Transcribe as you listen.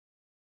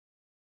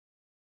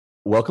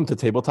welcome to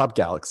Tabletop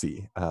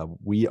Galaxy.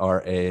 We are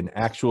an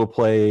actual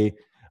play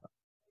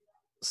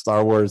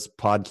Star Wars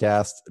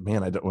podcast.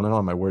 Man, I don't know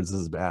all my words.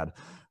 This is bad.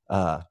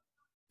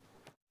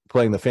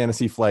 Playing the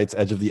Fantasy Flights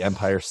Edge of the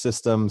Empire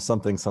system,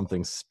 something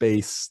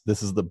space.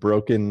 This is the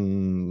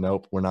broken.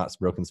 Nope, we're not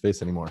broken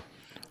space anymore.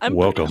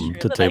 Welcome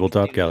to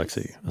Tabletop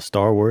Galaxy, a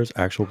Star Wars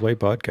actual play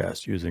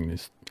podcast using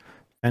this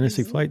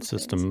Fantasy Flight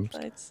system,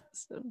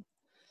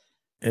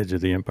 Edge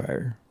of the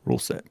Empire rule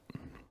set.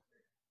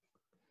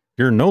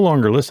 You're no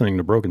longer listening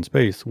to Broken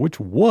Space, which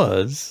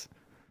was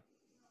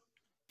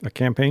a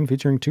campaign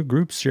featuring two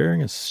groups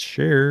sharing a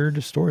shared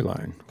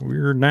storyline.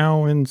 We're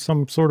now in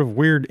some sort of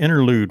weird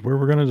interlude where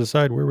we're going to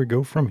decide where we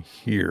go from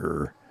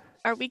here.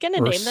 Are we going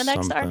to name the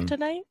next arc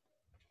tonight?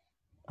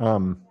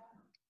 I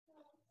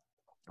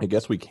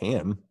guess we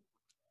can.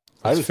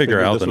 Let's figure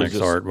out the next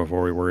arc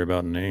before we worry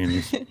about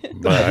names.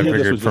 But I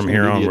figured from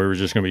here on we were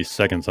just going to be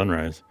Second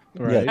Sunrise.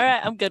 Right. All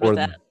right, I'm good with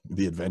that.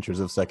 The Adventures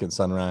of Second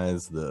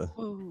Sunrise.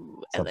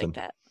 Ooh, I like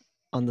that.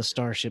 On the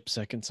Starship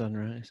Second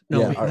Sunrise.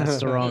 No, Yeah, that's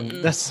the wrong.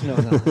 That's no.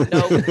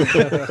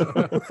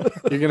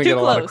 You're gonna get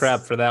a lot of crap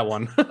for that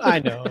one. I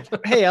know.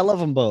 Hey, I love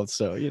them both,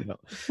 so you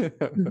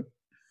know.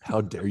 How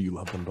dare you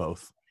love them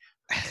both?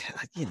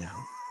 You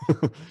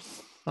know,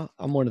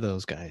 I'm one of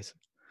those guys.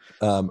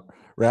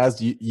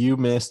 Raz, you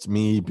missed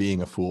me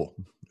being a fool.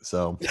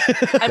 So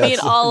I mean,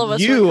 all of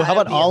us. How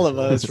about all of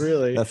us?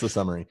 Really? That's the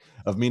summary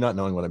of me not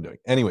knowing what I'm doing.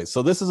 Anyway,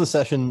 so this is a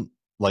session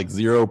like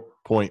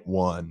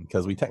 0.1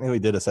 because we technically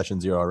did a session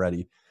 0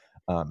 already.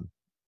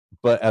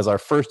 But as our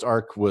first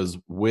arc was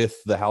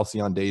with the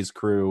Halcyon Days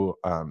crew,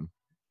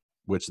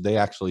 which they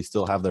actually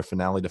still have their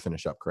finale to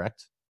finish up,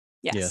 correct?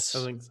 Yes.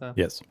 I think so.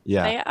 Yes.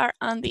 Yeah. They are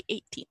on the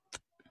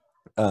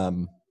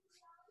 18th.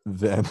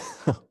 Then,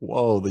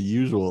 whoa, the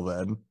usual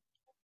then.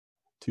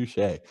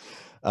 Touche.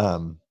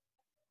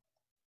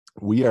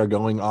 We are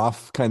going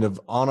off kind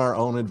of on our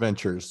own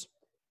adventures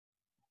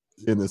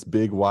in this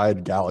big,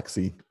 wide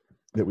galaxy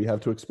that we have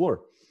to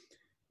explore.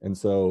 And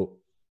so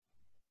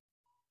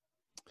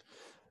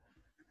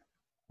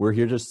we're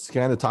here just to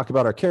kind of talk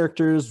about our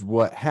characters,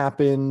 what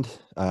happened,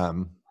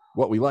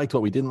 what we liked,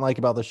 what we didn't like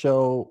about the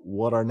show,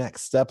 what our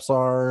next steps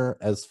are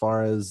as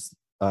far as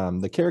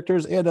the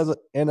characters and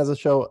as a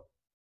show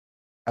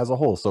as a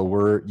whole. So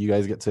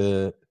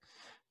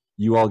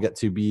you all get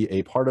to be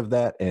a part of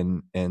that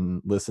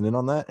and listen in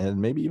on that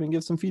and maybe even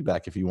give some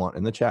feedback if you want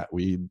in the chat.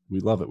 We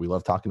love it. We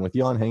love talking with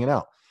you and hanging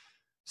out.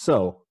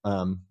 So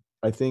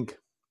I think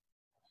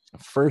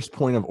first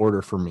point of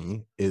order for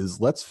me is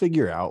let's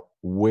figure out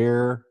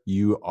where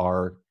you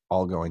are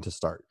all going to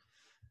start.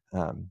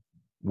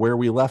 Where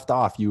we left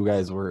off, you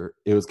guys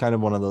it was kind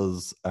of one of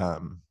those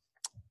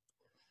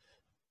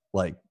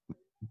like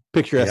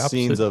picturesque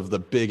scenes of the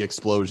big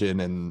explosion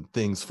and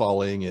things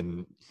falling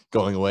and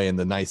going away, and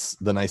the nice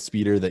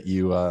speeder that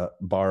you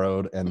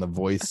borrowed and the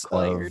voice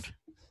acquired.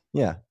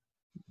 We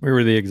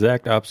were the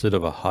exact opposite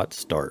of a hot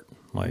start,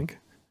 Mike.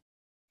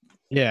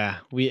 Yeah,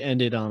 we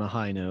ended on a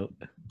high note.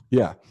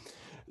 Yeah.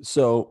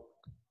 So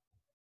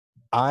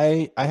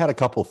I had a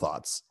couple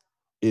thoughts.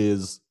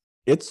 It's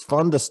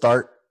fun to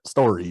start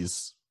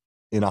stories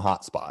in a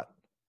hot spot.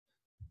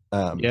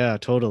 Yeah,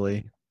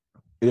 totally.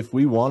 If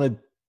we wanted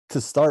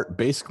to start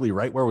basically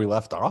right where we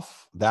left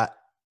off, that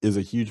is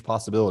a huge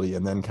possibility,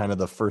 and then kind of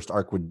the first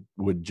arc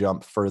would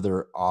jump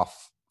further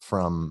off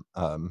from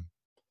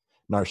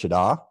Nar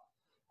Shaddaa,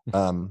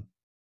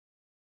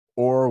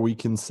 or we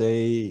can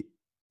say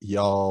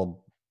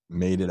y'all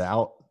made it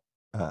out,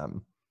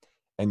 and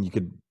you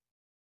could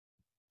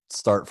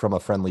start from a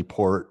friendly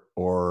port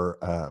or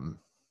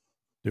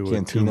do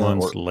cantina, it 2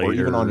 months later, or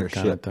even on your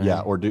ship,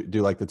 or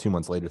do like the 2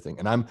 months later thing.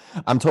 And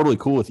I'm totally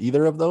cool with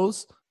either of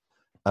those.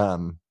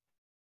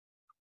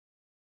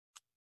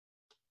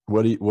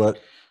 What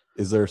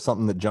is there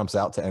something that jumps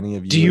out to any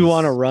of you? Do you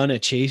want to run a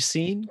chase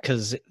scene?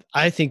 Because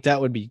I think that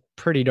would be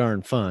pretty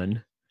darn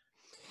fun.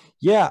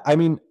 Yeah, I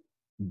mean,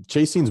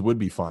 chase scenes would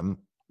be fun.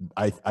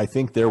 I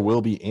think there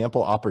will be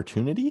ample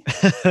opportunity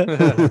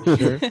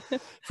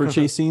for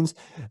chase scenes.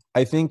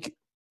 I think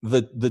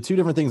the two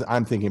different things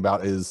I'm thinking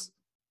about is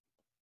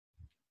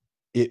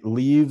it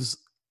leaves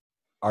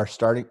our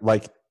starting,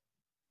 like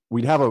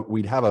we'd have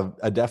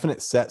a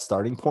definite set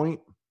starting point,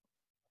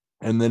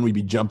 and then we'd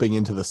be jumping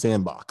into the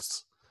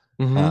sandbox,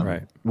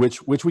 right?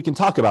 Which we can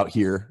talk about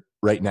here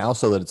right now,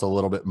 so that it's a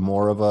little bit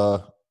more of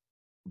a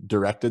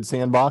directed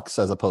sandbox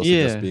as opposed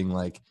to just being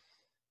like,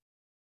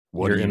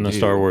 you're in the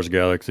Star Wars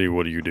galaxy.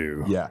 What do you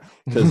do? Yeah,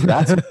 because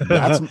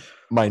that's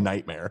my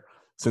nightmare.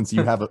 Since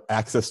you have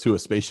access to a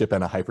spaceship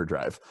and a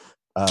hyperdrive,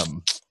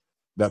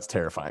 that's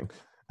terrifying.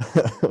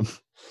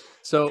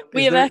 So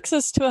we have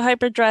access to a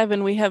hyperdrive,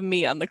 and we have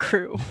me on the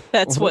crew.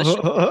 That's what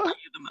should bother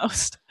you the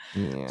most.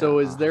 Yeah. So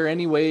is there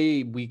any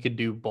way we could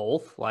do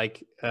both?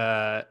 Like,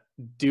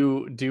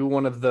 do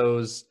one of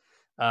those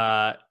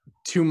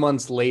 2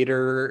 months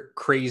later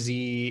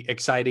crazy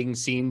exciting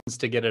scenes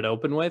to get it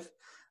open with,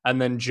 and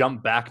then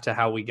jump back to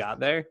how we got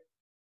there?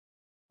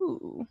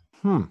 Ooh.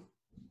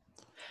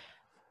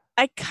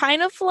 I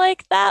kind of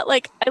like that.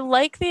 Like, I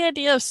like the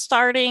idea of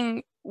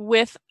starting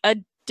with a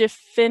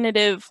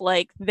definitive,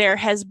 like, there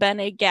has been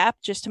a gap,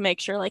 just to make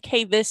sure, like,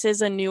 hey, this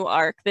is a new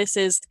arc. This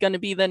is going to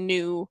be the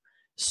new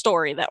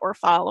story that we're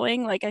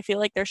following. Like, I feel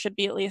like there should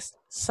be at least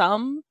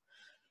some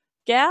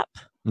gap.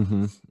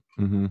 Mm-hmm.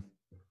 Mm-hmm.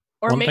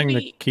 Or One thing to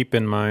maybe keep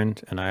in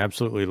mind, and I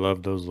absolutely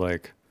love those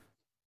like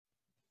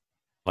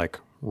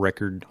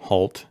record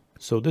halt.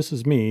 So this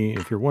is me.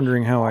 If you're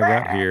wondering how I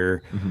got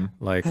here, Mm-hmm.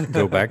 like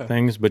go back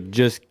things, but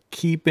just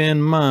keep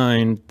in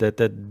mind that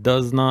that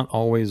does not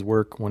always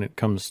work when it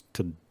comes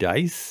to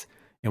dice.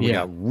 And we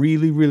Yeah. got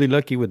really, really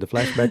lucky with the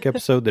flashback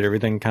episode that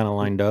everything kind of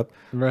lined up.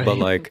 Right. But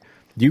like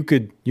you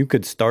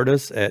could start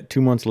us at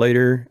 2 months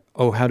later.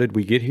 Oh, how did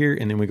we get here?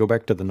 And then we go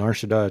back to the Nar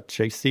Shaddaa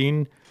chase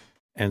scene,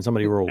 and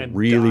somebody roll And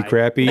really die.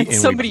 crappy, And and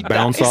somebody we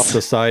bounce dies. off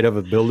the side of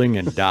a building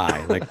and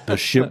die. Like the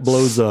ship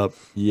blows up.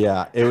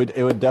 Yeah, it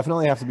would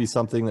definitely have to be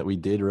something that we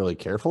did really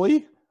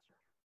carefully.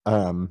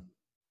 From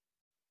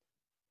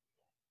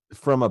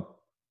a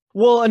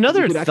Well,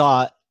 another could actually-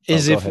 thought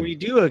is go if ahead. we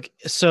do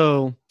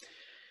so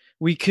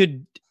we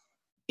could,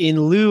 in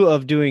lieu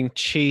of doing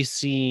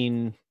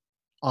chasing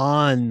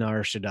on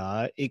Nar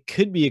Shaddaa, it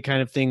could be a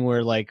kind of thing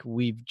where like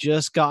we've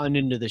just gotten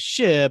into the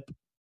ship,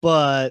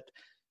 but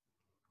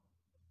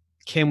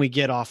can we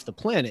get off the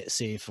planet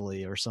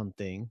safely or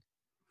something?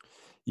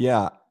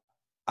 Yeah,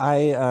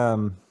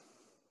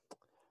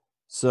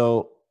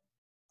 so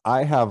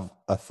I have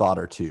a thought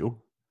or two.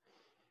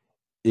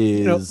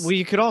 You know, Is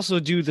we could also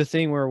do the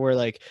thing where we're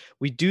like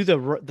we do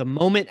the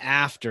moment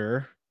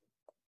after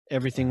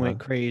everything went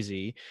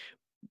crazy,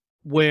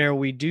 where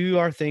we do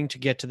our thing to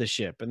get to the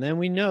ship, and then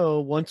we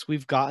know once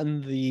we've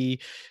gotten the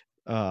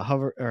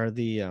hover or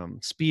the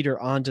speeder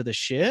onto the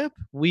ship,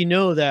 we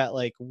know that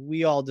like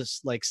we all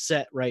just like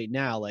set right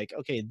now, like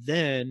okay,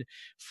 then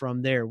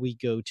from there we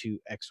go to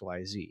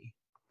XYZ,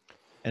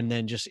 and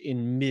then just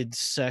in mid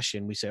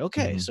session we say,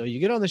 okay, Mhm. so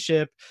you get on the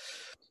ship.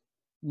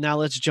 Now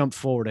let's jump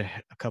forward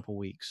a couple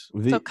weeks.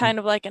 so kind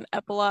of like an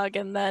epilogue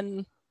and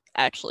then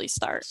actually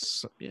start.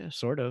 Yeah,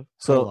 sort of.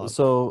 So Prologue.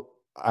 so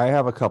I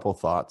have a couple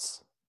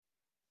thoughts.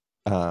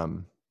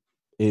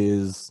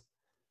 Is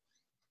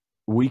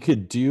we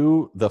could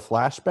do the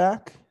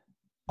flashback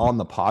on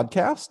the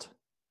podcast,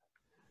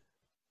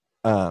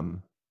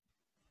 and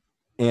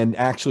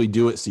actually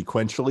do it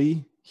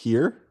sequentially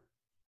here.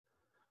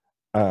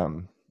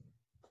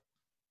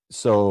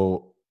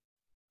 So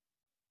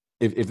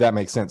if that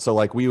makes sense. So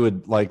like we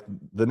would like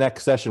the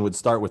next session would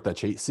start with the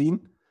chase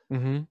scene.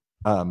 Mhm.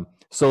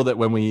 So that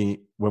when we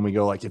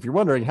go like, if you're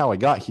wondering how I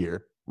got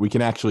here, we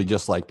can actually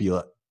just like be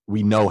like,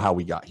 we know how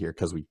we got here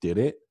because we did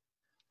it.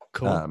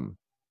 Cool.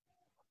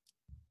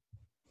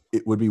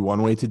 It would be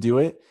one way to do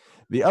it.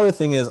 The other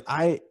thing is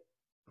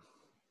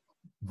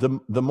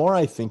the more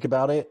I think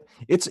about it,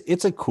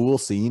 it's a cool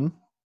scene.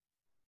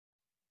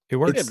 It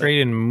works It's- great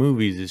in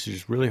movies. It's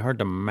just really hard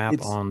to map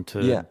It's-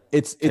 onto. Yeah,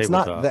 it's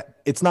not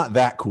tabletop.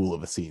 that cool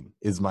of a scene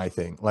is my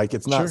thing. Like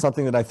it's not Sure.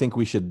 something that I think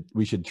we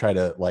should try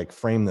to like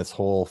frame this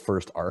whole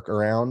first arc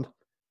around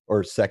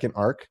or second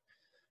arc.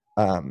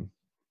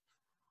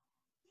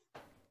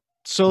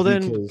 So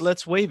then because-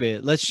 let's waive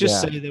it. Let's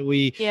just Yeah. say that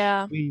we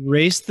Yeah.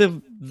 race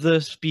the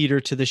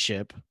speeder to the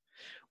ship.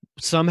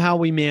 Somehow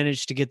we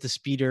managed to get the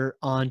speeder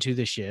onto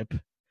the ship,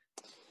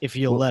 if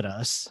you'll Well- let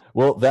us.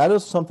 Well, that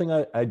is something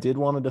I did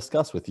want to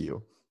discuss with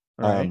you.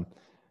 All right.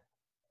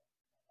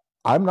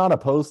 I'm not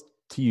opposed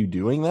to you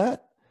doing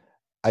that.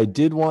 I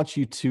did want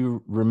you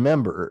to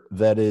remember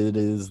that it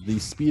is the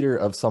speeder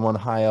of someone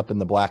high up in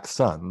the Black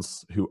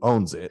Suns who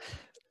owns it.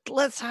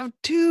 Let's have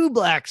 2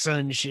 Black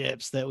Sun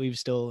ships that we've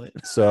stolen.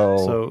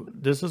 So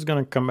this is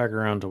going to come back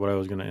around to what I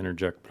was going to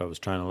interject, but I was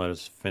trying to let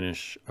us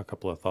finish a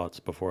couple of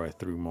thoughts before I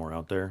threw more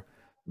out there.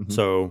 Mhm.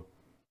 So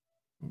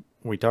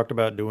we talked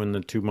about doing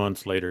the 2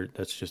 months later.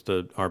 That's just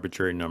an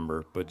arbitrary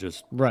number, but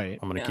just Right.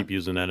 I'm going to Yeah. keep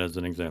using that as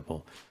an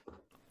example.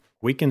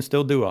 We can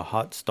still do a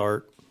hot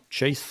start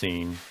chase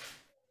scene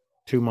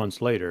 2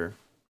 months later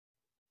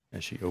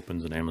as she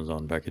opens an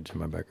Amazon package in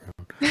my background.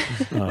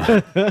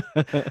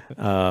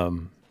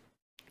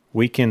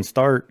 We can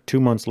start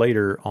 2 months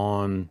later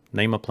on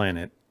Name a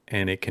Planet,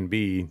 and it can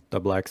be the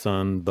Black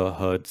Sun, the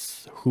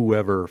Hutts,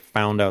 whoever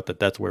found out that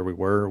that's where we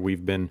were.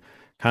 We've been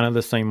kind of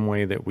the same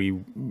way that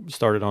we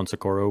started on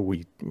Socorro.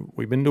 We've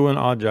been doing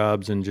odd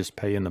jobs and just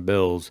paying the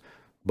bills,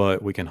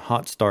 but we can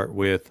hot start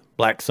with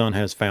Black Sun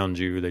has found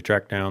you. They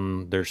track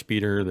down their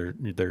speeder,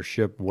 their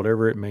ship,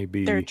 whatever it may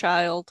be. Their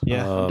child.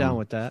 Yeah, I'm down Um,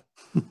 with that.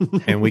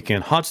 And we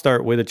can hot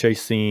start with a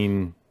chase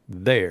scene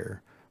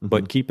there.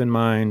 But keep in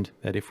mind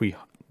that if we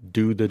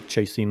do the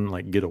chase scene,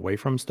 like get away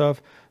from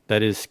stuff,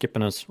 that is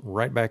skipping us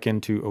right back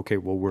into, okay,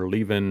 well, we're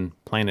leaving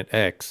planet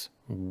X.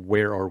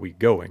 Where are we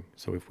going?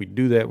 So if we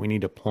do that, we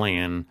need to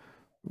plan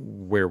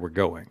where we're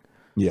going.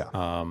 yeah.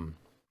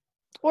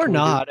 Or Can we do-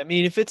 not. I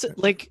mean, if it's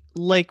like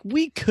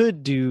we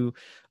could do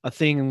a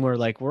thing where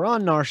like we're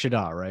on Nar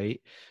Shaddaa, right?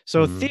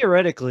 So Mhm.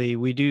 theoretically,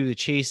 we do the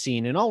chase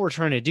scene, and all we're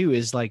trying to do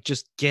is like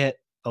just get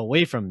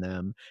away from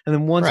them, and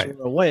then once Right.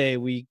 we're away,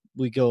 we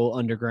go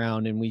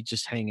underground and we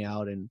just hang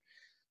out and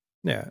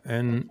Yeah,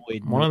 and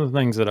avoid one of the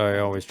things that I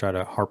always try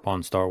to harp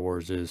on Star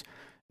Wars is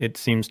it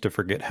seems to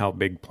forget how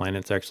big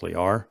planets actually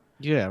are.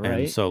 Yeah, And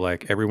right. so,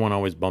 like, everyone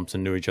always bumps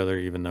into each other,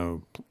 even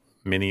though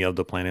many of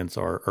the planets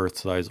are Earth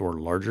size or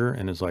larger.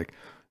 And it's like,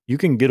 you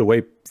can get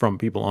away from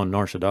people on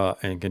Nar Shaddaa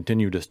and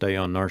continue to stay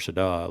on Nar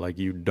Shaddaa. Like,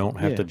 you don't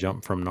have to Yeah.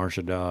 jump from Nar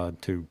Shaddaa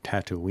to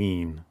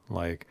Tatooine.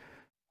 Like,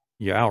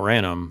 you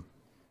outran them.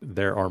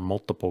 There are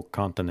multiple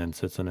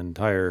continents. It's an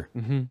entire,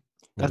 Mm-hmm. what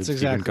That's did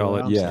Steven exactly call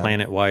what it? I'm Yeah. saying.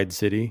 Planet-wide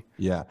city.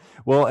 Yeah.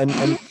 Well, and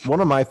one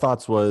of my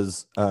thoughts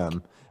was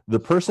the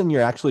person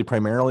you're actually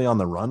primarily on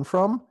the run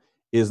from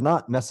is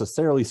not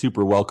necessarily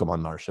super welcome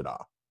on Nar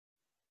Shaddaa.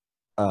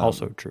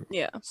 Also true.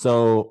 Yeah.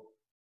 So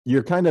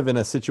you're kind of in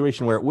a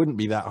situation where it wouldn't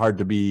be that hard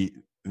to be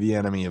the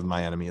enemy of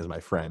my enemy is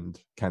my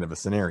friend kind of a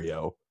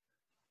scenario.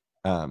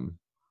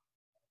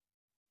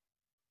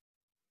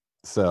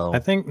 So I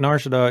think Nar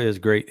Shaddaa is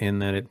great in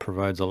that it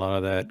provides a lot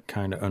of that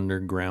kind of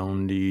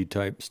undergroundy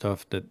type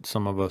stuff that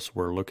some of us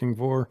were looking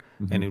for,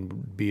 and it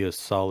would be a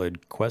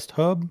solid quest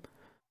hub.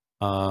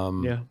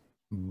 Yeah.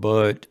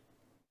 But,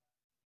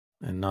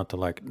 and not to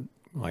like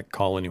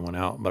call anyone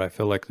out, but I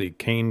feel like the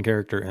Kane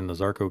character and the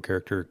Zarko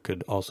character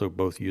could also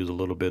both use a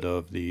little bit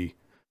of the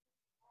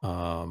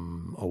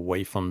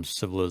away from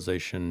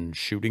civilization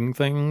shooting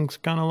things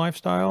kind of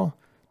lifestyle,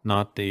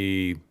 not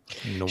the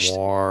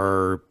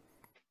noir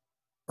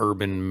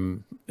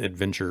urban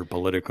adventure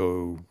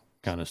politico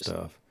kind of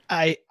stuff.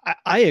 I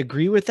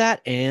agree with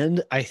that,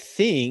 and I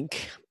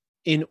think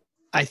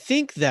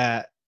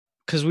that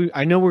because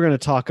I know we're going to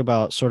talk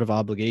about sort of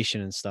obligation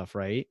and stuff,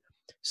 right?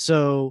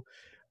 So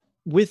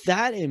with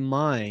that in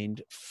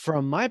mind,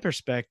 from my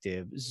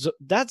perspective,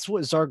 that's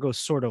what Zargo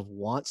sort of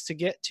wants to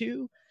get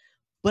to.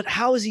 But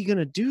how is he going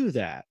to do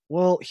that?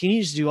 Well, he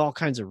needs to do all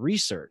kinds of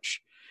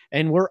research,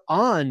 and we're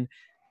on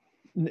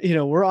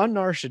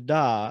Nar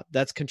Shaddaa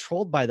that's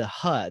controlled by the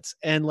Hutts.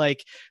 And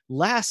like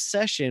last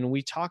session,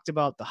 we talked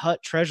about the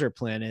Hutt treasure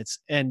planets,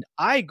 and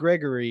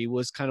Gregory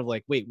was kind of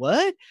like, wait,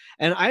 what?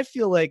 And I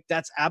feel like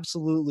that's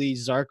absolutely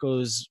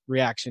Zarko's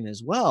reaction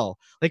as well.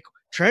 Like,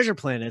 treasure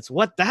planets,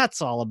 what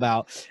that's all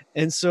about.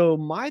 And so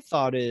my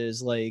thought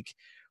is like,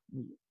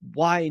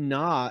 why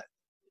not?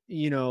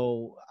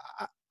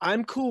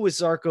 I'm cool with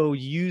Zarko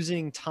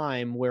using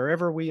time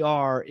wherever we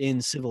are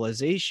in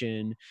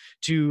civilization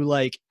to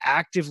like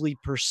actively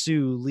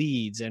pursue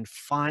leads and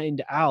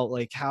find out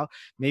like how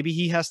maybe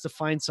he has to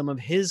find some of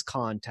his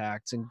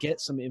contacts and get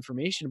some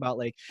information about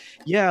like,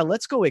 yeah,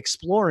 let's go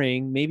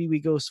exploring. Maybe we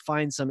go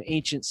find some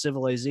ancient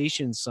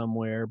civilization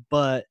somewhere,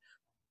 but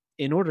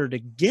in order to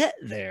get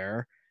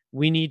there,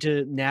 we need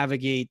to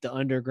navigate the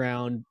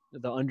underground,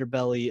 the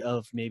underbelly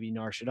of maybe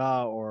Nar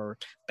Shaddaa or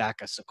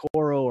Baka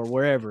Socorro or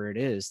wherever it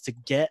is to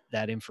get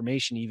that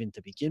information even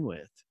to begin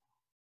with.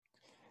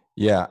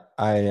 Yeah,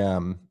 I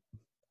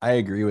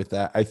agree with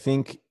that. I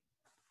think,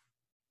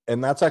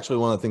 and that's actually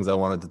one of the things I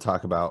wanted to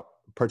talk about,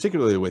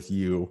 particularly with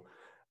you.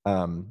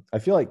 I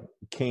feel like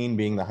Kane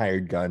being the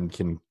hired gun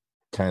can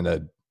kind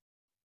of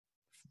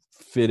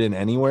fit in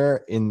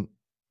anywhere in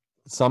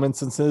some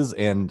instances,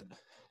 and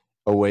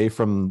away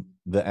from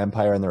the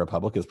Empire and the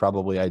Republic is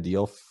probably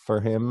ideal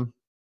for him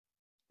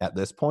at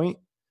this point.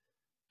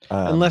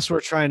 Unless we're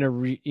trying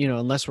to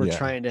Yeah.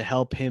 trying to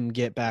help him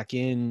get back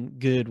in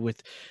good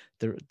with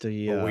the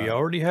But we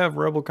already have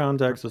rebel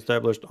contacts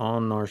established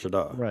on Nar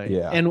Shaddaa. right.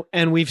 Yeah.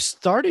 And we've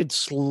started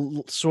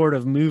sort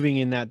of moving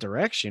in that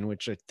direction,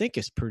 which I think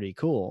is pretty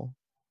cool.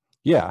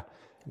 Yeah.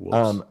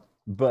 Whoops.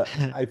 But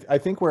I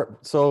think we're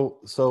so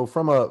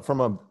from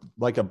a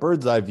like a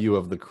bird's eye view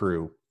of the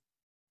crew,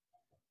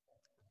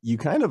 you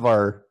kind of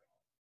are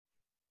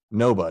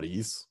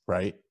nobodies,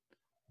 right?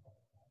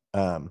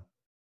 With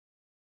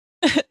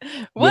a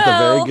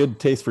very good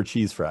taste for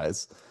cheese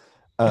fries.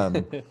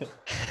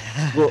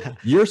 Well,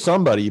 you're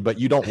somebody, but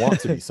you don't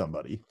want to be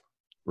somebody,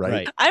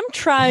 right? I'm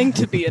trying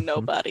to be a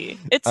nobody.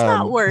 It's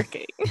not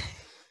working.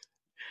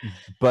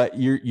 But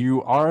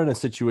you are in a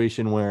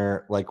situation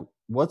where like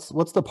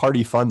what's the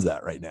party funds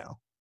at right now?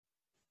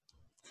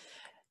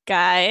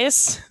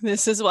 Guys,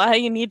 this is why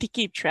you need to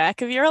keep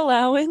track of your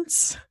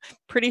allowance.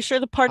 Pretty sure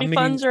the party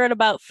funds are at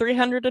about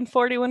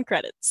 341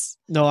 credits.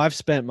 No, I've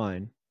spent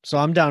mine. So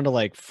I'm down to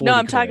like 40 No,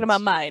 I'm talking credits.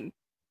 about mine.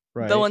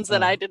 Right. The ones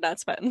that I did not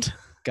spend.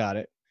 Got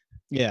it.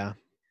 Yeah.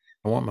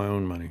 I want my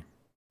own money.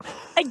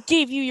 I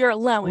gave you your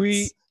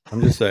allowance.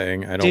 I'm just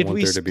saying, I don't Did want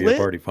we there to be split? a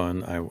party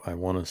fund. I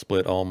want to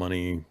split all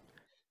money.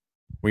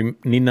 We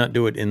need not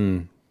do it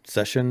in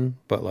session,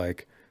 but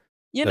like,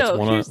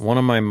 that's one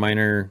of my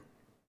minor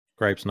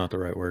gripes, not the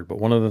right word, but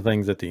one of the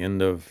things at the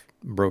end of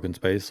Broken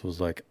Space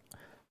was like,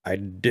 I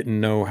didn't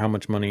know how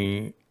much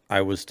money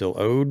I was still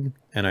owed,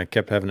 and I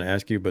kept having to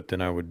ask you, but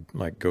then I would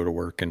like go to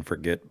work and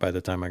forget by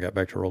the time I got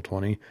back to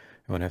Roll20.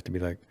 I would have to be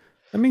like,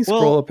 let me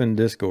scroll up in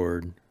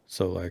Discord.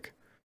 So like,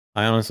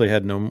 I honestly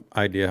had no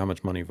idea how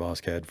much money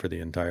Vosk had for the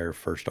entire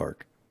first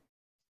arc.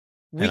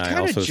 We and I kind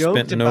of also joked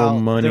spent no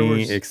about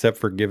money except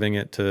for giving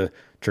it to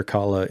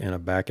Trikala in a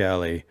back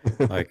alley.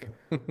 Like,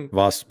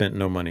 Voss spent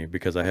no money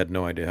because I had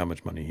no idea how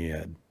much money he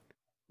had.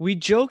 We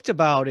joked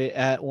about it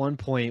at one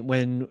point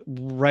when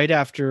right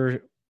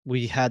after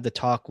we had the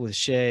talk with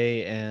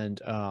Shay and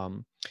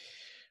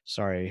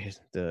sorry,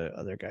 the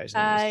other guy's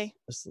name Kai.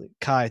 is asleep.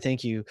 Kai,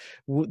 thank you.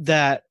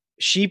 That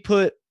she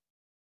put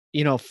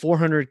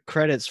 400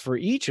 credits for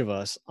each of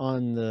us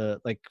on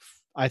the, like,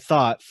 I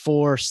thought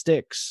 4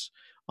 sticks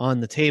on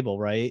the table,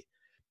 right?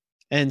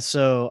 And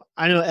so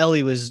I know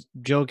Ellie was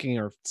joking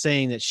or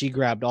saying that she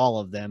grabbed all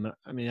of them.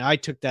 I mean, I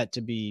took that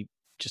to be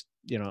just,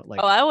 like,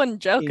 Oh, I wasn't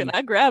joking. 80.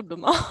 I grabbed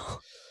them all.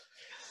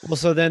 Well,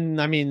 so then,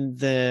 I mean,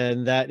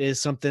 then that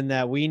is something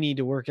that we need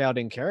to work out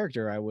in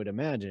character, I would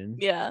imagine.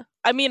 Yeah.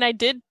 I mean, I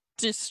did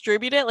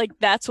distribute it. Like,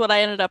 that's what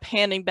I ended up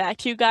handing back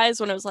to you guys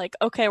when it was like,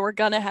 okay, we're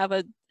going to have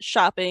a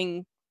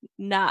shopping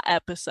not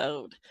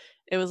episode.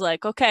 It was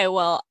like, okay,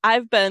 well,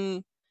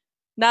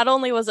 not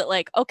only was it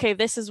like, okay,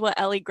 this is what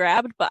Ellie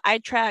grabbed, but I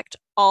tracked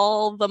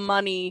all the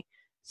money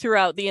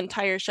throughout the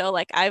entire show.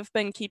 Like, I've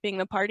been keeping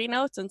the party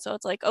notes, and so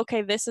it's like,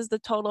 okay, this is the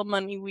total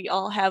money we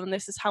all have, and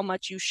this is how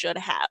much you should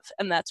have,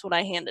 and that's what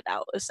I handed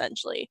out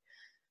essentially.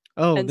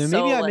 Oh, And then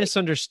so, maybe I like,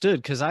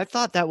 misunderstood, because I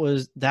thought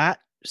that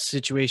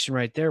situation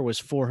right there was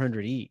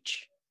 400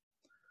 each.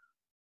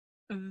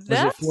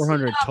 That's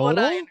 400 not what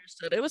I total?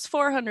 understood. It was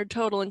 400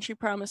 total, and she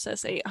promised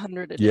us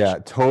 800 Yeah,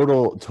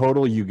 additional.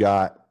 total you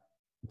got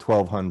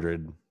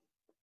 1,200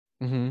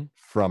 Mm-hmm.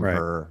 from Right.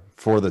 her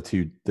for the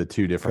two For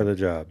different the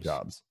jobs.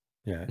 jobs.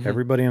 Yeah. Mhm.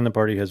 Everybody in the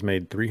party has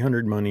made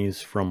 300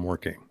 monies from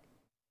working.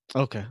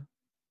 Okay.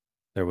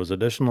 There was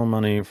additional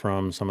money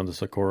from some of the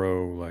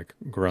Socorro like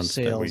grunts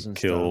that we Sales and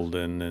killed,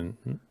 and then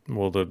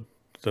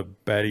the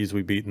baddies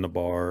we beat in the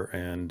bar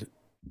and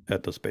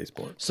at the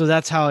spaceport. So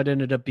that's how it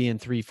ended up being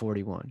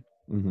 341.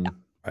 Mhm.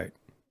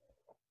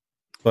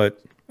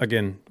 But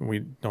again, we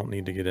don't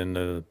need to get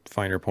into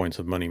finer points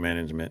of money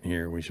management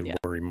here. We should Yeah.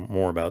 worry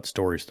more about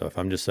story stuff.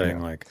 I'm just saying,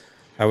 Yeah. like,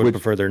 I would Which-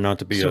 prefer there not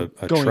to be So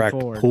a going tracked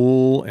forward.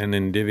 pool and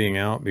then divvying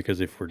out, because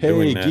if we're Hey,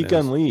 doing that, Geek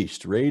as-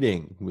 Unleashed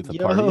rating with a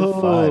party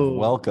of 5. Yo,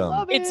 Welcome.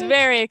 love It's it.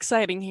 very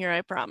exciting here,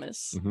 I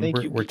promise. Mhm. Thank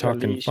we're, you. we're Geek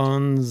talking Unleashed.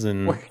 funds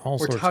and We're, all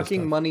we're sorts talking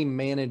of stuff. money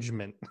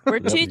management. We're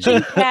Yep.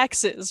 teaching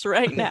taxes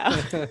right now.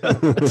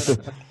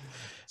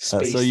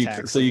 Space so you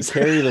taxes.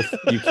 carry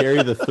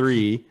the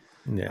 3.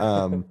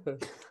 Yeah.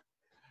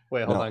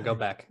 Wait, hold No. on. Go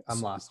back.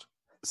 I'm lost.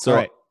 So All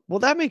right. Well,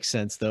 that makes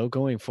sense though.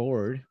 Going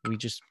forward, we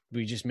just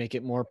make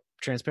it more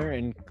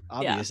transparent and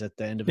obvious at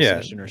the end of a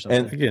Yeah. session or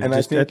something. Again, and I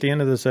just at think- the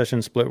end of the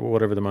session, split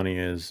whatever the money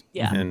is.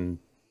 Yeah. And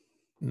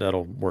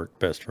that'll work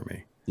best for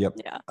me. Yep.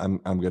 Yeah.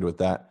 I'm good with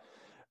that.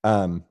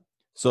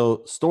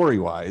 So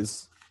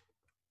story-wise,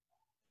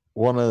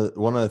 one of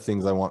the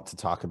things I want to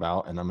talk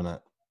about, and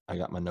I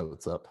got my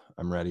notes up.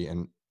 I'm ready,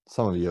 and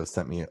some of you have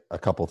sent me a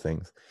couple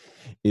things.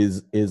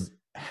 Is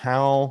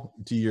how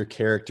do your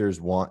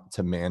characters want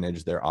to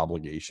manage their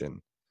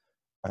obligation?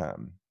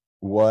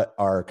 What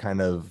are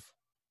kind of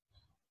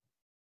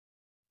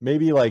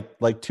maybe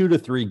like 2 to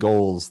 3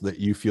 goals that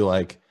you feel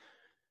like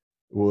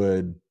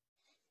would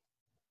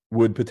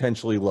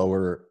potentially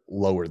lower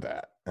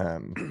that?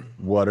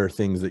 What are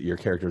things that your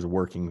characters are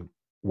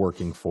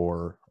working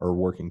for or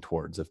working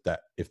towards, if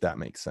that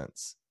makes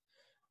sense?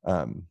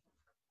 And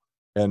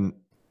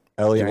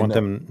Ellie, Do you I want know-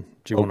 them?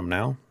 Do you want them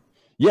now?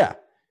 Yeah.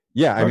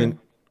 I Okay. mean,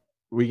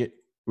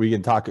 we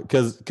can talk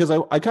because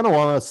I kind of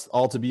want us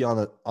all to be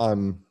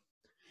on.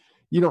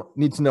 You don't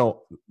need to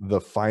know the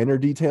finer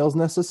details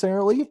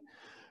necessarily,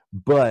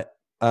 but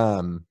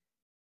I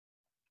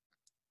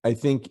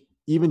think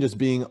even just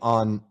being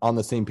on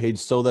the same page,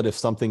 so that if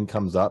something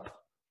comes up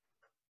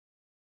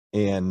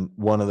and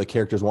one of the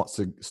characters wants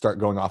to start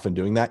going off and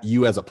doing that,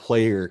 you as a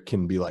player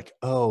can be like,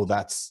 oh,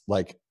 that's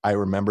like, I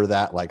remember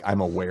that, like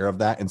I'm aware of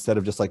that, instead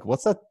of just like,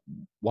 what's that?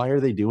 Why are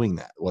they doing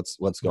that? What's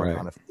going Right.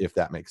 on? If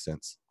that makes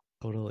sense.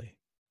 Totally.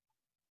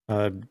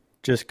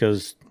 Just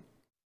because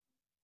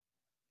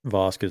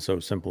Vosk is so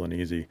simple and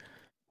easy.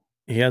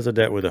 He has a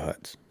debt with the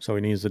Hutts, so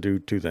he needs to do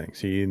 2 things.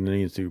 He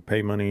needs to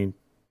pay money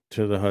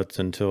to the Hutts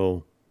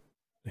until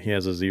he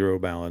has a 0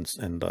 balance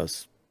and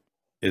thus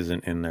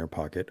isn't in their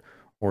pocket,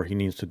 or he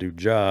needs to do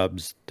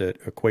jobs that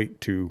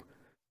equate to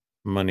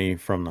money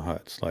from the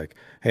Hutts. Like,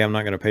 hey, I'm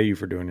not going to pay you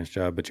for doing this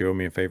job, but you owe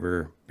me a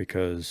favor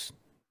because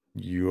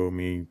you owe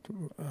me,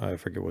 I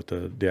forget what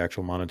the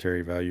actual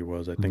monetary value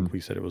was. I think we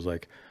said it was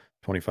like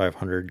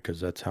 2,500, because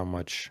that's how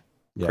much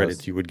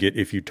credits you would get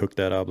if you took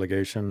that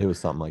obligation. It was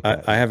something like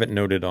that. I have it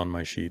noted on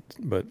my sheet,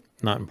 but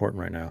not important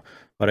right now.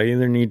 But I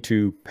either need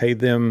to pay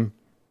them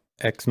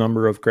X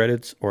number of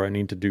credits, or I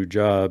need to do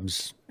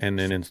jobs, and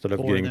then instead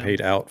of For getting them.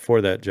 paid out for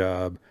that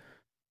job,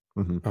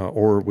 Mhm.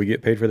 or we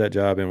get paid for that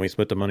job and we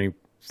split the money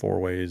 4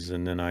 ways,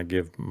 and then I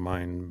give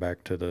mine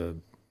back to the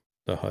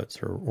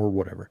Hutts or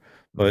whatever.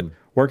 But Mhm.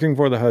 working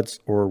for the Hutts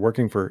or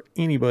working for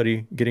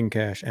anybody, getting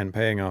cash and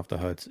paying off the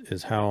Hutts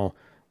is how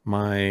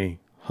my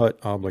Hutt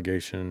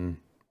obligation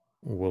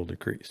will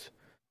decrease.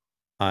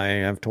 I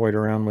have toyed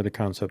around with the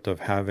concept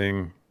of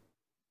having,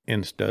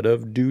 instead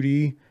of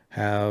duty,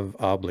 have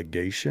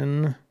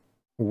obligation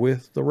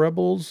with the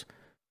rebels,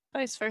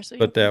 Vice versa.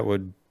 but that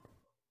would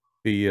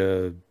be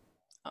a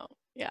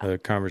yeah.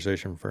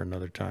 conversation for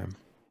another time.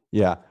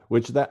 Yeah,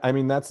 which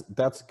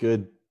that's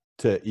good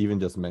to even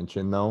just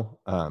mention though,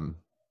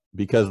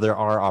 because there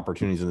are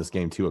opportunities in this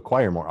game to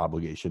acquire more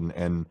obligation,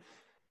 and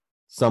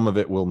some of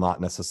it will not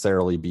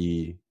necessarily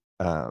be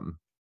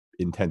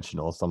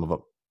intentional. Some of it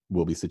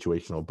will be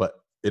situational, but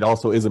it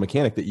also is a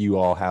mechanic that you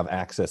all have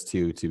access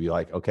to be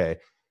like, okay,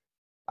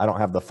 I don't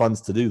have the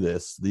funds to do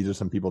this. These are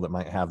some people that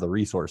might have the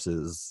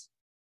resources.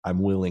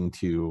 I'm willing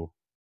to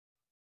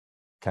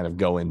kind of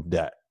go in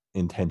debt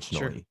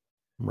intentionally.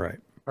 Right.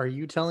 Are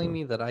you telling So-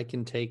 me that I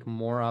can take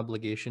more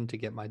obligation to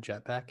get my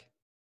jetpack?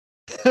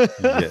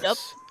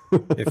 Yes.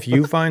 If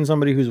you find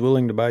somebody who's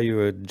willing to buy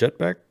you a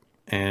jetpack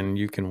and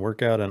you can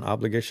work out an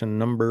obligation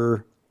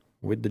number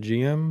with the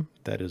GM,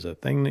 that is a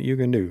thing that you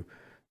can do.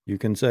 You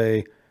can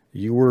say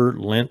you were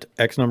lent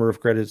X number of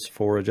credits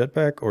for a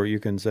jetpack, or you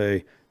can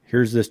say,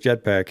 here's this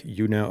jetpack.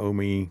 You now owe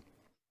me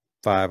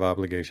 5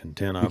 obligation,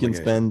 10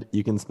 obligation.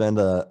 You can spend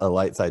a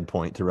light side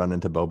point to run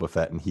into Boba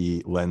Fett, and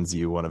he lends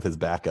you one of his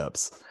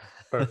backups.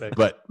 Perfect.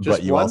 But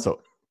Just you one?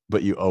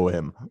 you owe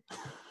him.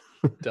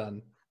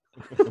 Done.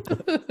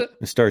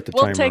 Start the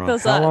We'll timer take on.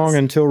 those How long odds.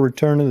 until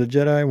Return of the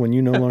Jedi when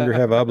you no longer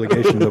have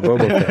obligation to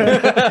Boba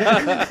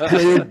Fett?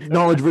 Player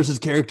knowledge versus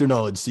character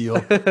knowledge, Seal.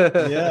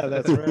 Yeah,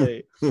 that's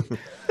right.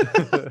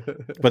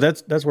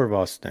 But that's where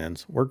Voss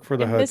stands. Work for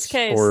the In Hutts, this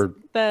case, or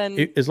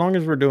then as long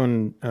as we're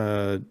doing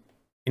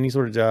any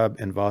sort of job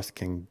and Voss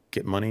can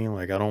get money.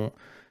 Like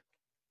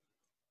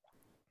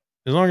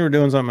as long as we're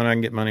doing something and I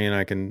can get money and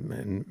I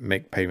can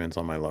make payments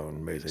on my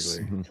loan,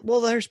 basically. Well,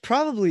 there's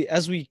probably,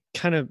 as we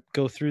kind of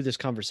go through this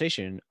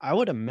conversation, I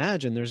would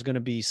imagine there's going to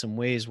be some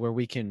ways where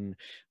we can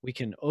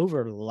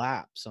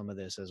overlap some of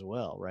this as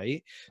well,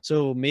 right?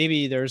 So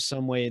maybe there's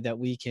some way that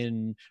we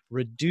can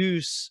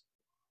reduce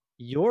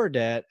your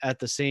debt at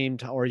the same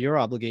time, or your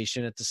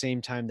obligation at the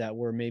same time that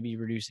we're maybe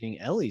reducing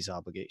Ellie's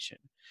obligation.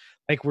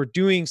 Like we're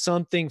doing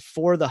something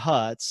for the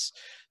Hutts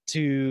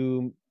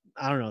to,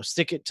 I don't know,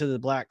 stick it to the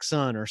Black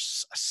Sun or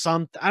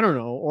something. I don't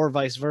know, or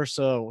vice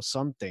versa, or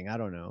something. I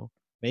don't know.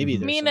 Maybe Mhm. I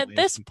there's mean, some at ways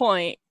this we-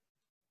 point,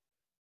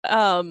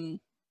 I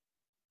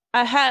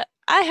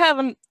have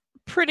a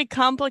pretty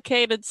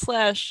complicated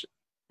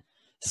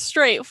 /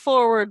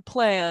 straightforward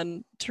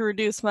plan to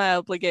reduce my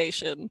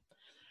obligation,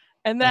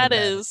 and that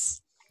bet.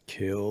 is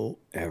Kill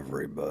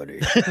everybody.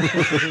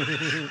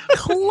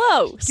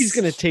 close. He's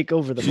gonna take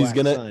over the Black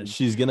Sun.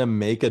 She's gonna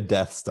make a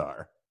Death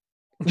Star.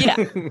 Yeah,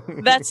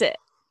 that's it.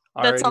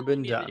 That's Already all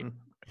been we need to do.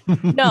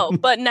 done. No,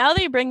 but now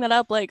that you bring that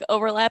up, like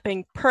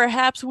overlapping,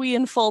 perhaps we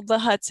enfold the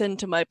Hutts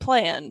into my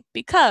plan,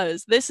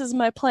 because this is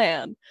my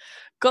plan.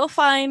 Go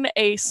find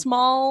a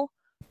small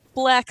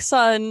Black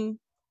Sun,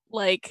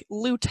 like,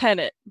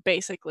 lieutenant,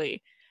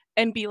 basically,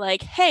 and be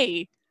like,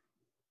 hey,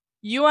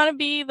 you want to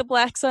be the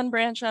Black Sun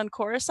branch on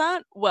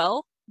Coruscant?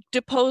 Well,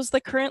 depose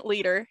the current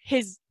leader.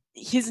 His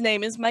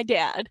name is my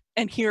dad,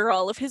 and here are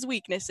all of his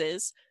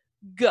weaknesses.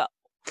 Go.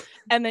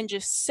 And then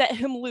just set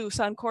him loose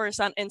on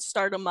Coruscant and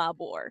start a mob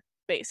war,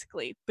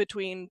 basically,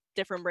 between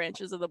different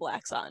branches of the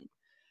Black Sun.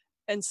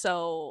 And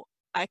so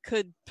I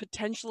could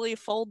potentially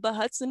fold the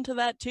Hutts into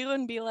that too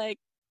and be like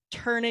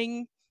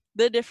turning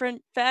the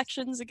different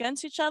factions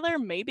against each other.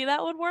 Maybe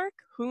that would work.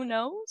 Who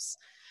knows?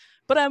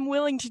 But I'm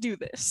willing to do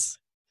this.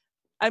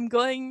 I'm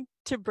going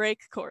to break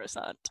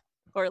Coruscant,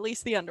 or at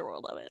least the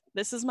underworld of it.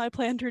 This is my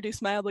plan to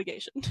reduce my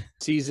obligation.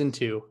 Season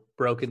 2,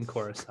 Broken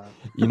Coruscant.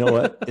 You know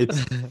what?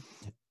 It's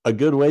a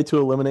good way to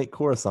eliminate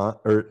Coruscant.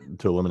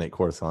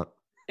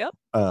 Yep.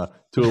 To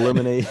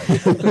eliminate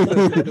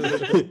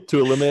to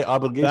eliminate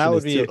obligation. That would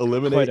is be to quite a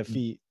eliminate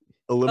feat.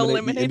 eliminate the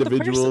Eliminate the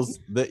individuals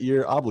person. that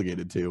you're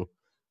obligated to.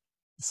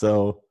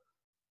 So.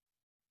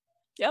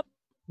 Yep.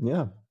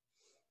 Yeah.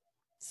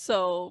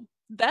 So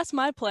that's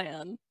my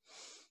plan.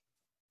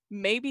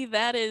 Maybe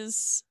that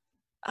is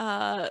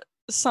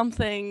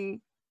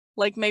something,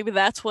 like maybe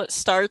that's what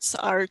starts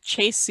our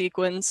chase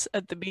sequence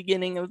at the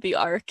beginning of the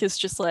arc, is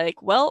just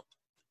like, well,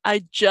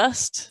 I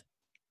just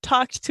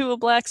talked to a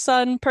Black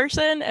Sun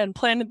person and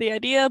planted the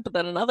idea, but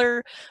then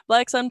another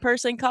Black Sun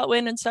person caught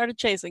wind and started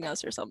chasing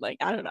us or something.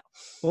 I don't know.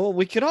 Well,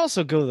 we could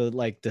also go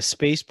the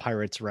space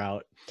pirates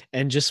route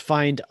and just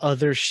find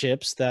other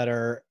ships that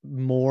are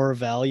more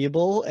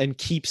valuable and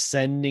keep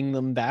sending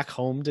them back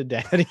home to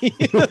daddy.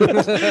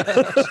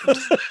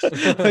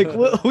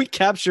 Like we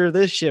capture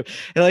this ship,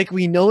 and like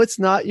we know it's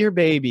not your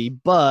baby,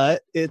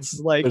 but it's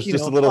like There's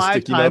just a little 5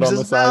 sticky note times on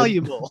the as side.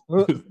 valuable.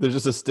 There's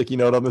just a sticky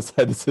note on the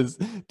side that says,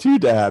 "To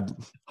Dad,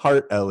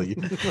 Heart Ellie."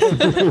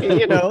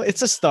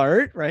 It's a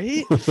start,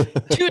 right?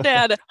 To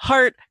Dad,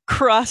 heart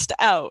crossed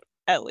out,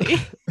 Ellie.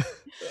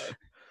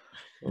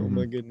 Oh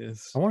my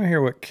goodness. I want to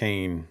hear what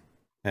Kane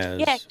has,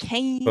 Yeah,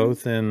 Kane.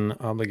 both in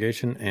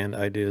obligation and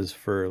ideas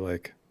for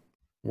like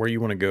where you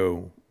want to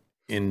go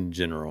in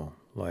general.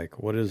 Like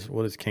what is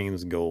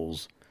Kane's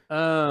goals?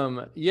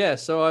 Yeah,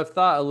 so I've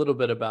thought a little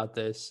bit about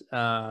this.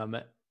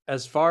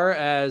 As far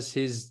as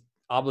his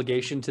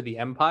obligation to the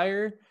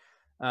Empire,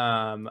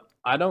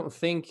 I don't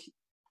think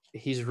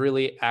he's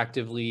really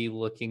actively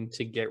looking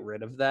to get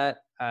rid of that.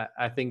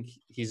 I think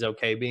he's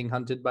okay being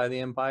hunted by the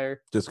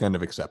Empire. Just kind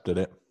of accepted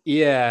it.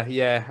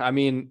 Yeah. I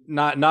mean,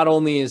 not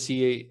only is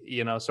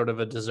he, sort of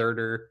a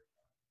deserter,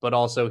 but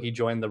also he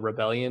joined the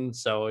rebellion,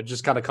 so it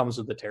just kind of comes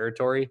with the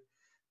territory.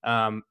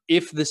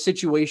 If the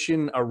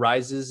situation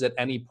arises at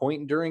any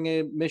point during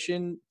a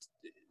mission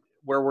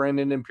where we're in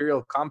an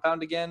Imperial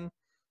compound again,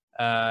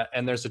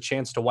 and there's a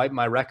chance to wipe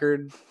my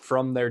record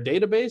from their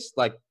database,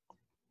 like,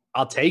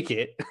 I'll take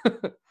it.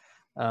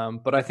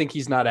 But I think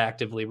he's not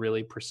actively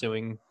really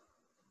pursuing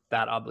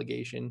that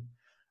obligation.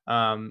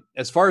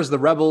 As far as the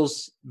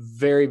rebels,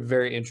 very,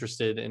 very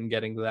interested in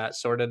getting that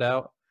sorted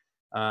out.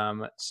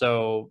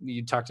 So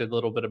you talked a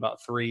little bit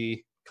about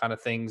 3 kind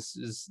of things: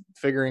 is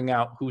figuring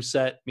out who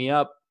set me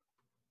up,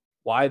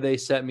 why they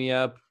set me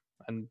up,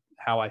 and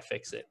how I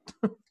fix it.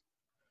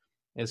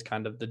 Is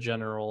kind of the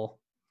general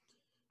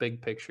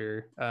big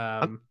picture.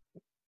 And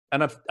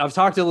I've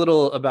talked a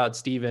little about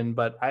Steven,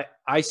 but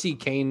I see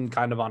Kane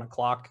kind of on a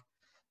clock.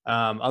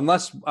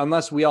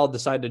 Unless we all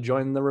decide to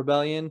join the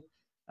rebellion.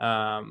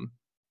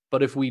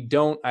 But if we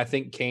don't, I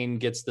think Kane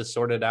gets this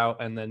sorted out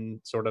and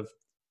then sort of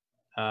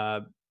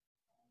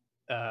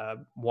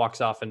walks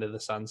off into the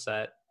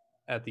sunset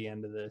at the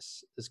end of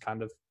this, is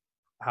kind of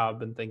how I've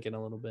been thinking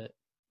a little bit.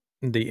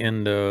 The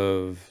end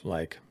of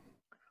like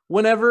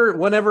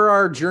whenever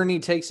our journey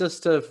takes us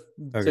to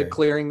Okay.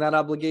 clearing that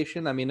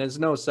obligation. I mean, there's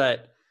no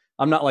set.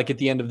 I'm not like at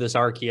the end of this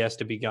arc he has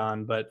to be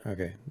gone, but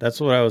Okay, that's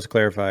what I was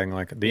clarifying.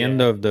 Like the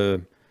end of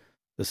the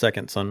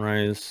second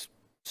Sunrise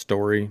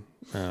story.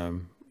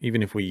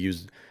 Even if we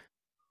use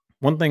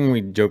one thing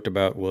we joked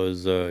about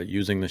was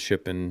using the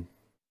ship in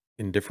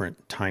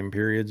different time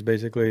periods,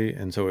 basically,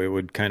 and so it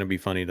would kind of be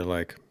funny to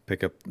like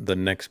pick up the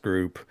next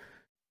group,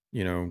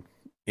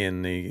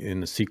 in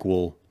the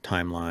sequel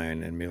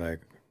timeline and be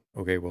like,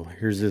 okay, well,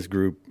 here's this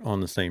group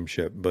on the same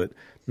ship, but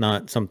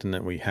not something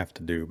that we have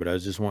to do. But I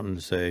was just wanting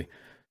to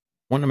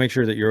make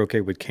sure that you're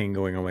okay with Kane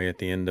going away at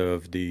the end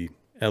of the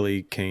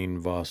Ellie, Kane,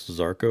 Voss,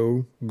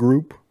 Zarko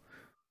group.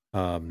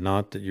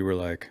 Not that you were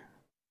like,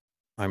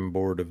 I'm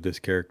bored of this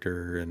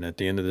character, and at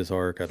the end of this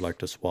arc, I'd like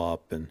to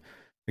swap. And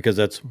because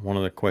that's one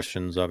of the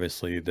questions,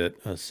 obviously, that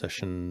a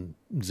session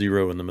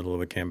 0 in the middle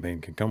of a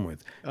campaign can come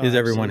with. Is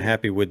everyone absolutely.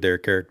 happy with their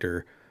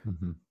character?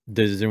 Mm-hmm.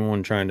 Does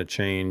anyone trying to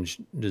change?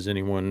 Does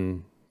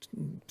anyone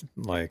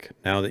like,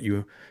 now that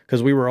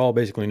because we were all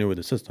basically new with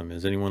the system,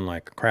 is anyone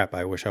like, crap,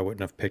 I wish I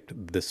wouldn't have picked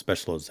this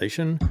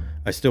specialization?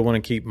 I still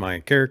want to keep my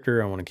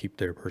character, I want to keep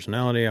their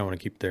personality, I want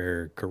to keep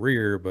their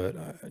career, but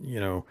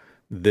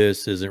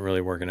this isn't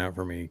really working out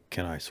for me,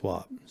 can I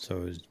swap?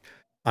 So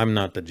I'm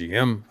not the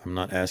GM, I'm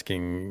not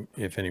asking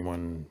if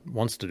anyone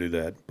wants to do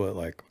that, but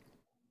like,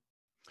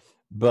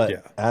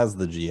 But as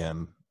the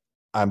GM,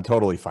 I'm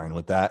totally fine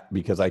with that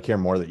because I care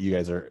more that you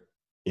guys are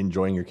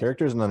enjoying your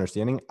characters and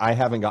understanding. I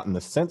haven't gotten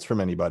the sense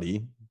from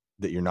anybody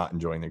that you're not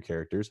enjoying their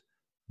characters,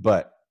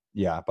 but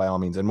yeah, by all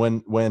means. And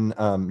when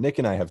Nick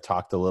and I have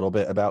talked a little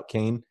bit about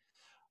Kane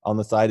on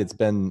the side,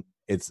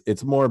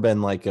 it's more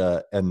been like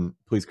and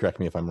please correct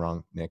me if I'm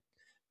wrong, Nick,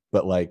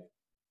 but like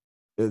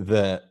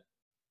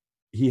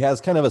he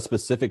has kind of a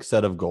specific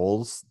set of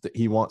goals that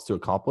he wants to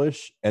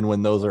accomplish, and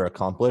when those are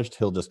accomplished,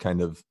 he'll just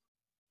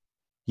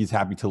he's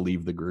happy to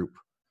leave the group,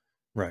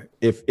 right?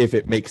 If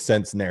it makes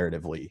sense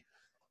narratively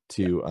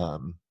to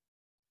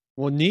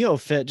Well,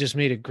 Neofit just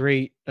made a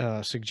great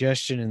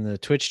suggestion in the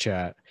Twitch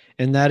chat,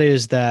 and that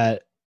is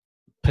that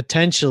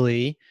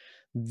potentially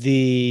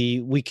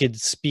we could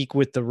speak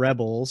with the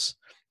rebels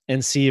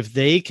and see if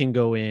they can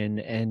go in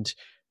and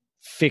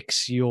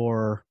fix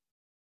your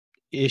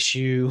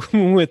issue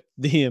with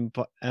the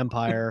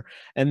empire,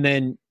 and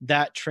then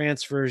that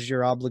transfers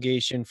your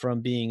obligation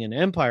from being an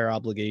empire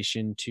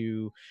obligation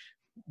to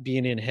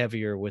being in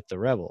heavier with the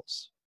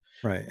rebels.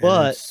 Right.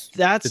 But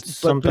it's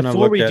something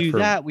before we do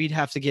that, we'd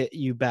have to get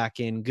you back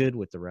in good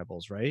with the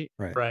rebels, right?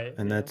 Right.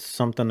 And that's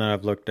something that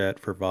I've looked at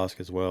for Vosk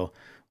as well.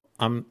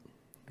 I'm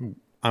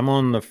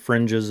on the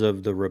fringes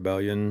of the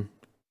rebellion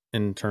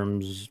in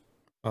terms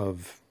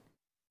of,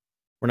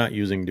 we're not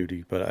using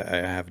duty, but I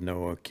have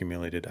no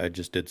accumulated. I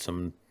just did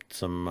some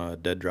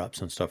dead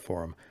drops and stuff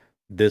for him.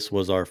 This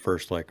was our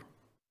first like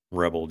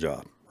rebel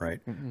job, right?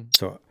 Mm-hmm.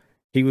 So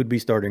he would be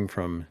starting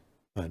from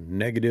a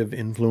negative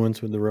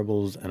influence with the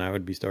rebels, and I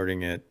would be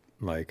starting at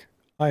like,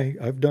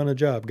 I've done a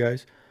job,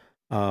 guys.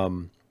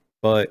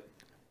 But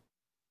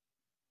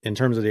in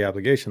terms of the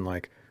obligation,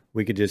 like,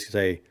 we could just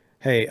say,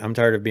 hey, I'm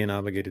tired of being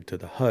obligated to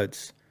the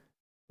Hutts.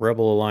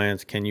 Rebel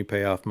Alliance, can you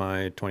pay off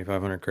my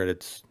 2,500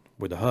 credits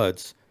with the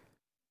Hutts?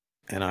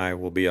 And I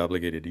will be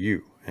obligated to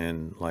you.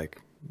 And like,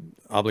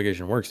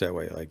 obligation works that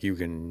way. Like, you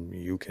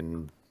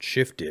can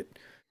shift it.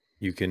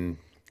 You can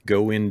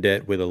go in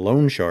debt with a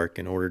loan shark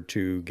in order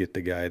to get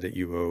the guy that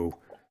you owe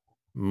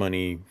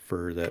money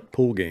for that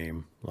pool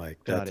game. Like,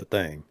 that's a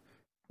thing.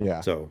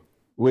 Yeah. So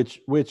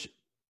which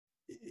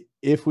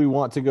if we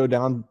want to go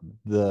down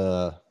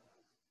the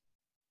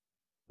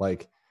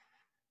like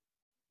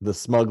the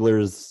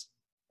smugglers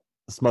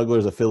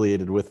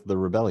affiliated with the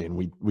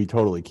rebellion, we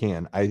totally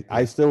can.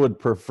 I still would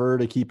prefer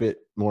to keep it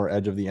more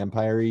Edge of the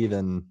Empire-y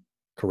than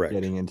correct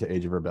getting into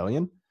Age of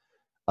Rebellion.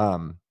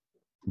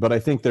 but I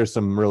think there's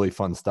some really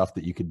fun stuff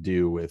that you could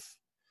do with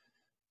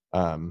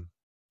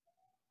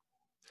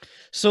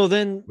So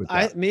then with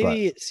that,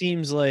 maybe it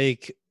seems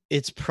like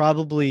it's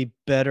probably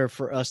better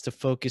for us to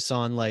focus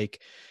on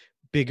like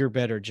bigger,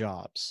 better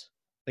jobs.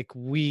 Like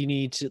we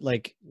need to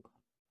like,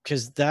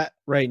 because that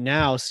right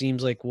now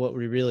seems like what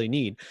we really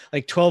need.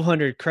 Like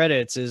 1,200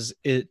 credits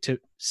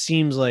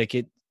seems like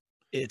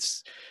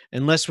it's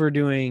unless we're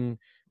doing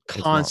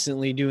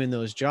constantly doing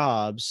those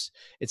jobs,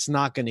 it's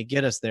not going to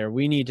get us there.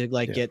 We need to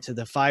like get to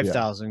the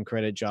 5,000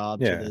 credit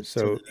job. Yeah.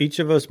 So each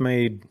of us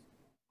made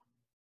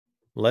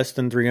less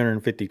than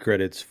 350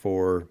 credits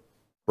for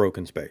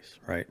Broken Space,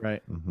 right?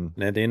 Right. Mm-hmm.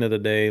 And at the end of the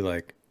day,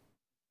 like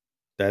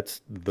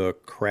that's the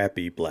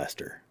crappy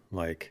blaster.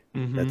 Like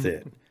that's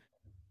it.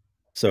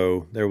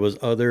 So there was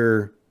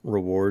other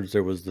rewards.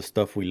 There was the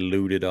stuff we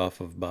looted off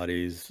of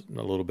bodies,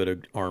 a little bit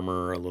of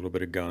armor, a little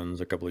bit of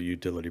guns, a couple of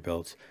utility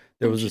belts.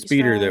 There was a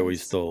speeder that we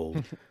stole.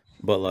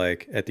 But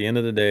like at the end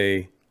of the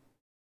day,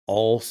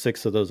 all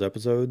 6 of those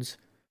episodes,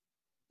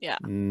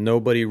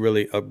 nobody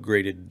really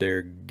upgraded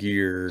their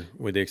gear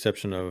with the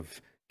exception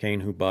of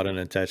Kane, who bought an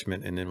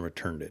attachment and then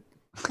returned it.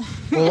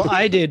 Well,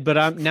 I did, but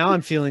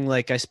I'm feeling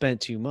like I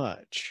spent too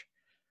much.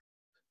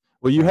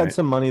 Well, you had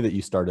some money that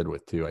you started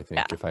with too, I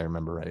think, if I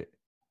remember right.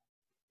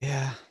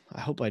 Yeah,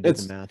 I hope I did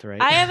the math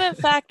right. I haven't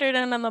factored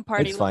in on the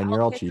party. It's fine.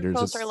 You're all cheaters.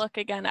 Closer look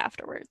again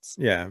afterwards.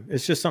 Yeah,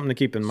 it's just something to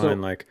keep in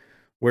mind. Like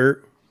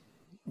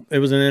it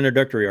was an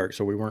introductory arc,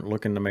 so we weren't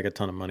looking to make a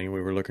ton of money.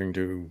 We were looking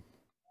to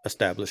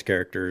establish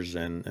characters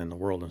and the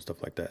world and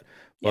stuff like that.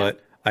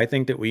 But I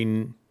think that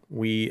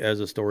we as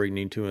a story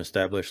need to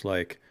establish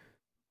like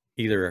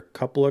either a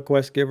couple of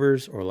quest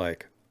givers or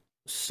like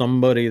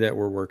somebody that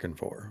we're working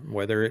for,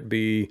 whether it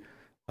be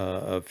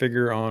a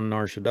figure on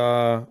Nar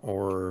Shaddaa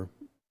or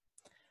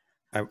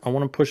I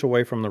want to push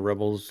away from the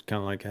rebels,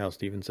 kind of like how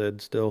Steven said,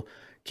 still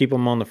keep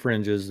them on the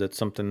fringes. That's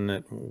something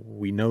that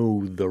we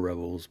know the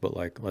rebels, but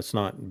like, let's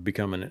not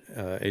become an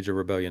Age of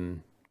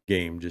Rebellion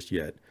game just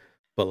yet.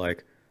 But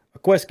like a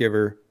quest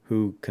giver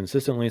who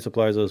consistently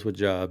supplies us with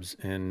jobs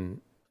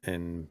and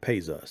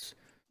pays us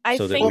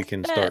so that we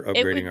can start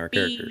upgrading our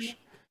characters.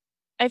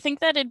 I think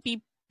that it'd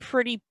be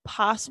pretty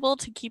possible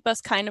to keep us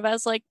kind of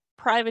as like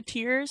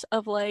privateers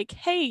of like,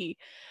 hey,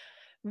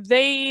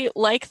 they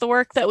like the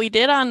work that we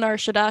did on Nar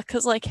Shaddaa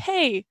because like,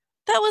 hey,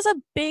 that was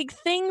a big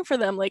thing for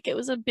them. Like it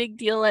was a big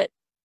deal. It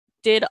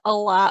did a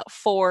lot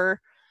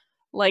for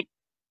like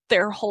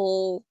their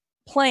whole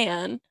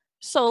plan.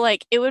 So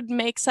like it would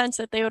make sense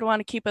that they would want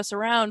to keep us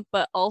around,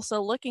 but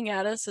also looking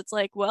at us, it's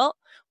like, well,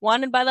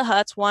 wanted by the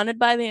Hutts, wanted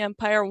by the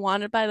Empire,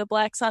 wanted by the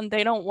Black Sun.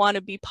 They don't want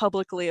to be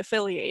publicly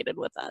affiliated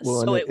with us.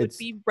 Well, so it would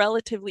be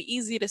relatively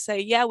easy to say,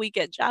 yeah, we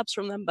get jobs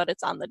from them, but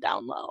it's on the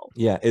down low.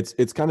 Yeah,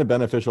 it's kind of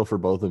beneficial for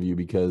both of you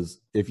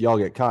because if y'all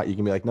get caught, you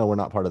can be like, no, we're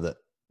not part of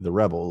the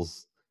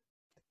rebels.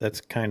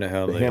 That's kind of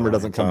how the hammer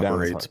doesn't come down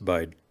operates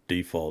by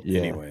default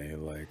anyway.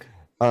 Like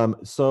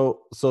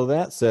so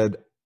that said,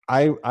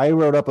 I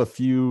wrote up a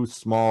few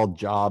small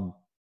job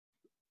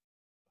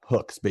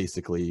hooks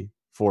basically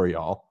for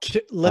y'all.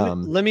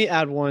 Let me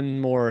add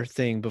one more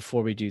thing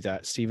before we do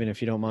that, Steven,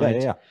 if you don't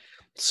mind. Yeah.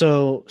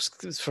 So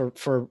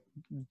for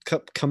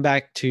come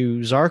back to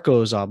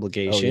Zarko's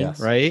obligation,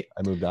 right?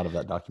 I moved out of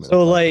that document.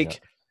 So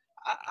like,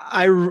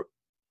 I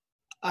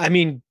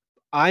mean,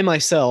 I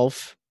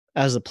myself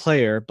as a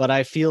player, but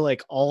I feel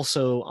like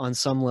also on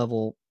some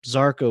level,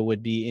 Zarko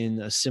would be in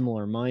a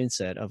similar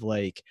mindset of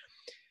like,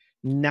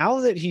 now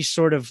that he's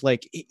sort of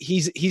like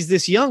he's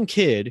this young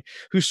kid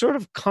who sort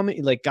of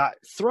got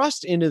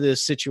thrust into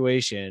this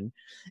situation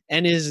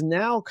and is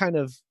now kind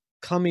of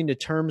coming to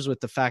terms with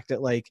the fact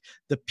that like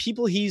the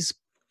people he's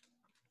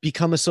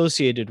become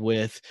associated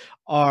with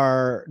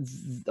are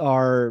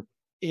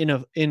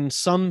in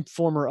some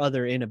form or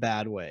other in a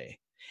bad way,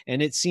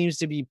 and it seems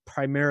to be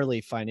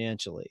primarily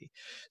financially.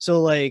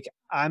 So like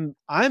I'm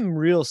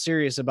real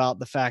serious about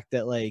the fact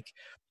that like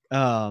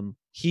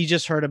he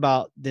just heard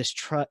about this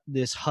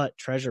Hutt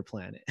treasure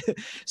planet.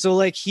 So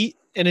like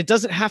and it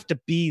doesn't have to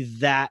be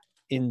that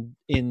in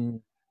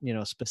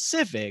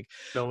specific,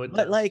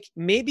 but like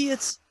maybe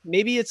it's,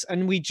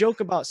 and we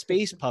joke about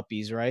space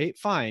puppies, right?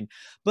 Fine.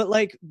 But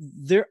like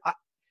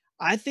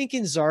I think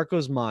in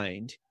Zarko's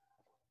mind,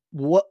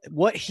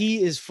 what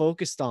he is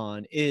focused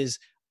on is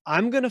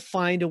I'm going to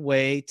find a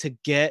way to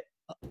get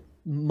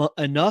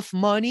enough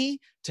money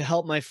to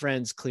help my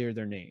friends clear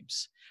their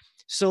names.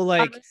 So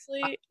like,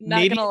 honestly,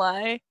 not gonna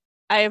lie,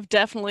 I have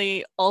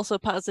definitely also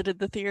posited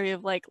the theory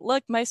of like,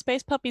 look, my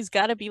space puppy's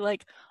got to be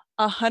like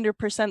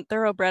 100%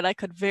 thoroughbred. I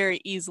could very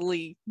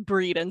easily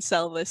breed and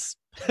sell this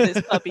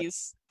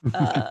puppy's.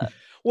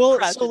 Well,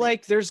 progeny. So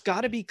like, there's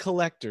got to be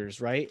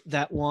collectors, right,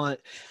 that want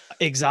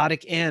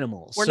exotic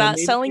animals. We're not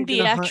selling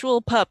the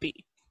actual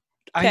puppy.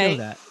 Okay? I know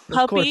that.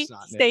 Puppy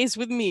stays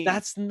with me.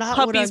 That's not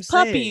what I'm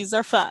saying. Puppies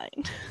are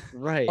fine.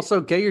 Right.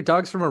 Also, get your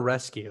dogs from a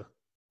rescue.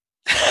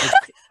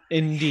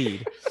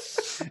 Indeed.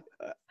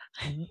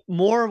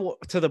 More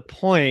to the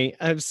point,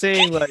 I'm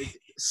saying like,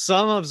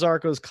 some of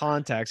Zarko's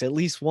contacts, at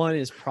least one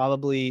is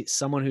probably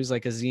someone who's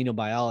like a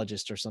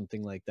xenobiologist or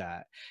something like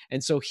that.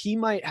 And so he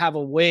might have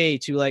a way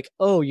to like,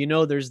 oh,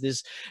 there's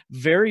this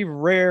very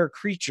rare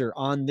creature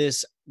on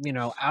this,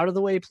 out of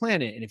the way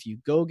planet. And if you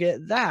go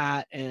get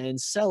that and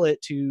sell it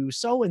to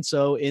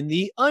so-and-so in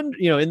the,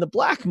 in the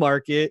black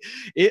market,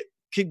 it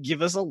could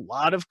give us a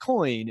lot of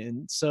coin.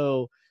 And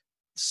so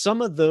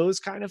some of those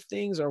kind of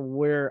things are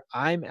where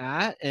I'm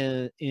at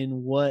and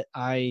in what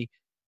I,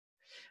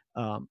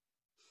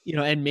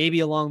 and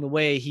maybe along the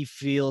way he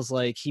feels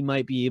like he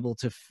might be able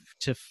to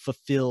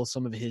fulfill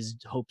some of his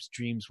hopes,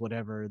 dreams,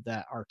 whatever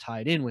that are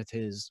tied in with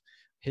his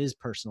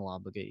personal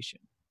obligation.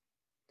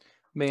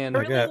 Man, I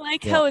really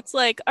like how it's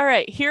like, all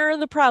right, here are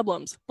the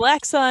problems: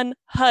 Black Sun,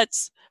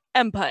 Huts,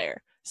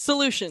 Empire.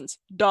 Solutions: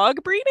 dog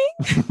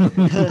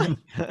breeding.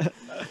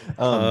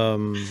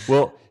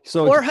 Well,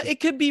 so or it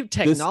could be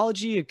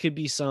technology, it could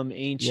be some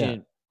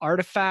ancient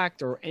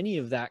artifact or any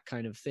of that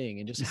kind of thing.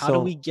 And just how do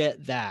we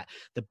get that,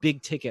 the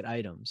big ticket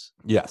items?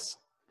 Yes.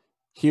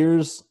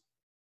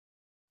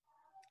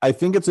 I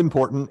think it's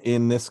important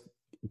in this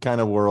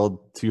kind of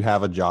world to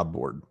have a job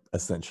board,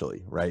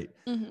 essentially, right?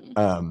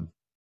 Mm-hmm.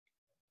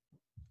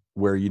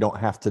 Where you don't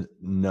have to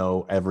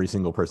know every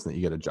single person that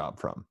you get a job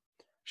from.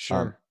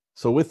 Sure.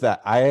 So with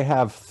that, I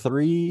have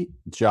 3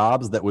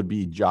 jobs that would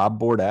be job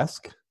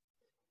board-esque,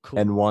 cool.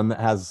 And one that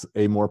has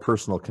a more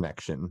personal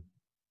connection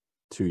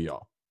to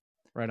y'all.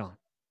 Right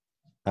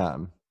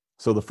on.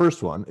 So the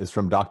first one is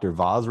from Dr.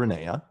 Vaz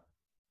Renea.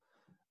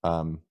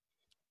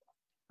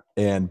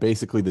 And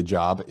basically the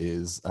job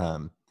is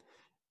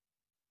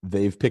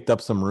they've picked up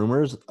some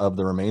rumors of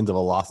the remains of a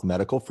lost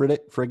medical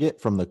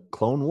frigate from the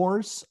Clone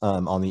Wars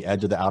on the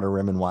edge of the Outer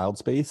Rim and Wild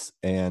Space.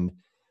 And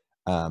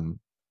on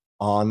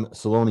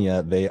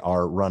Salonia, they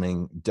are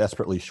running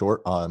desperately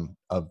short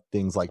of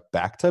things like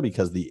Bacta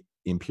because the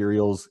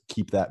Imperials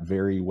keep that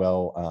very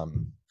well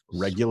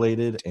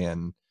regulated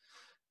and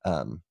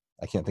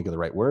I can't think of the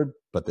right word,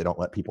 but they don't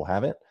let people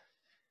have it.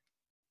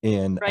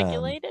 And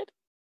regulated?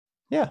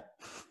 Yeah.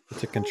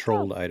 It's a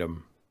controlled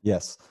item.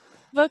 Yes.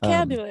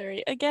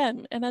 Vocabulary,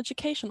 again, an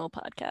educational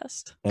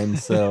podcast. And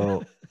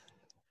so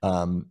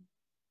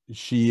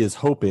she is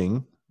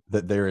hoping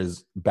that there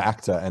is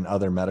Bacta and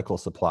other medical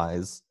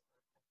supplies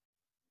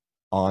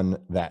on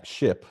that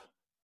ship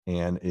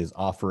and is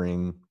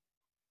offering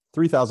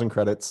 3,000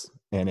 credits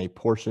and a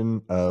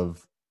portion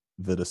of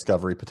the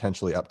discovery,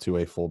 potentially up to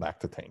a full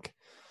Bacta tank.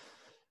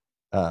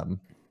 I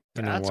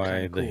know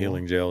why cool. The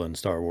healing gel in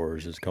Star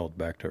Wars is called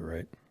Bacta,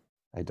 right?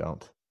 I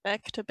don't.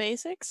 Back to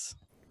basics?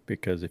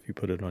 Because if you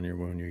put it on your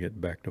wound, you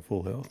get back to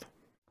full health.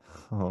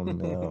 Oh,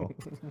 no.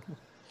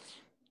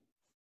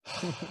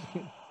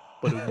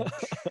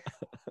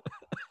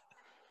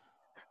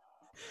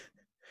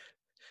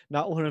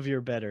 Not one of your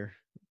better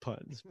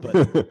puns, but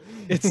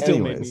it still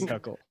made me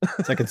chuckle.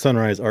 Second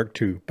Sunrise Arc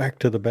 2, back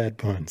to the bad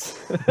puns.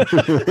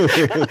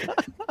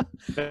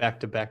 Back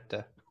to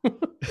Bacta.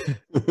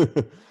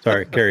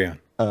 Sorry, carry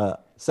on.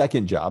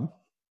 Second job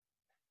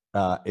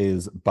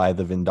is by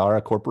the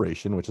Vindara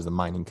Corporation, which is a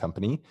mining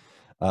company.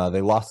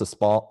 They lost a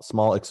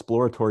small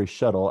exploratory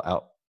shuttle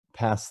out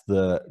past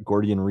the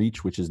Gordian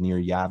Reach, which is near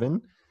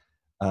Yavin.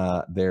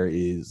 There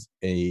is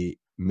a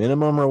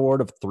minimum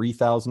reward of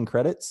 3,000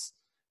 credits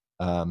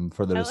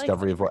for the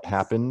discovery of what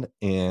happened.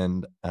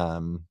 And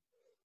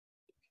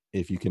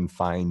if you can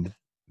find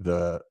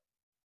at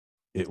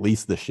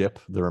least the ship,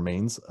 the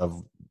remains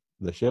of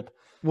the ship.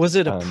 Was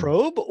it a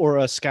probe or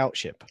a scout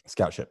ship?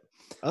 Scout ship.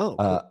 Oh,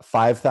 cool.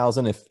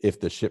 5,000 if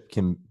the ship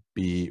can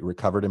be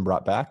recovered and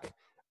brought back,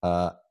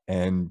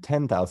 and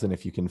 10,000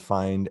 if you can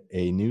find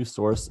a new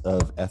source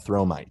of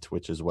ethromite,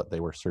 which is what they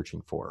were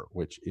searching for,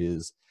 which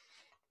is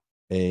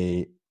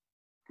a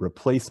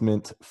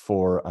replacement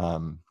for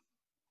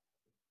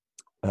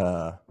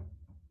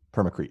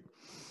permacrete.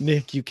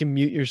 Nick, you can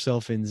mute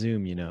yourself in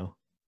Zoom,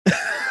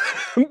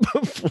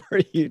 before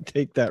you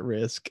take that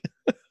risk.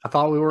 I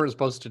thought we weren't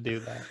supposed to do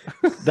that.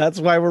 That's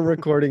why we're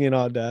recording in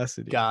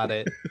Audacity. Got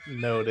it.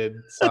 Noted.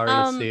 Sorry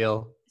to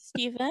steal.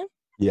 Steven?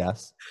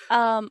 Yes.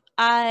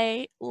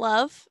 I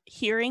love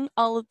hearing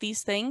all of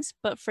these things,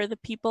 but for the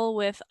people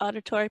with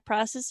auditory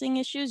processing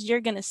issues,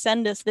 you're going to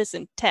send us this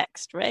in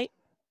text, right?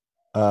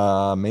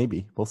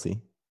 Maybe. We'll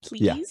see.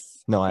 Please? Yeah.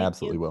 No, I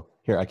absolutely will.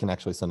 Here, I can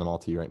actually send them all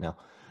to you right now.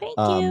 Thank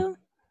you.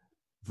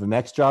 The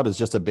next job is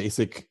just a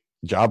basic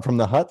job from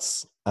the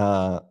Huts.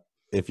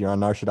 If you're on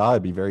Nar Shaddaa,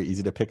 it'd be very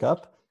easy to pick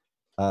up.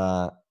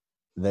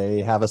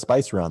 They have a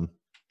spice run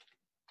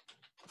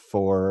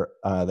for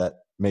that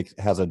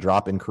has a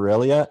drop in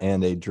Corellia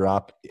and a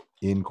drop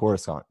in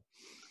Coruscant.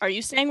 Are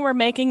you saying we're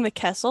making the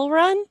Kessel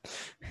run?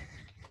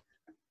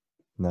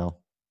 No.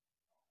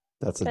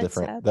 That's a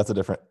That's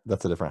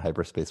different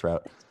hyperspace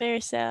route. It's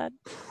very sad.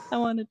 I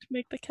wanted to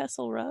make the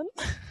Kessel run.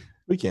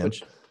 We can.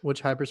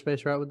 Which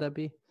hyperspace route would that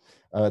be?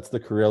 It's the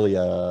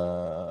Corellia.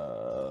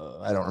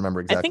 I don't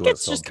remember exactly. I think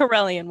it's just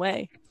Corellian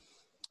Way.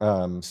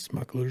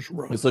 Smuggler's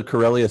Row. It's the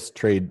Corellius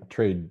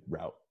trade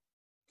route.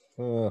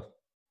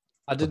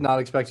 I did not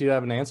expect you to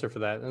have an answer for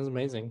that. That was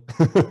amazing.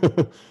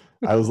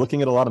 I was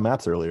looking at a lot of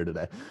maps earlier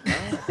today.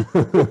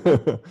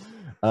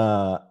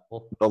 The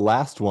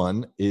last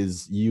one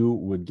is you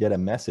would get a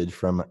message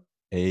from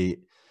a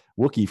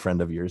Wookiee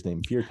friend of yours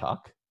named Fear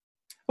Talk.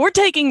 We're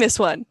taking this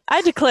one.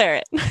 I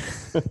declare it.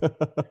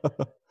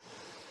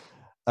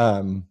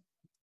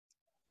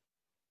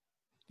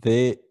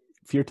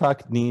 Fear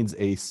Talk needs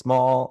a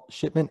small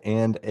shipment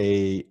and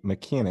a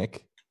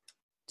mechanic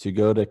to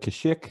go to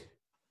Kashyyyk.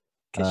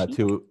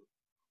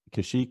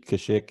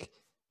 Kashyyyk.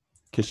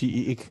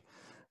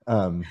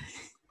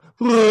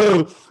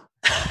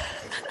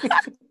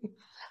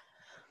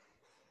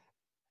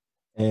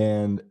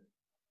 And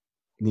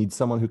need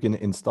someone who can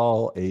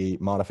install a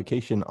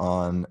modification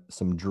on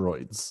some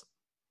droids.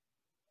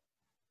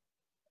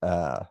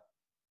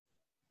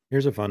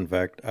 Here's a fun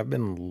fact. I've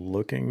been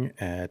looking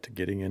at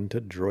getting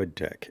into droid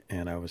tech,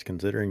 and I was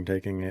considering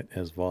taking it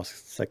as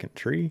Vosk's second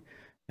tree.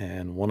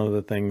 And one of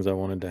the things I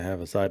wanted to have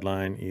a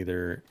sideline,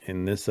 either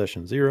in this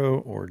session 0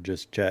 or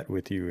just chat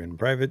with you in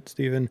private,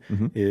 Stephen,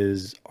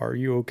 is, are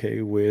you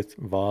okay with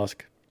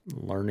Vosk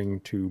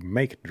learning to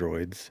make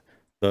droids,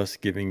 thus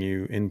giving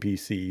you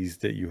NPCs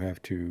that you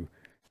have to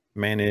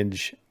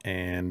manage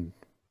and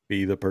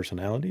be the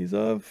personalities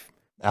of?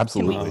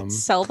 Absolutely. Can we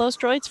sell those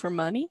droids for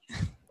money?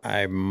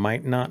 I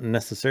might not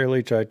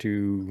necessarily try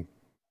to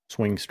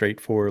swing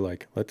straight for,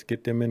 like, let's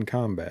get them in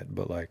combat,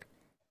 but like,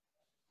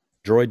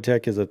 droid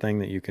tech is a thing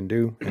that you can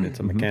do, and it's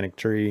a mechanic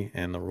tree,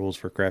 and the rules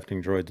for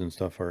crafting droids and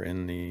stuff are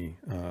in the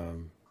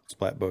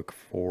splat book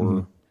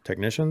for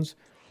technicians.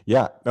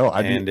 Yeah. No,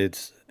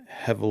 it's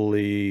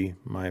heavily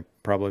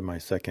probably my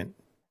second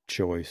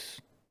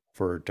choice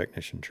for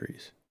technician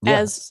trees.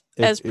 Yeah,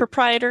 as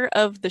proprietor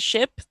of the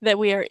ship that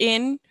we are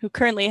in, who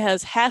currently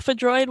has half a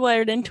droid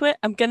wired into it,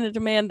 I'm going to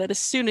demand that as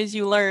soon as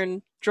you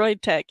learn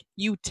droid tech,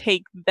 you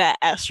take that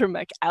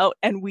astromech out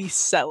and we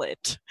sell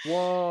it.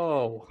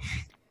 Whoa.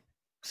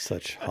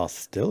 Such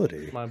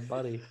hostility. My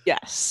buddy.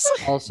 Yes.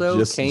 Also,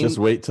 just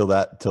wait till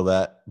that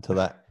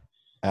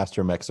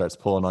astromech starts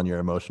pulling on your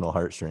emotional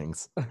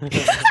heartstrings.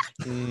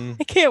 I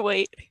can't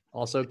wait.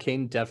 Also,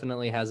 Kane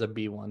definitely has a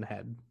B1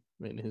 head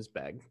in his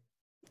bag.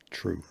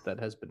 True. That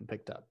has been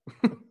picked up.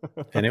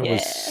 And it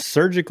was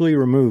surgically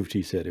removed,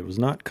 he said. It was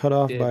not cut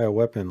off by a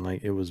weapon.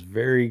 Like, it was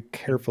very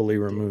carefully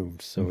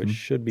removed. So it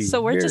should be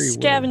So we're very just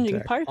scavenging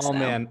well parts Oh, now.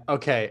 man.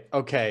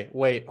 Okay.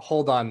 Wait,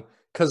 hold on.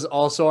 Because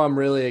also I'm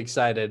really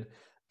excited.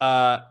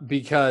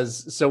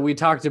 Because so we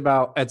talked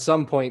about at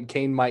some point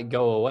Kane might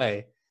go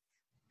away.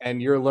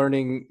 And you're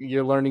learning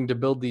to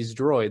build these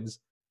droids.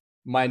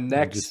 My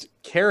next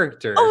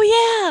character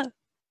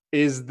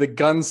is the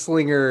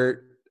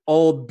gunslinger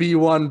old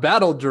B1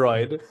 battle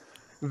droid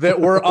that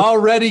we're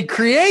already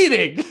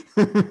creating.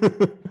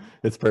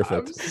 It's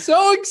perfect. I'm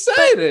so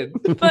excited.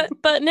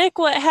 But Nick,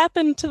 what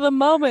happened to the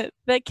moment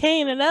that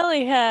Kane and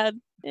Ellie had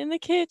in the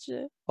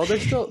kitchen? Oh,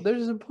 there's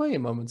plenty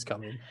of moments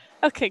coming.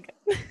 Okay,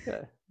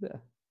 good. Yeah.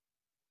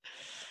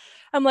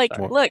 I'm like,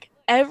 Sorry. look,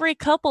 every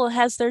couple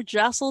has their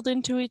jostled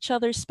into each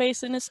other's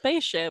space in a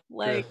spaceship.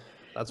 Like,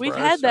 That's we've where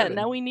I had that. started.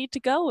 Now we need to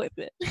go with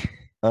it.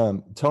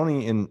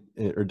 Tony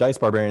or Dice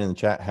Barbarian in the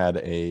chat had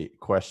a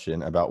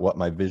question about what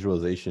my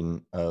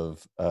visualization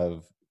of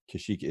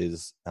Kashyyyk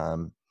is.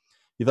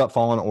 He thought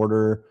Fallen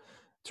Order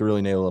to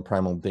really nail the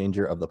primal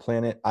danger of the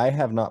planet. I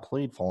have not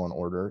played Fallen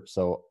Order,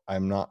 so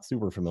I'm not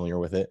super familiar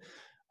with it.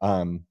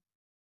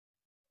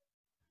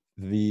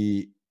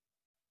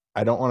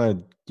 I don't want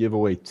to give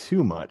away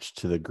too much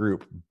to the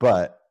group,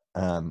 but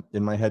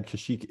in my head,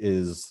 Kashyyyk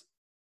is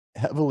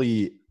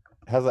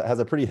has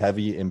a pretty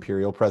heavy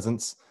Imperial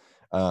presence,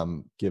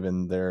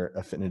 given their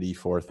affinity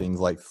for things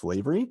like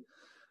slavery.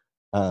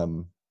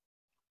 And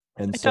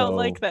I don't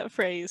like that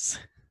phrase.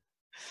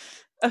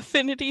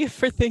 Affinity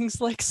for things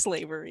like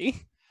slavery.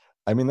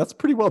 I mean, that's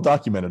pretty well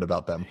documented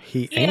about them.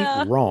 He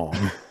Yeah. ain't wrong.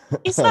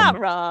 He's not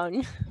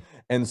wrong.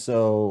 And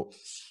so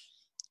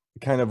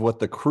kind of what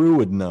the crew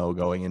would know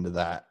going into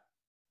that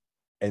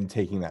and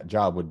taking that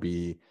job would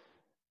be,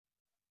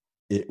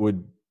 it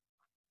would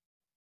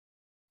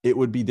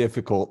be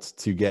difficult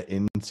to get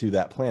into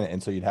that planet.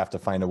 And so you'd have to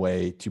find a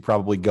way to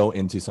probably go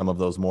into some of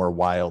those more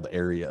wild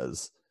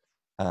areas.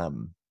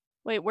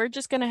 Wait, we're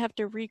just going to have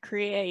to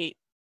recreate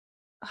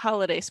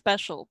Holiday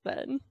Special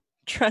then,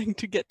 trying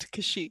to get to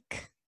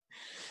Kashyyyk.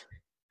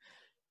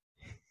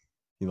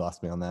 You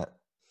lost me on that.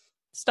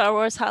 Star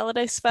Wars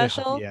Holiday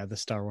Special? Yeah, the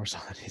Star Wars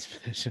Holiday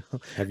Special.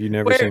 Have you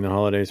never Where- seen the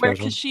holiday Where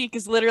special? Kashyyyk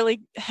is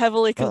literally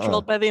heavily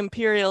controlled by the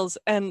Imperials,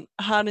 and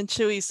Han and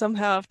Chewie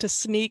somehow have to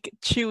sneak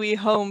Chewie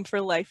home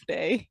for Life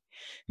Day.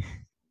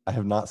 I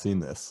have not seen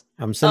this.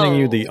 I'm sending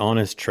you the Oh.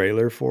 honest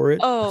trailer for it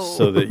Oh.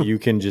 so that you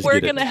can just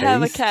We're get gonna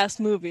have a taste, cast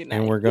movie night.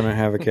 and we're gonna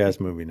have a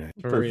cast movie night.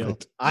 For real.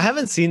 Perfect. I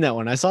haven't seen that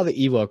one. I saw the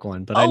Ewok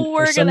one, but Oh,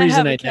 we're for some gonna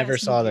reason have a I never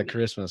cast saw the movie.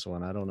 Christmas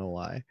one. I don't know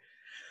why.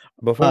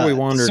 Before we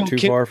wander So too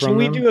can, far from can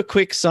we them, do a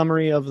quick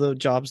summary of the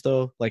jobs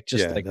though? Like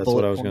just yeah, like that's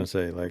bullet what I was gonna points?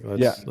 say. Like,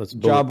 Yeah, let's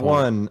bullet job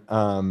point.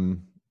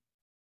 one.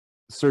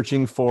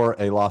 searching for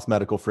a lost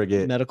medical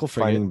frigate. Medical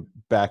frigate. Finding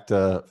back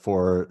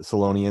for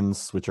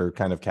Solonians, which are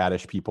kind of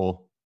cattish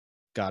people.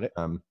 Got it.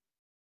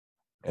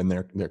 And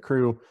their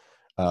crew,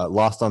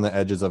 lost on the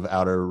edges of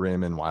Outer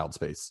Rim and Wild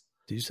Space.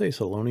 Did you say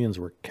Solonians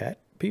were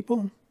cat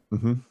people?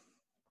 Mm-hmm.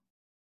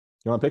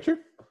 You want a picture?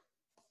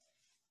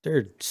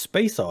 They're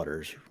space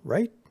otters,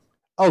 right?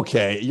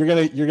 Okay, you're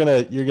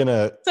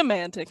gonna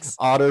Semantics.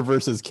 otter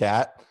versus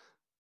cat,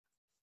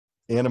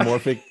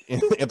 anamorphic,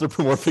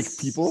 anthropomorphic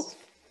people.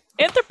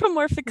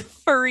 Anthropomorphic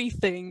furry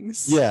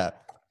things. Yeah.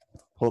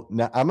 Well,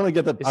 now I'm gonna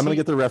get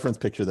the reference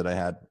picture that I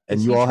had, and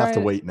Is you he all have to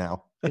trying- wait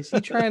now. Is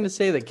he trying to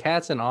say that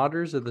cats and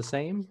otters are the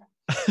same?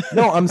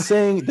 No, I'm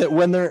saying that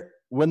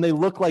when they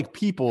look like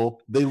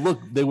people, they would look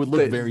They're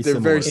very very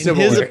similar. In his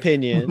similar.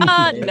 opinion. they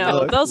No,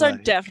 look those are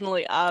like-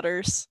 definitely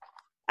otters.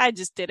 I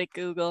just did a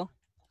Google.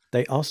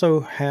 They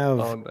also have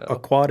Oh, no.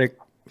 aquatic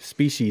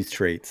species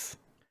traits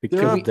There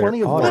because are they're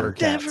plenty of otter. water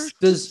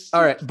cats.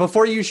 All right,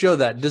 before you show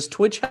that, does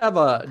Twitch have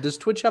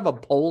a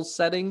poll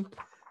setting?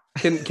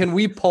 Can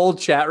we poll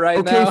chat right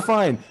Okay, now?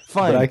 fine.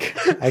 But I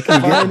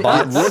can Fine, get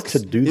bots to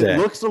do it that.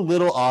 looks a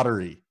little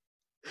ottery.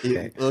 It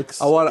Okay.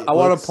 looks. I want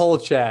to poll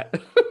chat.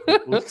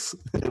 It looks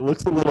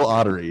a little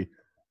ottery.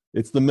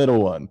 It's the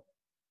middle one,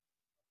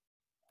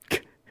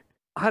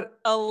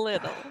 A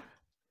little.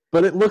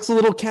 but it looks a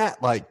little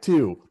cat-like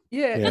too.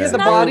 Yeah, Yeah. yeah, It's the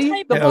not the body,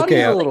 type the of body's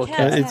cat a little that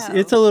cat. cats have.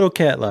 It's a little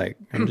cat-like.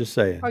 I'm just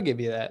saying. I'll give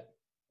you that.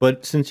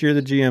 But since you're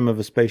the GM of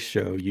a space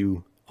show,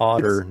 you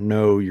otter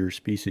know your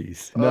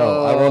species.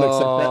 No, I won't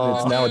accept that. And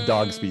it's Oh. now a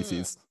dog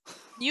species.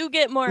 You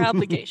get more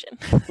obligation.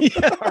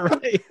 Yeah,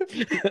 right.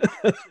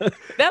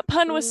 That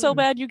pun was so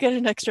bad, you get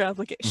an extra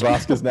obligation.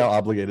 Voska's now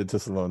obligated to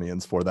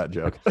Solonians for that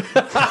joke.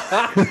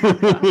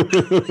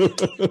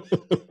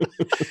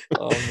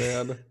 Oh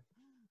man.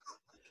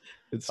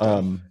 It's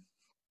tough.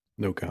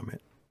 No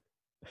comment.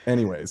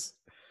 Anyways,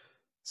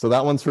 so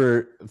that one's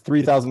for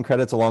 3,000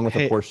 credits along with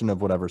Hey. a portion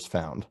of whatever's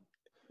found.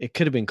 It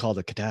could have been called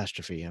a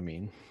catastrophe. I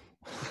mean,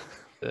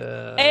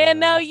 And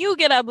now you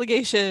get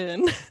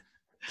obligation.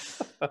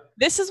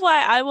 This is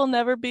why I will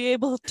never be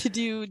able to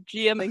do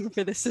GMing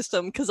for the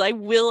system because I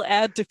will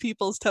add to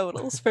people's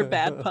totals for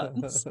bad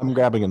puns. I'm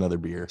grabbing another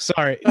beer.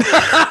 sorry.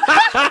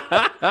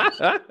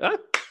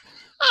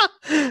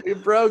 We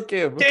broke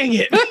him. Dang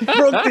it. Broke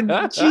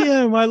the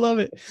GM. I love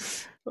it.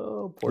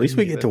 Oh, At least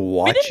we get to We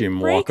watch didn't him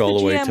break walk all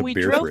the way GM, to we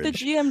beer drove fridge.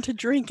 the GM to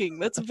drinking.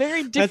 That's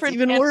very That's different.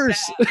 even and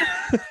worse.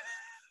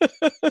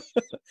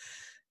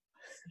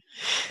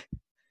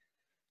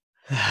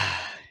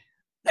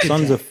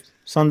 bad.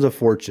 Sons of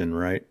Fortune,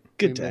 right?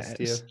 Good We missed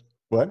times. you.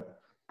 What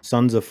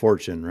Sons of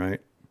Fortune, right?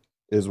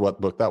 is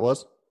what book that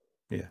was?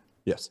 Yeah.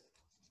 Yes.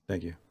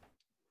 Thank you.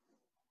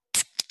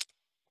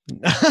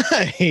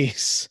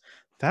 Nice.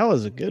 That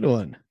was a good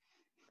one.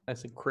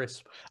 Nice and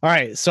crisp. All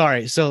right.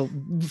 Sorry. So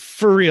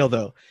for real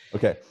though,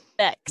 Okay.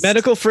 Next.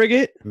 medical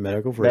frigate.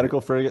 Medical frigate. Medical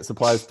frigate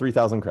supplies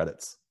 3,000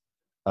 credits.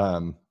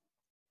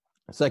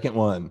 Second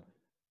one,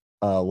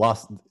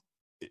 lost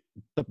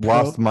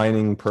The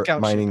mining Scout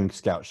mining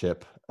scout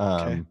ship.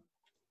 Okay.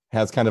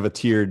 Has kind of a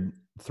tiered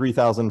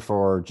 3,000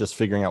 for just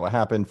figuring out what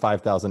happened,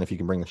 5,000 if you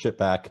can bring the ship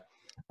back,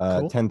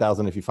 Cool.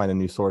 10,000 if you find a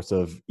new source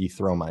of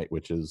ethromite,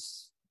 which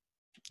is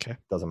Okay.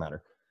 doesn't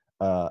matter.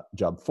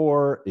 Job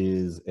 4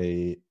 is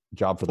a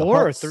job for the 4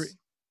 or huts. 3?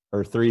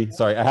 Or 3.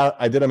 Sorry,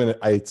 I did them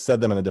I said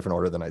them in a different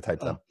order than I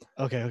typed them.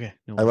 Okay. Okay.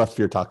 No I left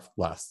Fear Talk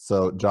last.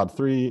 So job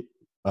 3,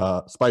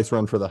 spice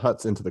run for the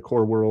huts into the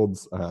core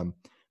worlds.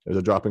 There's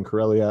a drop in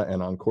Corellia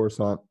and on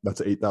Coruscant. That's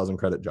an 8,000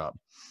 credit job.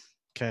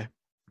 Okay.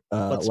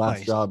 Last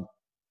spice? job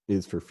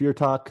is for Fear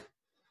Talk.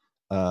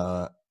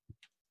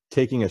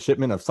 Taking a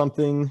shipment of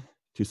something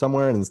to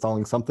somewhere and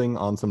installing something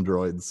on some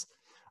droids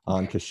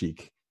on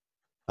Kashyyyk,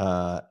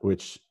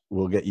 which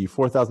will get you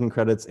 4,000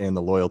 credits and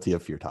the loyalty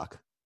of Fear Talk.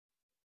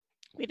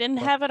 We didn't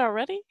have it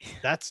already?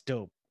 That's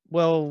dope.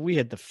 Well, we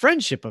had the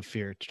friendship of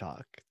Fear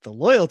Talk. The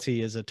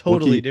loyalty is a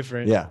totally Wookiee-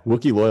 different. Yeah,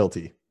 Wookiee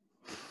loyalty.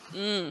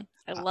 I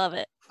love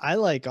it. I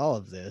like all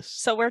of this.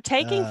 So we're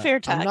taking fear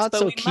I'm tax, not but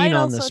so we keen might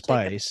on the also take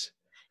a- spice.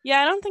 Yeah,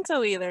 I don't think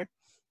so either.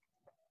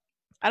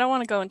 I don't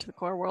want to go into the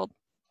core world.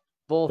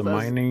 Both The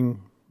as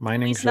mining At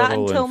least not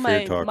shuttle until and Fear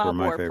my Talk were mob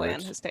my war plan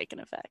favorites. has taken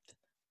effect.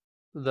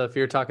 the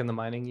Fear Talk and the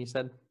mining, you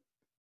said?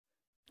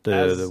 The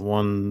as-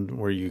 one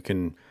where you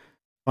can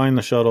find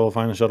the shuttle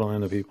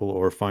and the people,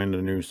 or find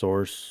a new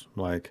source.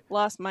 Like,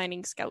 Lost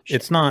mining scout ship.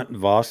 it's not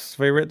Voss's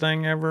favorite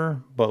thing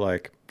ever, but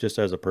like just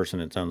as a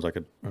person, it sounds like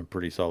a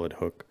pretty solid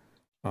hook.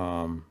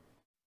 And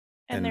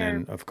they're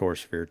then of course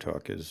Fear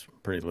Talk is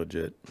pretty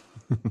legit.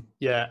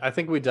 Yeah, I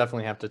think we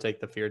definitely have to take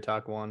the Fear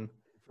Talk one.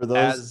 For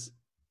those,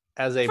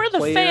 As a for the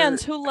player,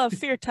 fans who love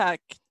fear talk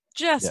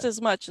just Yeah. as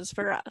much as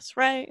for us,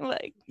 right?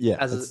 Like, yeah,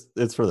 as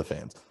it's for the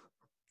fans.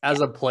 as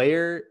a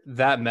player,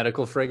 that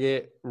medical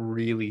frigate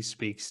really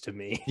speaks to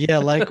me. Yeah,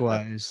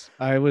 likewise.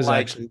 I was Like-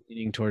 actually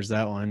leaning towards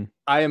that one.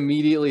 I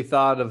immediately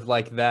thought of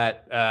like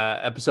that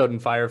episode in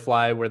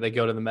Firefly where they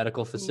go to the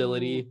medical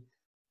facility.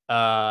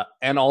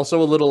 And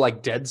also a little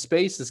like Dead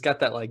Space. It's got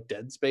that like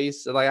Dead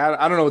Space. Like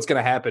I don't know what's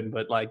gonna happen,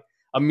 but like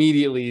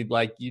immediately,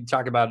 like, you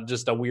talk about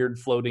just a weird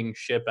floating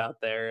ship out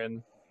there,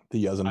 and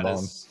The I Yuuzhan bomb.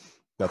 just-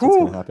 That's what's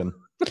Whew. gonna happen.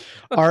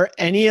 Are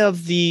any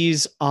of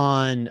these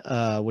on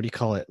what do you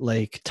call it?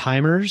 Like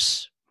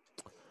timers?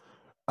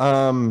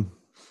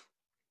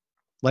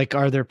 Like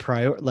are there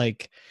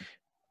like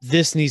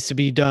this needs to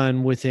be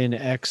done within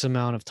X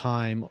amount of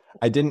time?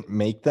 I didn't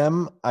make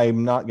them.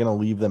 I'm not gonna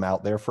leave them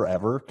out there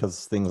forever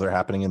because things are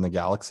happening in the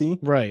galaxy.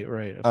 Right.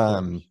 Of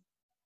course.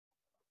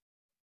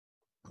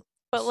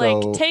 But So-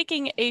 like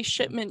taking a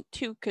shipment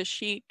to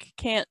Kashyyyk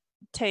can't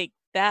take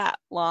that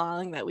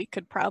long that we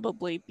could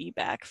probably be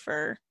back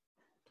for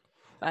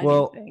finding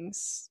Well-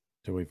 things.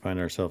 Do we find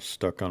ourselves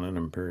stuck on an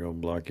Imperial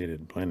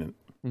blockaded planet?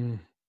 Mm.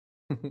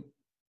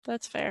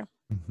 That's fair.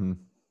 Mhm.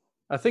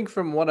 I think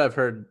from what I've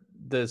heard,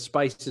 the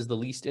spice is the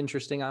least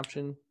interesting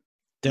option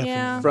Definitely.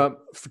 Yeah. from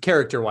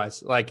character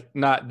wise. Like,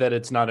 not that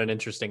it's not an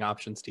interesting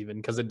option, Steven,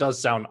 because it does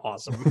sound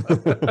awesome.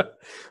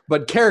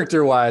 But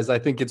character wise, I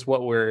think it's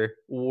what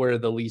we're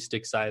the least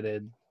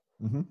excited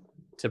Mhm.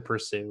 to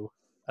pursue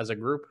as a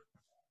group.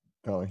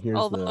 Oh, here's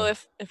Although the.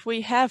 if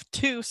we have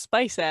 2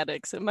 spice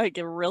addicts, it might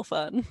get real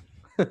fun.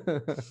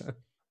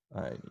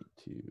 I need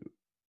to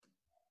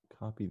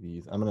copy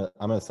these. I'm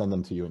gonna send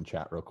them to you in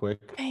chat real quick.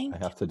 Thank I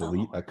have to you,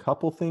 delete a Lord.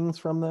 couple things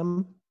from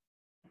them.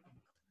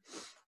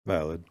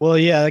 Valid. Well,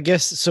 yeah, I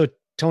guess so.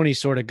 Tony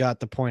sort of got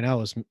the point I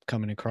was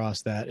coming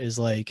across. That is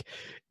like,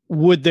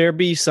 would there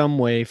be some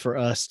way for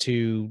us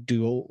to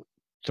do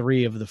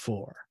 3 of the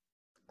 4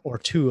 or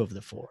 2 of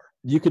the 4?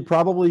 You could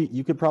probably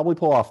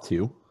pull off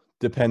 2,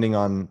 depending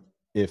on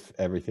if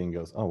everything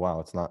goes. Oh wow,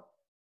 it's not.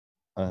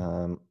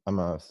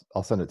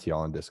 I'll send it to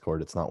y'all on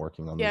Discord. It's not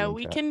working on the Yeah, Zoom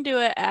we chat. can do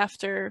it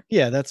after.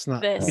 Yeah, that's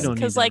not. This, We don't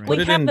need 'cause, that like, right we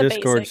Put it have in the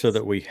Discord so basics.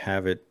 that we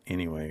have it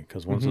anyway.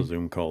 Because once the Mhm.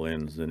 Zoom call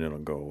ends, then it'll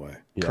go away.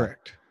 Yeah.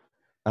 Correct.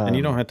 And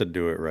you don't Um, have to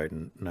do it right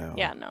now.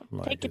 Yeah, no.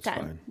 Like, Take your it's time.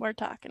 fine. We're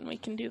talking. We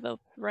can do the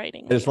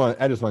writing. I just later.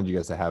 wanted you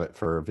guys to have it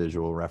for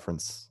visual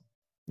reference.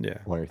 Yeah.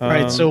 While you're All right.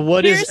 thinking So about it.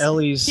 what is Here's-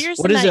 Ellie's? here's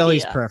What an is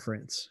Ellie's idea.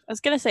 preference? I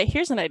was gonna say,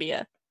 here's an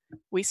idea.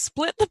 We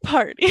split the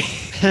party.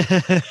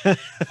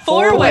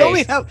 Four Four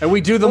ways. ways. And we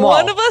do them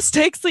One all. of us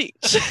takes each.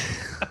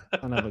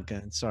 Son of a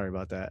gun. Sorry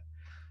about that.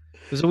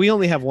 So we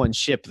only have one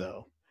ship,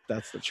 though.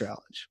 That's the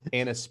challenge,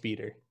 And a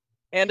speeder.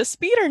 And a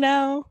speeder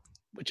now.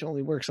 which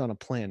only works on a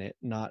planet,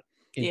 not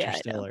Yeah, I know.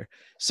 interstellar.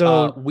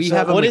 So we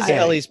have a What is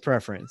mechanic. Ellie's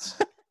preference?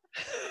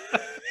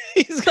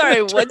 He's Sorry,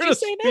 gonna what'd turn you a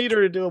say, Nick?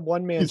 speeder into a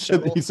one-man He said,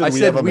 shuttle. he said I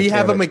said we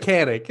have a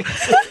mechanic.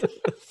 mechanic.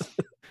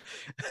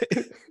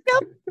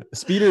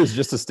 Speeder is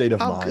just a state of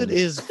How mind. good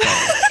is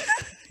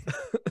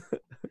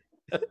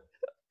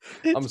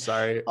I'm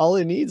sorry. all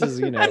it needs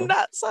is I'm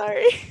not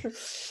sorry.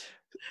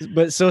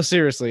 But so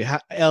seriously,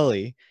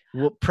 Ellie,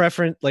 what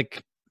preference?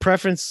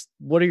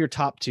 What are your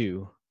top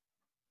 2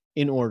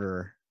 in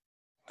order?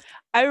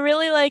 I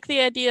really like the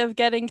idea of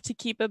getting to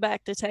keep it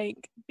back to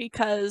tank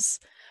because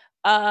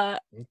I'm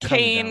kinda down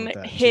Kane with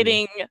that, too.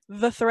 hitting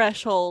the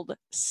threshold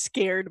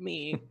scared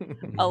me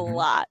a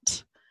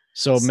lot.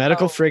 So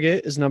medical So-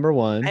 frigate is number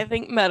 1. I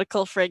think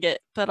medical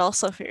frigate, but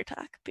also fear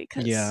talk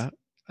because Yeah,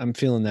 I'm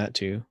feeling that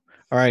too.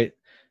 All right.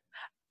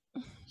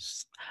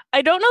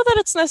 I don't know that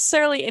it's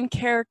necessarily in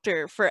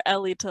character for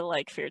Ellie to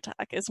like fear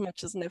talk as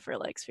much as Niffer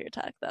likes fear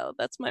talk, though.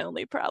 That's my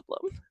only problem.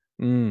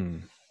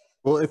 Mm.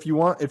 Well, if you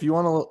want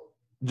to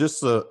just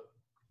So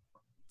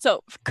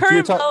Fear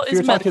current vote Talk, is Fear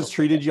Talk medical has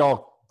treated frigate.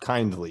 y'all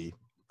kindly.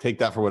 Take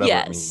that for whatever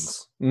it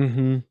Yes. means.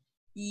 Mm-hmm.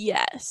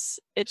 Yes,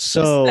 it's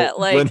So, just that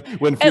like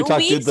when Fear at Talk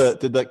least-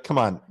 did the come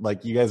on,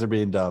 like you guys are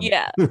being dumb.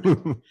 yeah,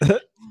 the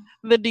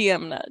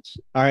DM nudge.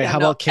 All right. Yeah, how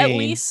no, about Kane? At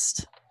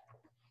least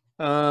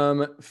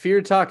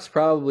Fear Talk's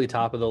probably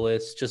top of the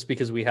list just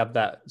because we have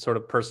that sort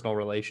of personal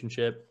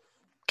relationship.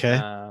 Okay.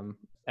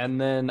 And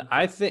then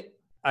I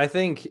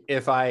think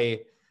if I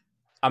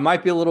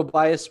might be a little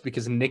biased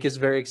because Nick is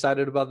very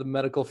excited about the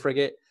medical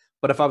frigate,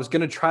 but if I was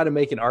going to try to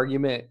make an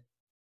argument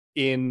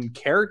in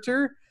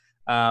character,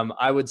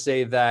 I would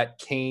say that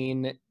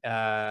Kane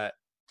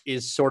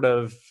is sort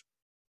of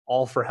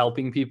all for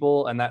helping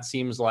people, and that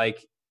seems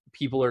like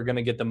people are going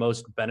to get the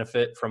most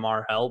benefit from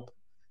our help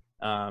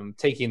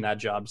taking that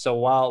job. So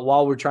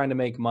while we're trying to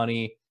make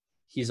money,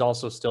 he's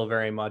also still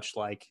very much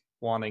like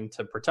wanting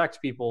to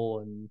protect people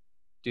and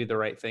do the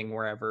right thing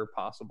wherever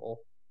possible.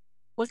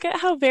 look at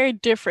how very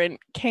different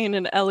Kane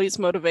and Ellie's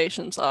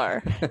motivations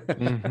are.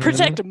 Mhm.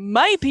 Protect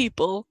my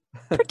people,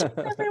 protect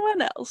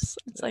everyone else.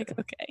 It's like,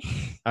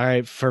 okay. All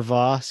right. For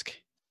Vosk.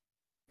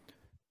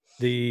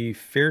 The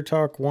Fear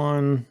Talk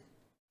one,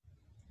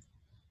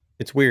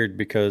 it's weird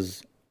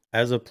because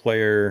as a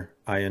player,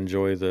 I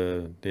enjoy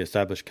the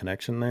established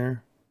connection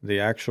there. The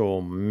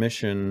actual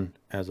mission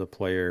as a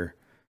player,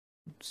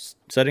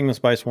 setting the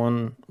Spice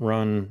one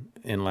run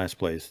in last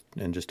place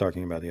and just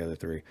talking about the other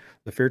 3.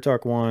 The Fear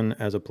Talk one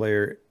as a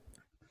player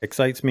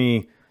excites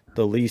me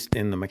the least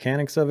in the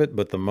mechanics of it,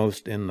 but the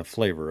most in the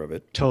flavor of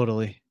it.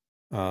 Totally.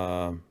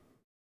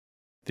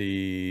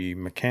 The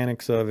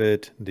mechanics of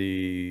it,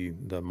 the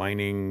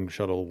mining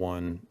shuttle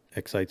one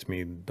excites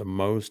me the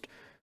most,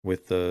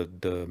 with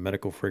the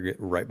medical frigate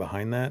right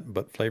behind that.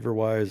 But flavor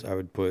wise, I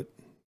would put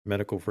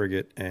Medical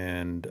Frigate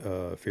and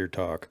Fear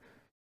Talk,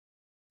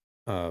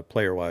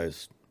 player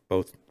wise,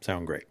 both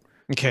sound great.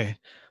 Okay.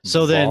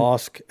 So then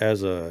Vosk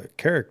as a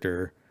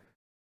character,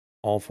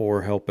 all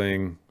for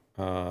helping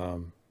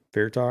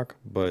Fear Talk,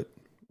 but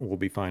we'll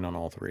be fine on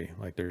all three.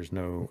 Like there's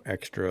no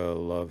extra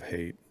love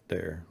hate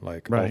there.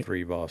 Like all Right.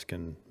 three Vosk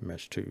can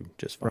mesh too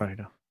just fine. right.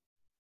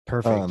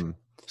 Perfect.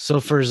 So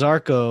for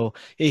Zarko,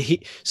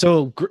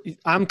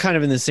 I'm kind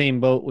of in the same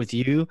boat with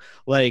you.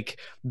 Like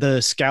the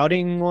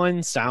scouting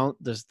one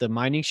the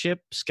mining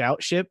ship,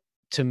 scout ship,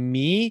 to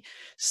me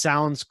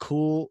sounds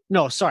cool.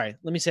 No, sorry,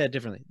 let me say it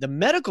differently. The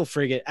medical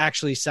frigate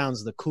actually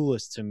sounds the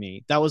coolest to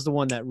me. That was the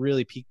one that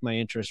really piqued my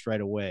interest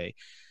right away.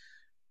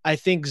 I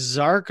think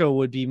Zarko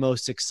would be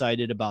most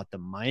excited about the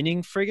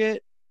mining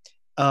frigate.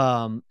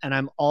 And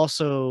I'm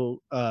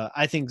also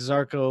I think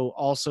Zarko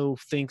also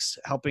thinks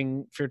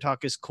helping Fear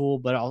Talk is cool,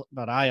 but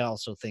I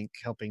also think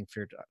helping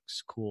Fear Talk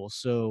is cool.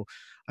 So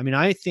I mean,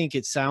 I think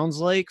it sounds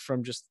like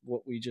from just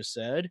what we just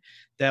said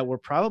that we're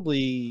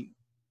probably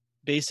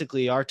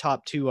basically our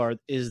top two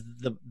is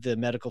the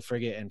medical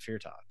frigate and Fear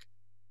Talk.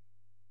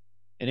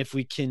 And if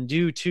we can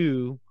do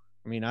two,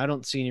 I mean, I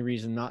don't see any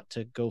reason not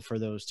to go for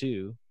those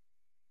two.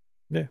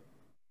 Yeah.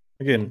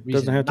 Again, Reason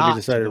doesn't have to not be to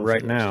decided go for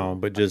right those now, two.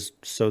 but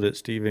just so that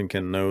Steven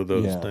can know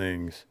those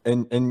things.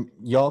 And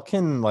y'all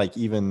can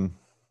even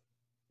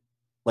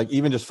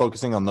just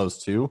focusing on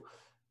those two.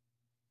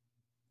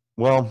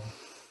 Well,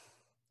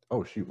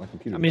 oh shoot, my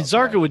computer. I mean,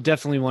 Zarko would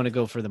definitely want to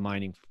go for the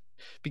mining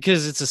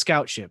because it's a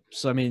scout ship.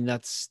 So I mean,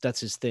 that's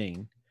his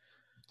thing.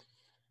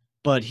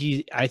 But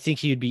I think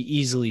he'd be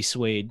easily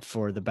swayed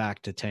for the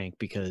back to tank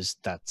because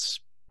that's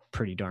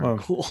pretty darn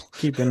cool.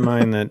 Keep in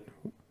mind that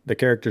the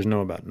characters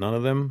know about none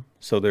of them,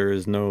 so there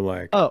is no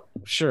like. Oh,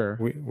 sure.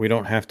 We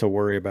don't have to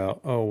worry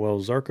about. Oh well,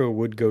 Zarko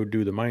would go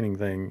do the mining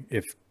thing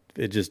if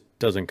it just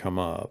doesn't come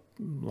up.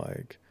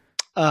 Like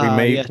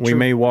we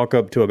may walk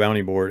up to a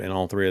bounty board and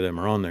all three of them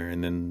are on there,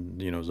 and then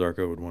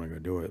Zarko would want to go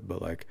do it. But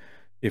like,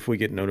 if we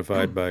get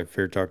notified by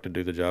Fear Talk to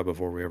do the job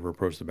before we ever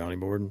approach the bounty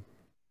board,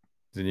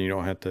 then you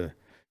don't have to.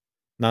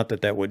 Not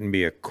that wouldn't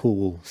be a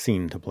cool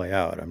scene to play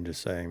out. I'm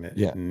just saying that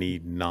it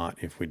need not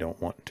if we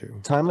don't want to.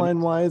 Timeline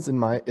wise, in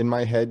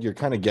my head, you're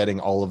kind of getting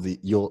all of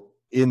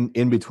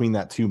in between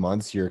that 2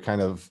 months, you're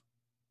kind of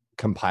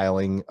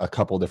compiling a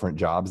couple different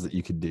jobs that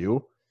you could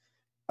do.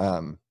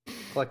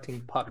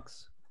 Collecting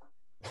pucks.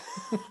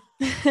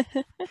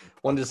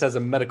 One just has a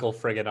medical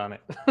frigate on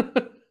it.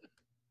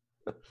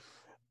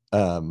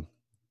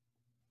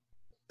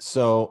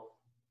 So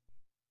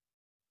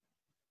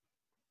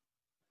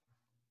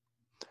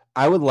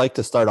I would like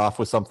to start off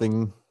with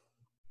something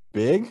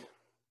big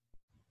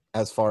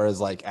as far as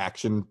like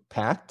action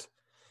packed.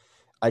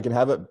 I can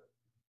have it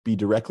be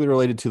directly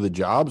related to the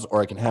jobs,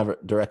 or I can have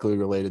it directly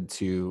related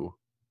to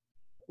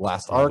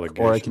last arc,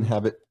 or I can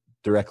have it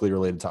directly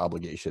related to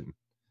obligation.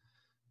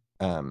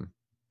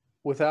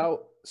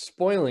 Without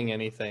spoiling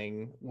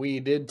anything, we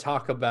did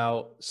talk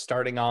about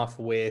starting off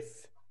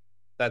with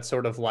that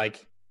sort of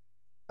like,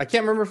 I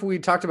can't remember if we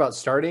talked about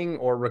starting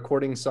or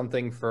recording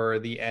something for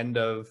the end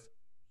of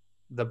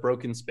the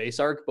Broken Space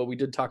arc, but we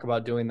did talk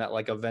about doing that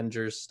like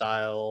Avengers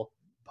style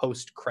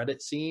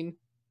post-credit scene.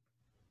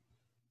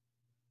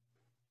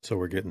 So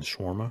we're getting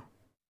shawarma?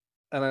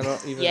 And I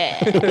don't even...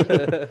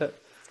 Yeah.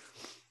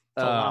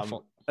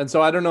 And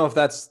so I don't know if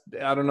if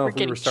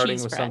we were starting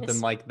cheese with fries.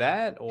 something like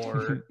that,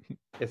 or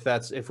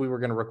if we were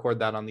going to record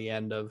that on the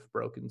end of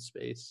Broken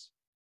Space.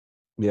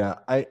 Yeah,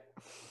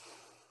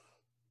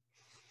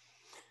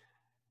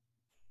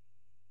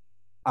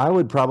 I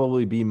would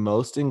probably be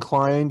most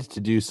inclined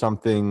to do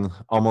something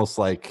almost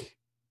like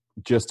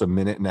just a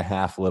minute and a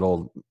half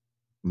little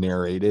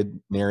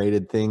narrated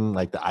thing,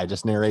 like I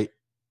just narrate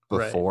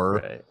before.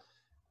 Right.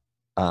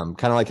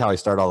 Kind of like how I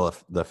start all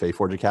the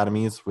Faeforge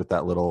academies with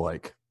that little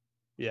like.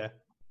 Yeah.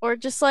 Or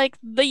just like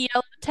the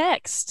yellow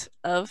text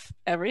of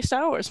every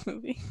Star Wars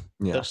movie.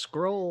 Yeah. The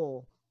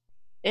scroll.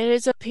 It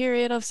is a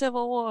period of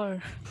civil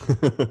war.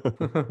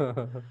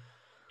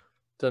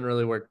 Doesn't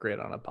really work great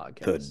on a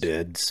podcast. The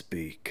dead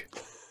speak.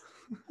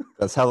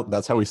 That's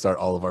how we start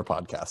all of our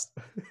podcasts.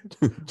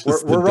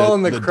 We're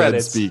rolling the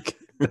credits. Dead speak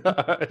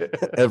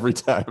every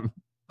time.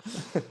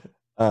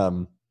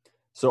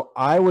 So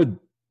I would.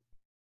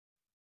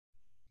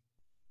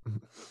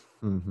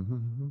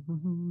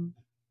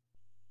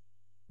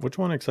 Which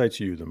one excites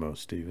you the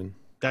most, Steven?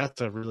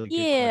 That's a really good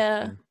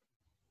question.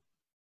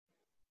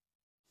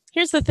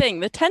 Here's the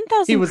thing: the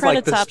 10,000 He was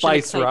like credits the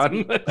option Spice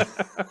Run.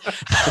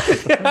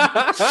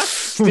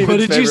 What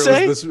did you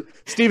say?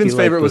 Steven's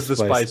favorite was the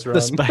Spice Run.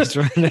 The Spice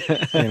Run.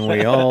 And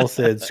we all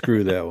said,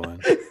 screw that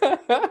one.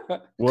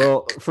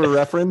 Well, for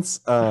reference,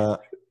 that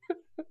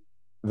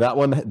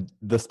one,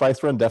 the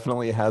Spice Run,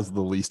 definitely has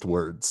the least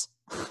words.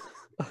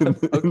 In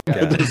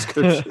the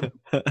description.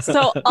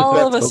 So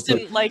all of us tells you-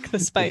 didn't like the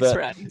Spice that-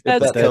 Run. if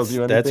That's that good. tells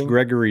you That's anything.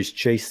 Gregory's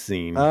chase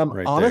scene.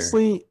 Right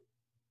Honestly,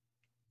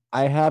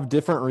 I have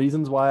different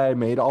reasons why I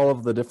made all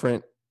of the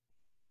different.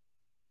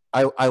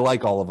 I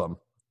like all of them,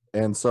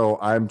 and so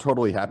I'm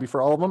totally happy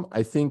for all of them.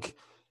 I think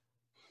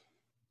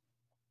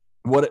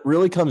what it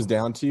really comes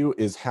down to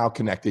is how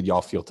connected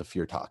y'all feel to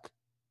Fear Talk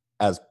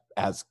as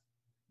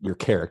your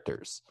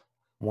characters.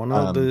 One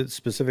of the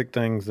specific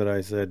things that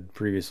I said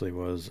previously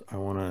was I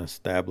want to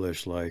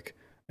establish like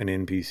an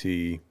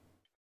NPC.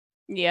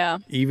 Yeah.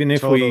 Even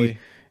if Totally.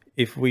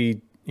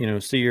 we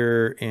see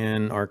her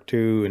in Arc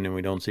 2 and then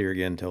we don't see her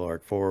again until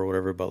Arc 4 or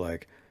whatever, but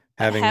like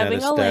having that a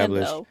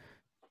established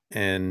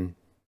Lando.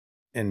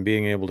 and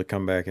being able to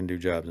come back and do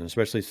jobs, and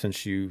especially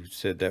since you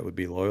said that would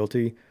be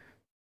loyalty.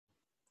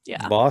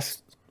 Yeah.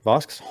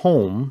 Vosk's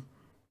home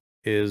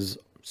is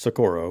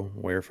Socorro,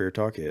 where Fear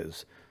Talk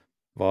is.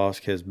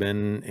 Vosk has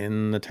been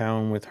in the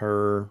town with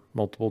her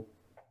multiple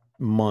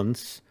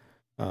months.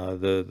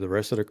 The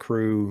rest of the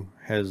crew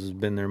has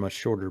been there much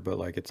shorter, but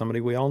like it's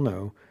somebody we all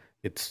know.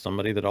 It's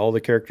somebody that all the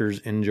characters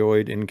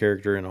enjoyed in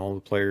character and all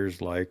the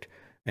players liked.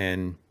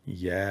 And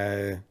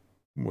yeah,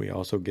 we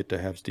also get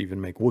to have Steven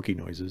make Wookiee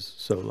noises.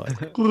 So like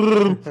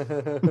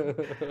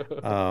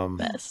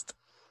Best.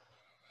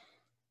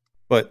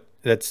 But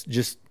that's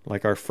just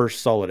like our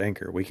first solid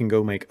anchor. We can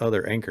go make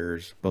other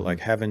anchors, but like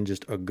having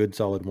just a good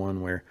solid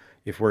one where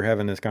if we're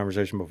having this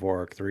conversation before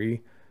Arc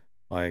 3,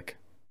 like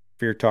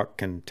Fear Talk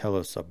can tell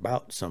us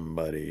about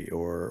somebody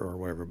or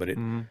whatever, but it's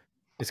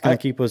going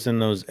to keep us in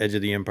those Edge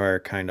of the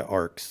Empire kind of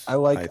arcs. I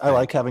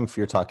like having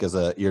Fear Talk as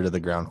a ear to the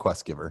ground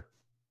quest giver.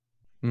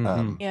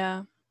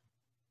 Yeah.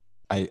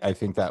 I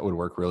think that would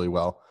work really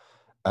well.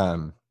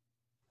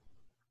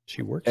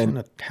 She works in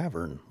a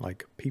tavern,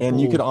 like people. And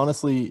you could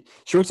honestly,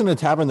 she works in a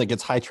tavern that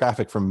gets high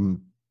traffic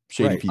from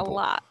shady people. A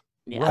lot.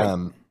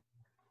 Yeah.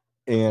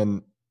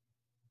 And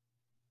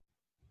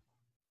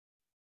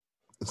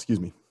excuse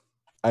me,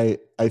 I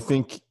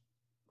think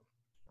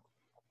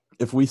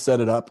if we set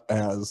it up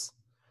as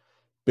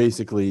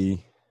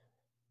basically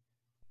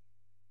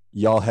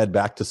y'all head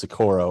back to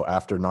Socorro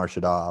after Nar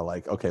Shaddaa,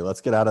 like, okay,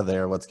 let's get out of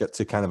there. Let's get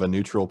to kind of a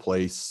neutral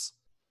place.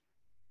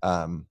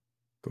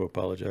 Go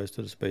apologize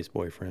to the space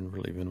boyfriend for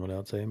leaving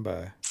without saying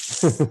bye.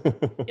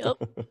 Yep.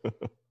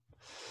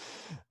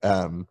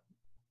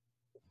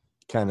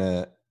 Kind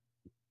of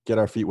get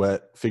our feet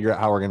wet, figure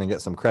out how we're going to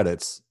get some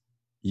credits.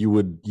 You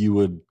would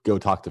go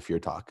talk to Fear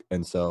Talk.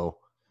 And so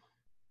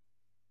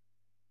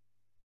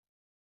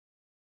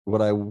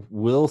what I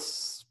will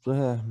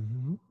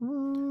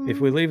if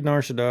we leave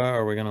Nar Shaddaa,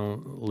 are we going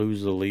to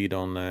lose the lead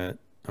on that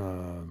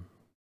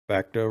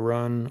Bacta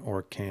run,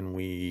 or can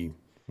we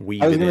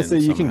weave I was going to say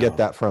you somehow? can get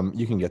that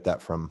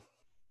from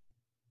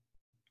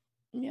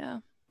Yeah.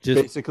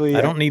 Just basically.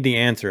 I don't need the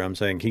answer. I'm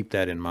saying keep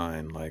that in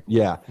mind. Like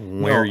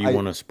where you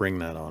want to spring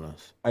that on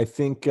us. I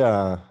think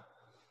I'm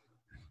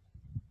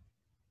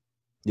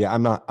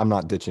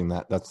not ditching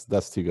that.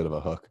 That's too good of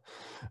a hook.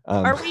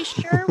 Are we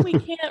sure we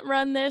can't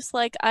run this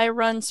like I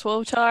run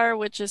SWOTAR,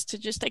 which is to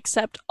just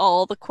accept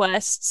all the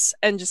quests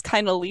and just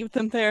kind of leave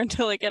them there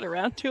until I get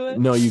around to it?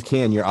 No, you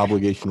can. Your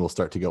obligation will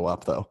start to go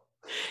up though.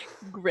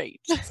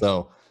 Great.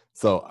 So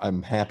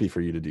I'm happy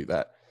for you to do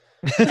that.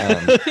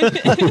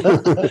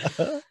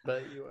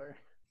 But you are.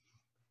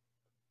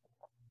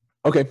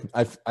 Okay,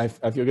 I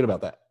feel good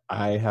about that.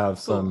 I have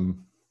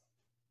some.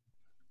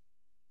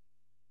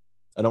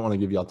 I don't want to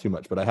give y'all too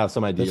much, but I have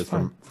some ideas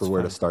for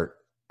where to start.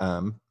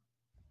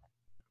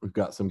 We've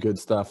got some good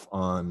stuff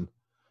on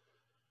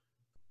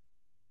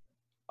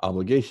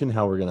obligation,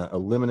 how we're going to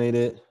eliminate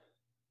it.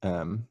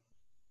 I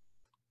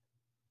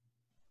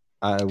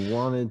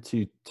wanted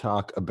to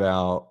talk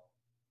about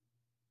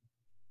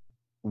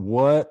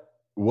what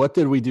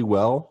did we do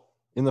well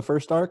in the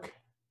first arc,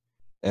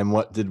 and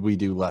what did we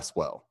do less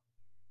well.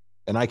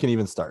 And I can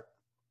even start.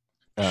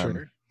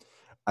 Sure.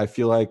 I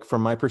feel like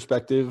from my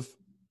perspective,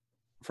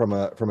 from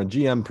a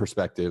GM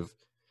perspective,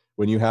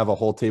 when you have a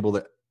whole table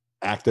that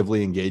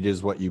actively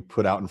engages what you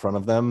put out in front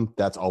of them,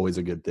 that's always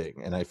a good thing.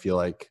 And I feel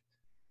like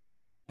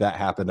that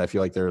happened. I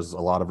feel like there's a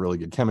lot of really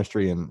good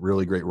chemistry and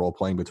really great role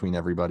playing between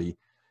everybody.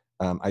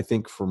 I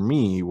think for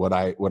me, what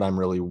I'm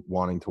really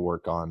wanting to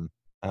work on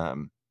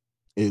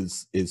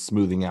is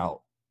smoothing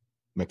out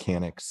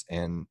mechanics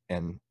and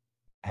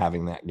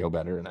having that go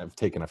better. And I've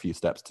taken a few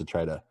steps to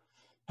try to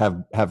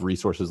have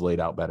resources laid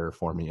out better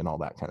for me and all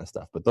that kind of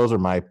stuff. But those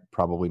are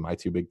probably my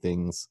two big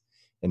things.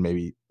 And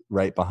maybe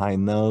right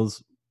behind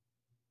those,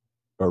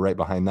 or right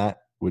behind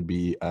that, would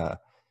be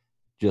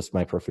just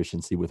my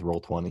proficiency with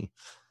Roll20.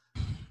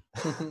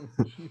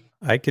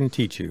 I can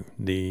teach you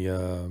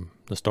the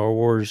Star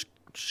Wars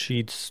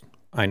sheets.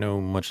 I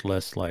know much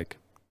less like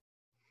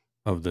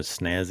of the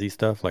snazzy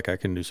stuff. Like I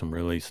can do some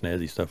really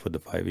snazzy stuff with the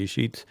 5e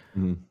sheets.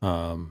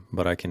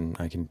 But I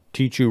can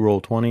teach you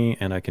Roll20,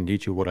 and I can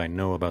teach you what I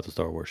know about the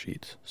Star Wars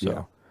sheets.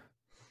 So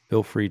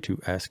feel free to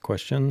ask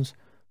questions,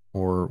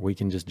 or we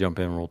can just jump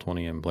in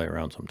Roll20 and play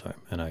around sometime.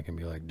 And I can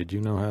be like, did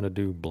you know how to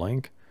do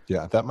blank?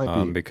 Yeah, that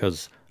might be.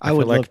 Because I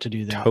would feel like love to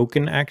do that.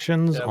 Token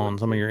actions on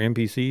some of your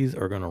NPCs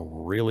are going to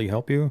really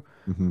help you.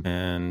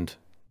 And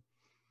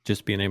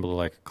just being able to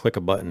like click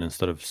a button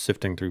instead of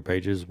sifting through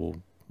pages will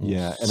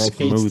and I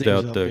think smooth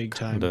out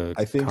the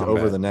I think combat.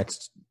 over the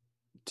next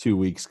 2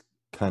 weeks,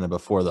 kind of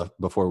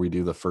before we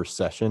do the first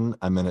session,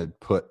 I'm going to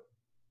put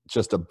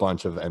just a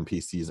bunch of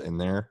NPCs in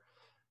there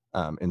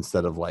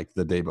instead of like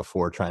the day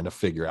before trying to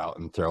figure out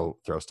and throw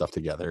stuff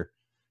together.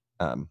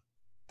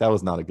 That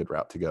was not a good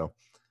route to go.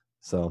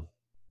 So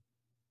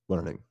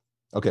learning.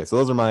 Okay,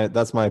 so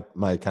that's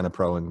my kind of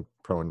pro and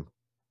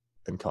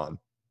con.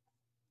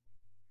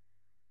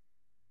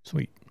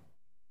 Sweet.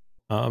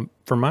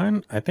 For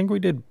mine, I think we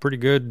did pretty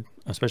good,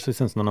 especially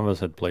since none of us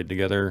had played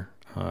together.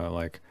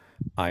 Like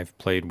I've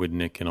played with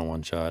Nick in a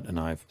one shot, and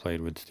I've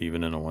played with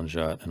Steven in a one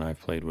shot, and I've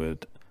played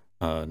with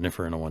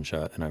Niffer in a one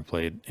shot, and I've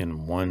played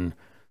in one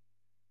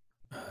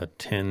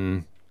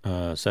 10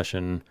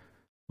 session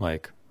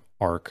like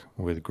arc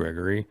with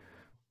Gregory.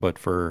 But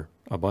for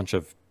a bunch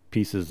of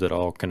pieces that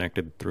all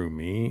connected through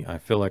me, I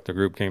feel like the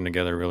group came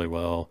together really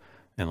well,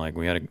 and like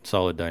we had a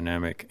solid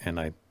dynamic, and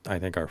I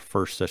think our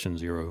first session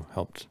 0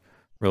 helped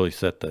really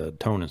set the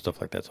tone and stuff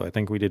like that. So I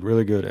think we did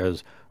really good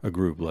as a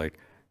group. Like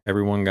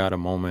everyone got a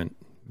moment,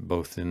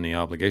 both in the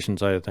obligation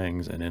side of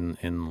things and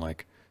in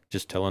like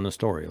just telling a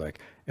story. Like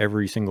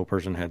every single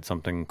person had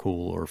something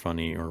cool or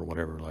funny or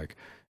whatever. Like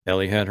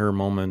Ellie had her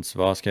moments,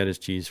 Vosk had his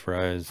cheese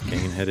fries,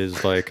 Kane had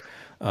his like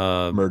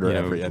murder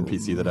every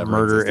NPC that ever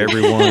murder existed.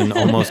 Everyone,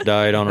 almost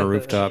died on a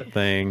rooftop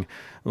thing.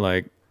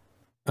 Like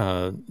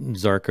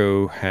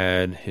Zarko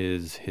had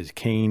his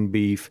Kane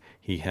beef,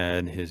 he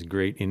had his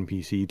great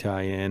NPC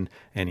tie-in,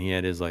 and he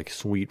had his like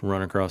sweet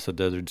run across the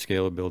desert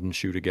scale of build and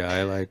shoot a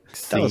guy like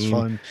scene. That was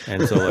fun.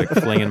 And so like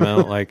flinging him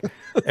out, like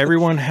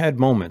everyone had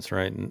moments,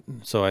 right?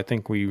 And so I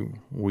think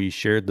we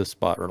shared the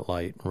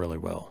spotlight really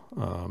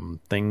well.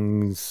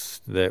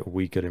 Things that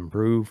we could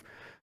improve.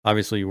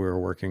 Obviously, we were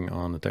working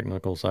on the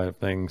technical side of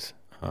things.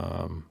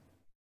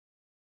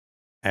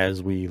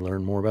 As we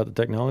learn more about the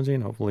technology,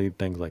 and hopefully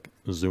things like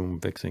Zoom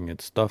fixing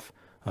its stuff,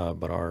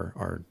 but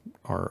our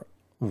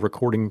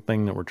recording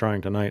thing that we're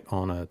trying tonight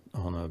on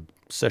a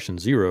session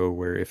 0,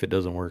 where if it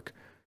doesn't work,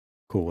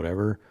 cool,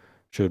 whatever,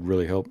 should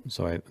really help.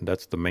 So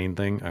that's the main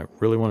thing. I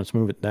really want to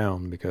smooth it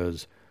down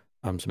because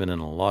I'm spending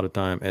a lot of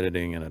time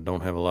editing and I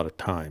don't have a lot of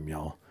time,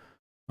 y'all.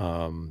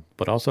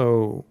 But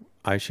also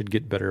I should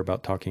get better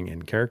about talking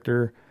in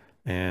character,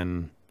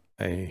 and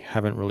I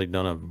haven't really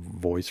done a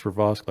voice for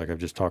Vosk. Like I've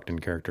just talked in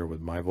character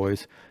with my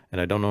voice,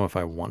 and I don't know if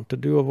I want to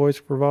do a voice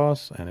for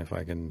Vosk, and if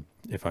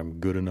I'm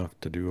good enough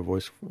to do a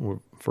voice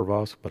for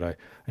Vosk. But I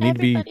need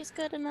Everybody's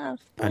good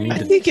enough. I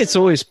think it's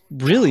always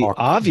really talk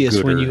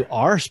obvious when gooder. you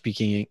are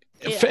speaking.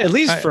 Yeah. At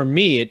least for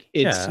me,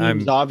 it seems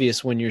I'm-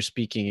 obvious when you're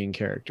speaking in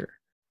character.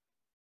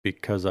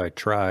 because I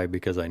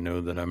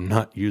know that I'm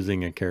not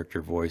using a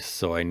character voice,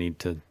 so I need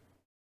to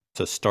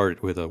start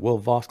it with a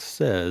Vosk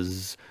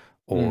says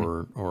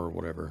or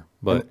whatever.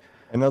 But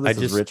I know this I is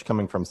just- rich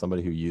coming from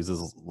somebody who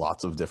uses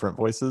lots of different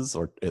voices,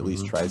 or at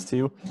least tries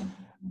to.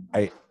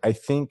 I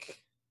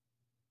think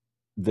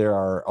there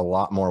are a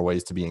lot more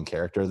ways to be in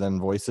character than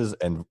voices,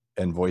 and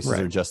voices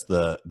are just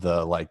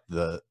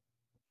the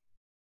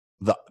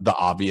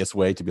obvious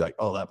way to be like,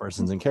 oh, that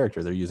person's in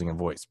character, they're using a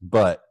voice.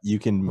 But you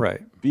can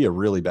be a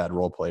really bad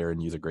role player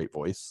and use a great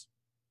voice,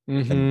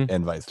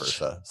 and vice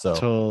versa. So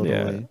Totally.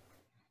 Yeah.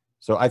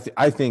 so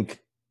I think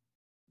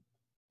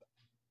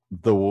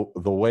the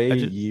way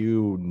just-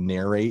 you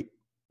narrate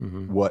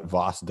what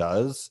Voss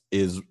does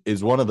is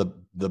one of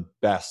the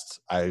best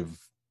I've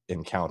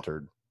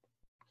encountered.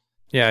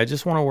 Yeah, I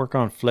just want to work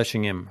on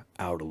fleshing him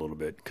out a little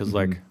bit, because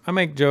like I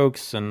make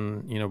jokes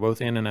and both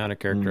in and out of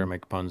character, I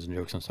make puns and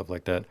jokes and stuff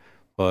like that.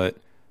 But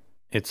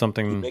it's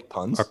something You make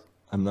puns?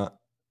 I'm not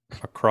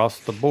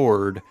across the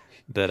board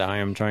that I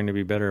am trying to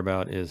be better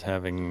about, is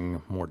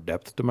having more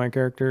depth to my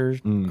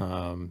characters.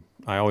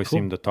 I always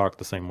seem to talk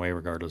the same way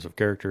regardless of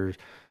characters,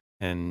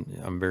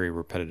 and I'm very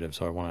repetitive,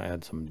 so I want to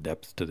add some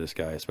depth to this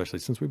guy, especially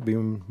since we've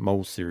been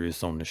most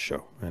serious on this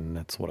show, and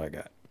that's what I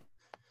got.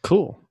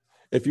 Cool.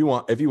 If you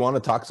want to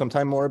talk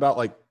sometime more about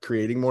like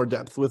creating more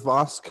depth with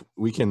Vosk,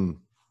 we can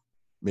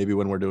maybe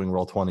when we're doing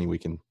Roll20, we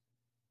can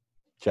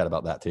chat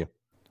about that too.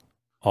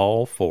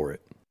 All for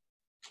it.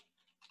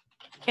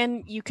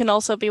 And you can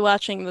also be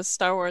watching the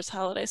Star Wars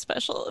Holiday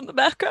Special in the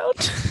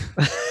background.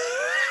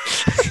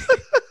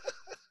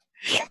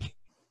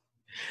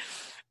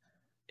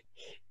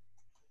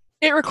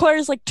 It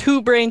requires like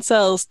 2 brain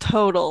cells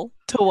total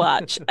to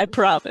watch, I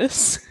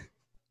promise.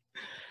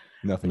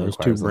 Nothing. Those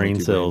two requires only brain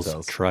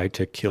cells try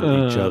to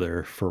kill each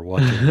other for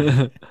watching.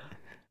 All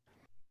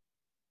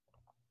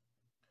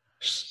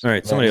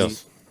right, somebody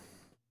else.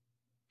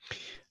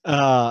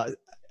 I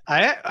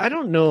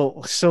don't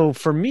know. So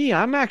for me,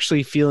 I'm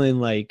actually feeling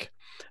like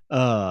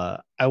I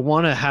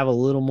want to have a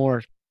little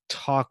more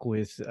talk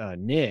with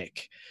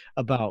Nick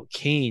about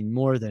Kane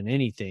more than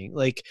anything.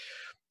 Like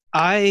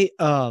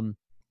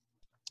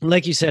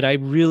like you said, I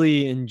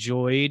really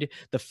enjoyed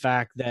the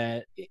fact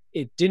that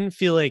it didn't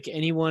feel like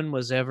anyone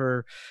was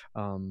ever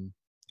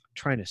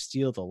trying to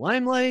steal the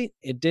limelight.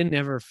 It didn't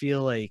ever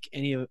feel like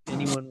anyone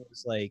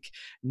was like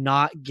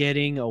not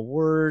getting a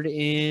word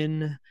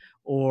in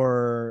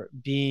or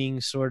being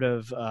sort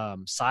of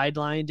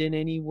sidelined in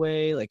any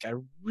way. Like I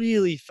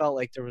really felt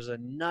like there was a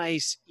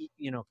nice,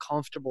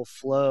 comfortable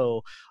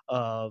flow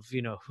of,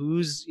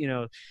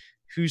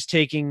 who's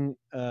taking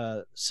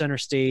center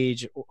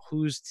stage,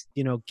 who's,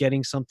 you know,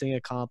 getting something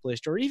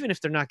accomplished, or even if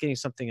they're not getting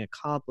something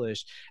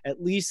accomplished,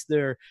 at least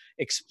they're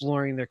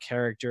exploring their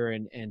character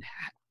and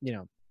you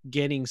know,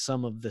 getting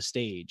some of the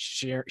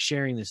stage,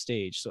 sharing the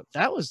stage. So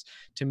that was,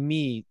 to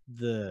me,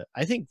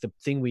 I think the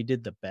thing we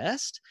did the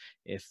best,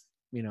 if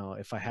you know,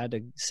 if I had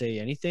to say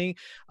anything.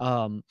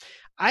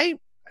 I,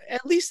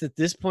 at least at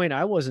this point,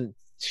 I wasn't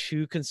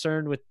too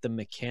concerned with the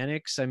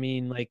mechanics. I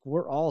mean, like,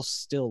 we're all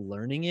still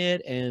learning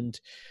it, and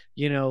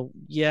you know,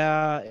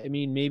 yeah, I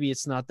mean, maybe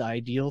it's not the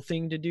ideal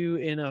thing to do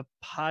in a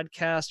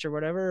podcast or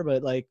whatever,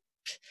 but like,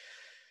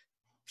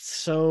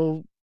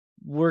 so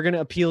we're going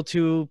to appeal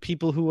to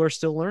people who are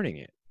still learning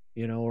it,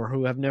 you know, or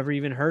who have never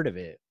even heard of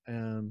it.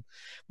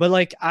 But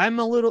like,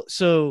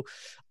 so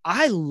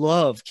I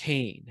love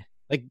Kane.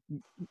 Like,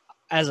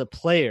 as a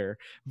player,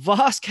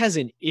 Vosk has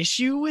an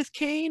issue with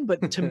Kane,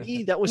 but to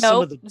me, that was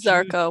some of the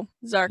Zarko.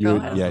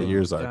 Zarko has it.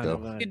 You're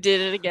Zarko. You did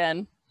it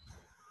again.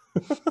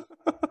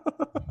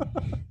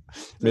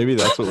 Maybe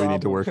that's what we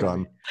need to work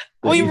on.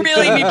 We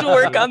really need to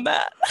work on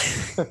that.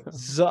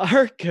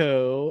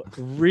 Zarko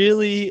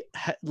really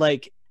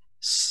like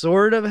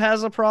sort of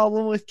has a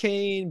problem with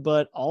Kane,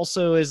 but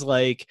also is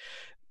like,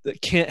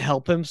 can't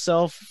help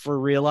himself for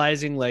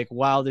realizing like,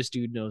 wow, this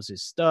dude knows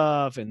his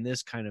stuff and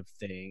this kind of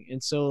thing.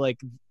 And so like,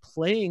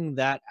 playing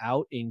that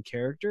out in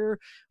character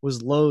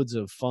was loads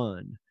of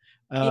fun.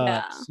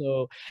 Yeah.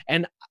 So,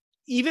 and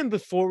even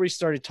before we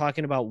started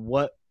talking about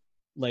what,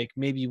 like,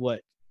 maybe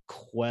what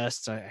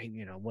quests,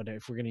 you know, what,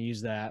 if we're going to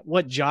use that,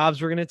 what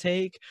jobs we're going to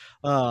take,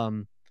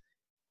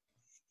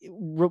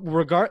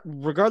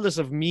 regardless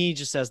of me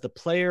just as the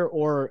player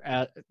or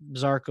at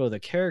Zarko the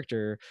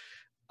character,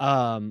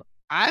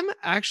 I'm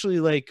actually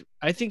like,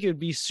 I think it would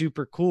be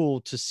super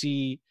cool to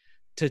see,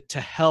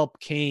 to help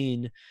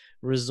Kane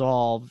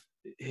resolve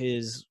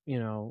his, you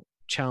know,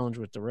 challenge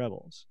with the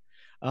rebels.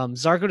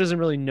 Zarko doesn't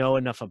really know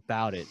enough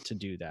about it to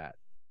do that,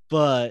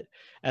 but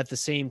at the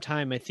same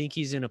time, I think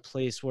he's in a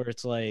place where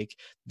it's like,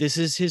 this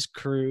is his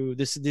crew.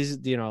 This,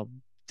 you know,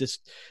 this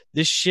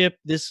ship,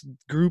 this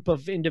group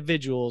of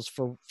individuals,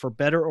 for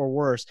better or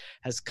worse,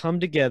 has come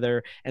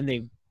together, and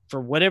they,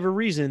 for whatever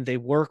reason, they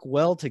work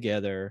well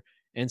together.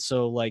 And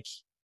so like,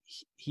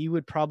 he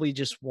would probably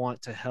just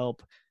want to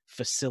help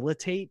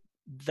facilitate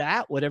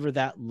that, whatever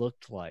that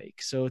looked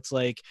like. So it's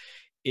like,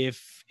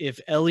 if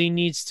Ellie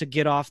needs to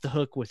get off the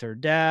hook with her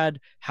dad,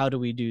 how do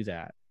we do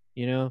that?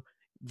 You know,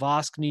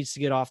 Vosk needs to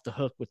get off the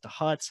hook with the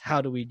Hutts.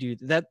 How do we do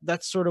that?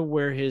 That's sort of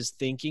where his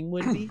thinking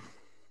would be.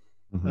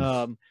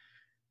 Mhm.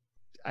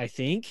 I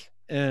think.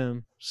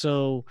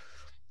 So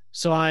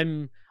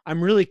I'm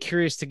really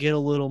curious to get a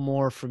little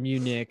more from you,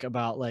 Nick,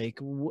 about like,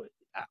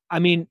 I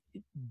mean,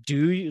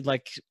 do you,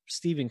 like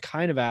Steven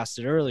kind of asked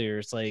it earlier,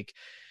 it's like,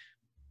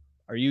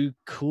 are you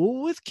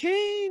cool with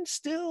Kane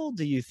still?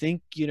 Do you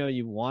think, you know,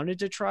 you wanted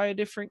to try a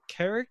different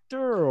character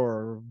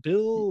or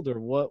build, or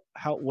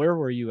where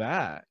were you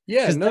at?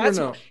 Yeah,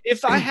 no.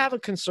 If I have a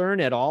concern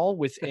at all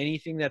with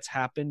anything that's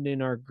happened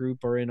in our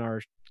group or in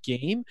our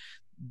game,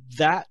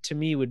 that to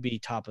me would be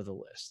top of the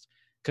list,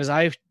 because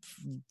I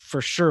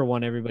for sure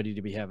want everybody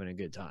to be having a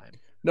good time.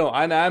 No,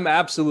 I'm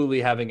absolutely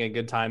having a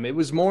good time. It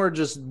was more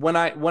just when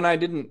I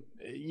didn't,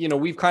 you know,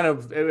 we've kind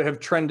of have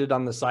trended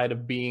on the side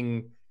of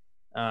being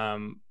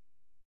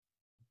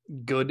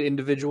good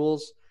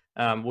individuals,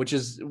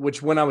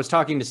 which when I was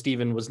talking to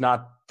Steven was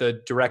not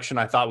the direction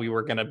I thought we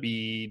were going to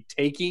be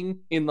taking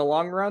in the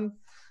long run.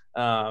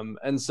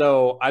 And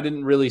so I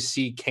didn't really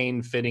see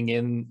Kane fitting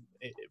in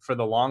for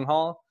the long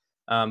haul.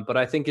 But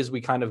I think as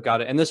we kind of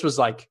got it, and this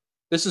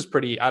is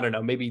pretty, I don't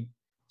know, maybe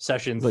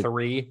session like,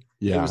 3.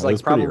 Yeah, it was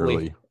like pretty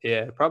probably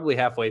early. probably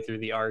halfway through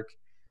the arc.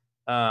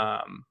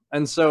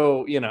 And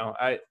so, you know,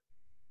 I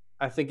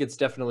think it's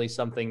definitely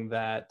something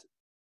that,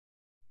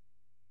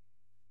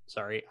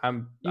 sorry,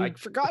 I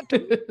forgot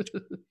to.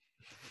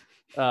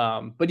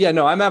 But yeah,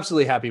 no, I'm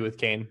absolutely happy with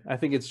Kane. I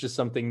think it's just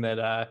something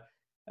that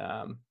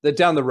that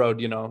down the road,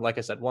 you know, like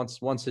I said,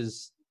 once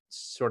his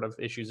sort of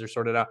issues are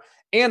sorted out,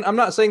 and I'm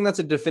not saying that's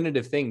a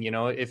definitive thing, you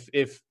know,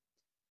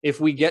 if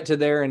we get to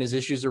there and his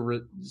issues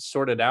are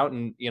sorted out,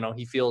 and you know,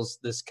 he feels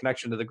this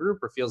connection to the group,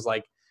 or feels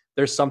like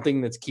there's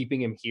something that's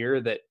keeping him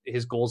here, that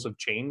his goals have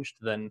changed,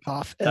 then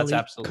Cough, that's Ellie,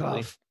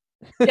 absolutely cough.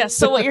 Yeah,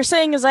 so what you're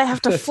saying is I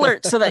have to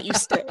flirt so that you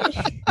stay.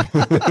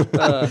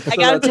 I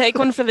gotta take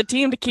one for the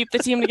team to keep the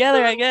team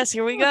together, I guess.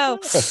 Here we go.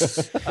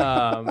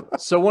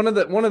 So one of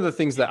the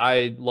things that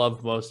I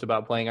love most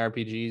about playing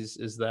RPGs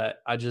is that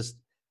I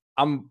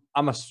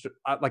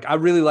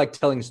really like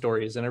telling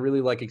stories, and I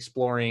really like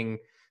exploring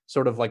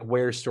sort of like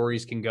where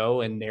stories can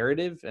go in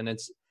narrative. And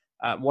it's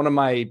one of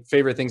my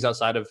favorite things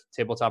outside of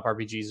tabletop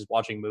RPGs is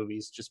watching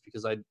movies, just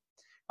because I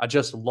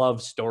just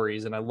love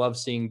stories, and I love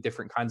seeing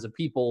different kinds of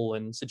people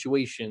and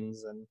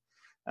situations,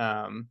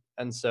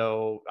 and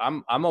so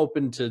I'm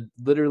open to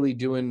literally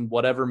doing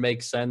whatever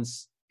makes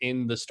sense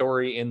in the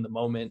story in the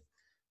moment,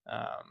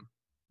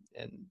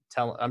 and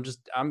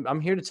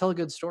I'm here to tell a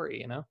good story.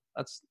 You know,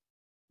 that's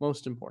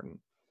most important.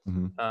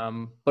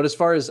 But as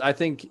far as I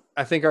think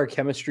our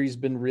chemistry's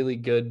been really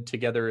good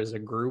together as a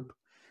group.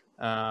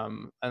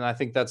 And I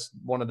think that's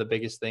one of the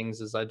biggest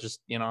things is I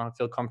just, I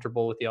feel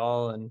comfortable with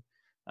y'all. And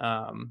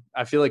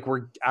I feel like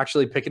we're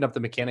actually picking up the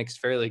mechanics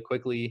fairly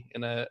quickly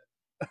in a,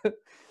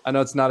 I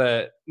know it's not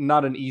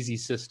an easy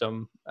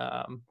system.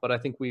 But I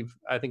think we've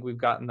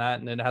gotten that,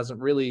 and it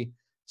hasn't really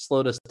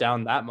slowed us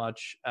down that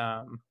much.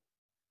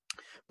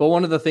 But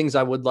one of the things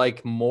I would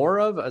like more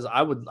of is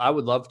I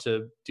would love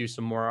to do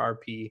some more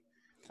RP.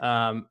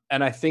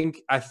 And I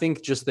think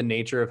just the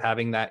nature of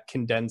having that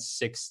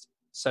condensed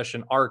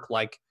 6-session arc,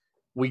 like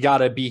we got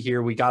to be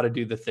here, we got to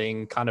do the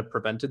thing, kind of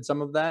prevented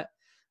some of that.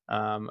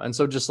 And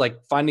so just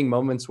like finding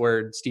moments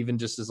where Steven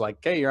just is like,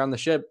 hey, you're on the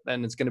ship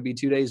and it's going to be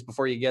 2 days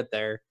before you get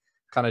there,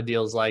 kind of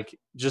deals, like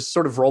just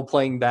sort of role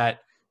playing that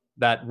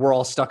we're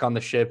all stuck on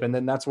the ship. And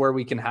then that's where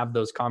we can have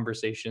those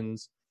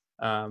conversations.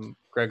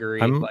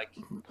 Gregory,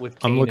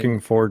 I'm looking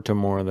forward to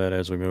more of that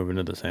as we move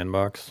into the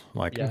sandbox.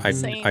 Like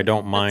I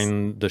don't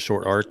mind the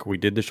short arc. We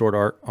did the short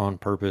arc on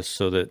purpose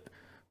so that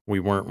we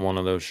weren't one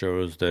of those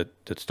shows that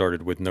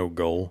started with no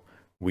goal.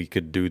 We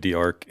could do the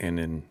arc and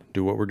then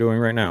do what we're doing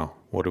right now.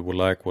 What do we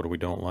like? What do we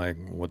don't like?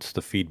 What's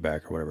the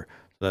feedback or whatever?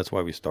 So that's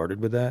why we started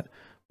with that.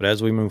 But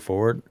as we move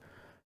forward,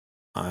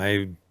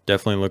 I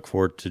definitely look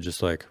forward to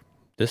just like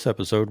this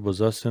episode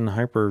was us in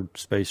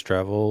hyperspace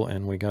travel,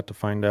 and we got to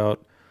find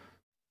out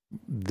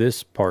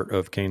this part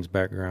of Kane's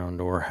background,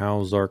 or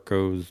how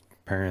Zarko's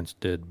parents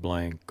did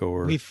blank,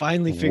 or we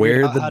finally figured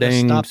where out the how to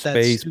dang stop that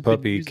space stupid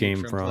puppy music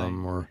came from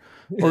from, playing. or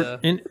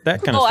in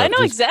that kind of Oh, stuff. I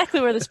know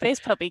exactly where the space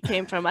puppy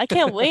came from. I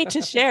can't wait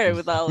to share it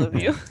with all of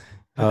you.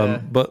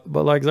 But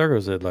like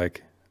Zarko said,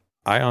 like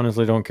I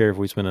honestly don't care if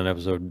we spend an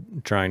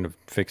episode trying to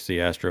fix the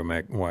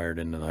astromech wired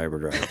into the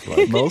hyperdrive.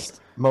 Like,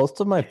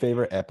 most of my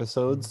favorite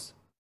episodes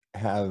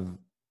or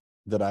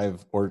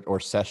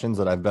sessions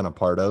that I've been a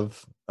part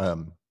of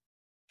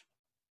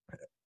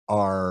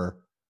are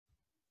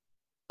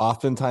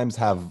oftentimes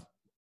have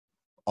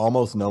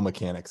almost no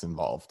mechanics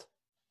involved.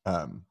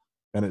 And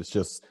it's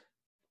just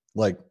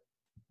like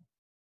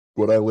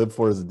what I live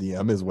for as a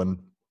DM is when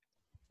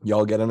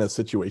y'all get in a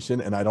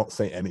situation and I don't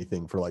say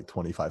anything for like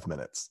 25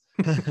 minutes.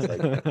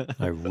 Like,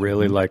 I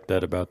really like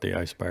that about the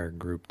Icefire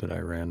group that I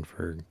ran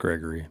for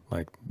Gregory.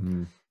 Like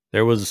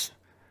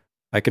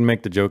I can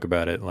make the joke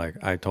about it.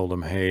 Like I told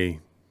him,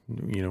 hey,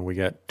 we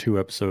got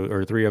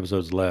 3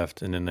 episodes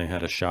left, and then they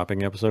had a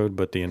shopping episode,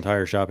 but the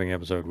entire shopping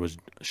episode was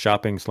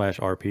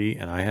shopping/RP,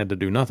 and I had to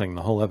do nothing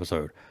the whole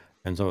episode.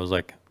 And so it was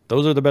like,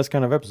 those are the best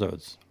kind of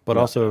episodes. But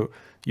also,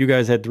 you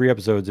guys had 3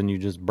 episodes, and you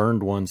just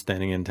burned one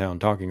standing in town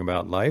talking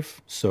about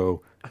life.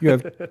 So you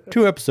have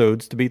 2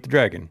 episodes to beat the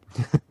dragon.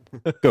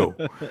 Go.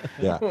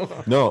 Yeah.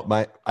 No,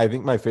 I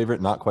think my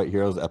favorite Not Quite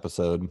Heroes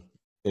episode,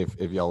 if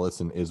y'all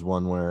listen, is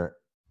one where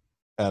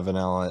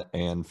Evanella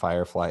and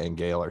Firefly and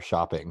Gale are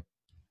shopping.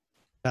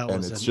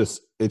 And it's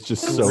just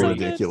so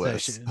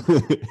ridiculous.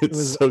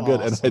 It's so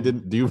good, and I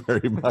didn't do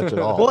very much at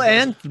all. Well,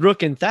 and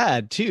Rook and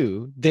Thad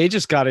too. They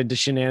just got into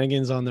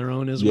shenanigans on their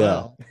own as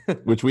well.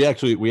 Which we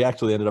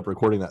actually ended up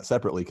recording that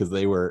separately because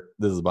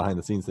this is a behind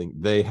the scenes thing.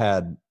 They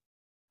had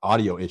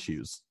audio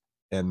issues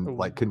and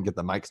like couldn't get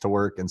the mics to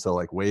work, and so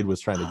like Wade was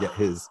trying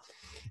to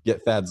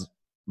get Thad's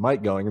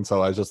mic going, and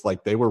so I was just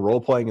like, they were role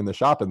playing in the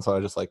shop, and so I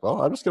was just like,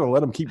 well, I'm just gonna let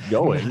them keep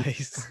going.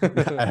 Nice.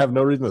 I have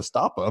no reason to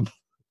stop them.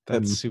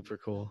 That's super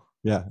cool.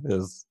 Yeah, it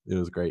was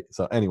great.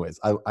 So anyways,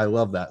 I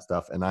love that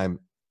stuff, and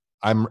I'm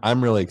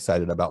really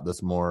excited about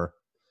this more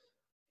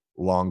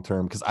long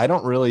term, because I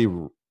don't really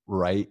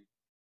write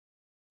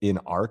in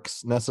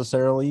arcs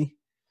necessarily.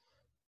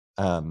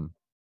 I'm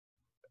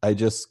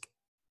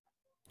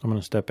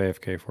gonna step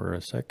AFK for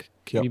a sec.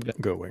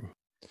 Keep going.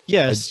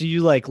 Yes,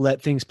 you like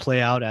let things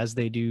play out as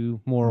they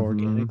do more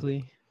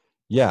organically.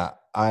 Yeah,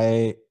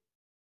 I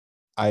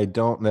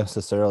don't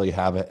necessarily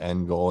have an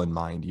end goal in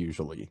mind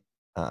usually.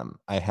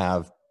 I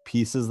have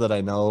pieces that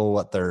I know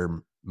what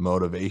their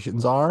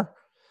motivations are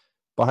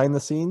behind the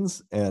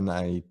scenes, and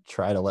I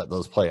try to let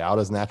those play out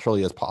as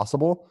naturally as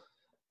possible.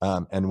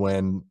 And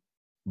when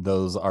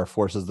those are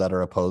forces that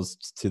are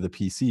opposed to the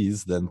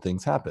PCs, then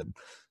things happen.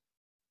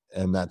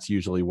 And that's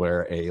usually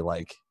where a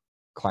like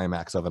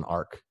climax of an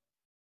arc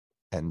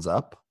ends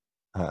up.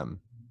 And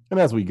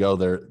as we go,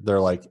 they're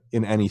like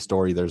in any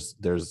story, there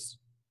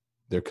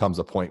comes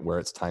a point where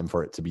it's time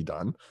for it to be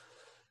done.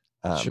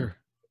 Sure.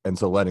 And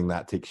so letting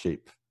that take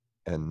shape,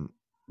 and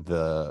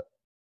the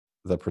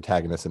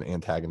protagonists and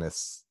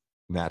antagonists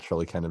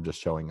naturally kind of just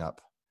showing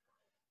up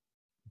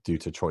due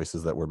to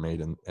choices that were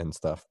made and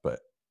stuff. But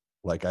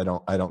like I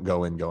don't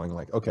go in going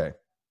like, okay,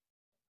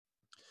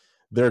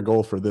 their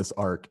goal for this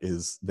arc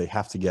is they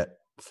have to get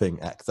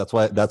thing X. That's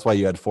why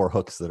you had 4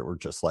 hooks that were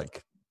just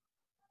like,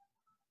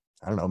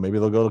 I don't know, maybe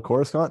they'll go to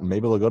Coruscant and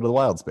maybe they'll go to the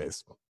wild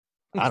space.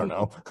 I don't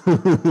know.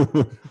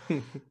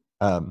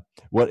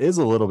 What is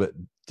a little bit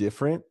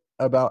different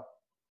about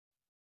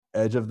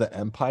Edge of the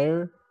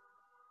Empire,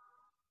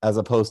 as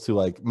opposed to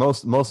like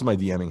most of my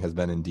DMing has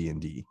been in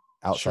D&D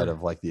outside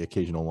of like the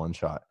occasional one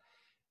shot,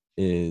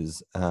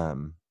 is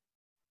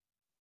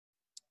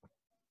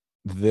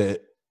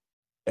the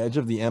Edge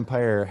of the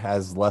Empire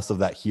has less of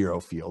that hero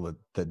feel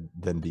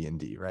than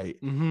D&D, right?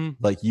 Mm-hmm.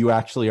 Like you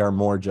actually are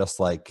more just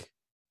like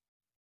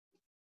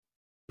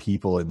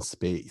people in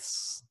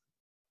space.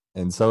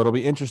 And so it'll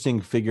be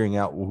interesting figuring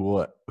out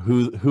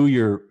who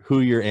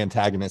your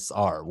antagonists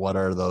are. What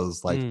are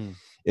those like?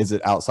 Is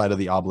it outside of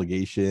the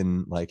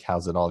obligation? Like,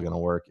 how's it all going to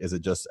work? Is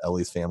it just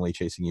Ellie's family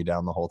chasing you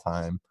down the whole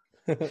time?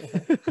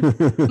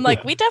 I'm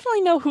like, we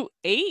definitely know who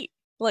a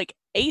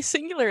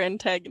singular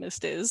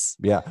antagonist is.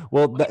 Yeah.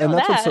 Well, and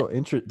that's what's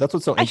that. so That's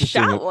what's so I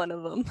interesting shot one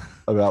of them.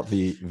 about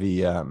the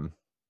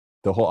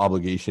whole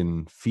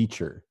obligation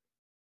feature.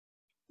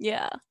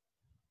 Yeah,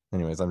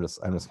 Anyways, I'm just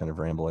kind of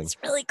rambling. it's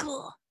really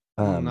cool.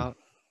 Did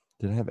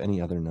I have any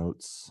other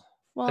notes?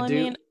 Well, I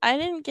mean, I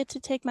didn't get to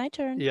take my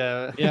turn.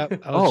 Yeah. Yeah.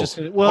 I was just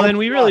and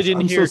we really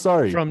didn't I'm hear so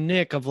sorry. from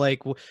Nick of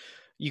like,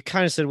 you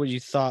kind of said what you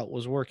thought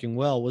was working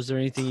well. Was there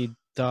anything you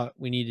thought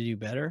we need to do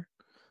better?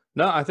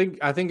 No, I think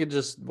it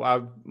just,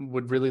 I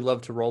would really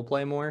love to role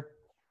play more.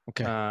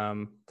 Okay.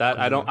 That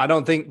I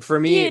don't think for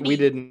me we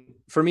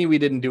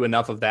didn't do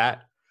enough of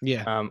that.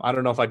 Yeah. I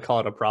don't know if I'd call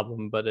it a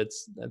problem, but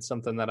it's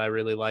something that I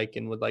really like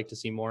and would like to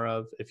see more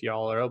of if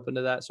y'all are open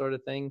to that sort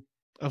of thing.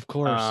 Of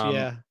course.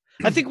 Yeah.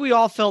 I think we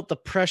all felt the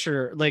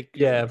pressure, like,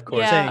 yeah, of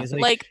course. Yeah,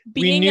 like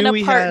being in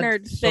a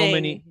partnered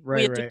thing,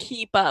 we had to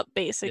keep up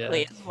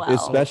basically as well.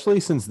 Especially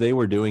since they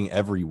were doing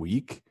every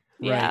week.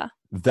 Yeah.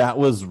 That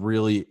was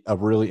really a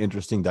really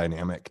interesting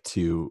dynamic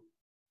to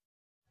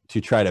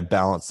try to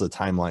balance the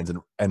timelines.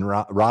 And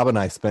Rob and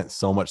I spent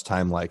so much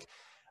time like,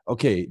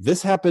 okay,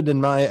 this happened in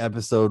my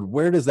episode.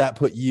 Where does that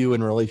put you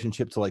in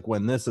relationship to like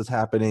when this is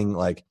happening?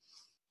 Like,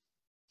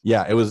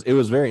 yeah, it was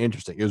very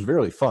interesting. It was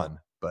really fun.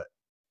 But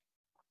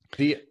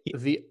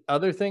the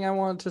other thing I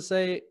wanted to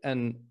say,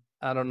 and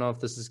I don't know if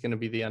this is going to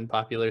be the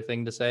unpopular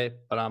thing to say,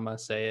 but I'm going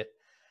to say it.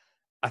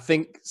 I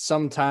think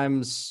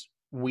sometimes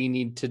we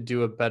need to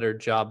do a better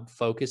job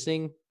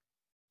focusing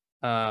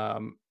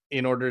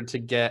in order to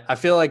get, I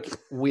feel like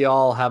we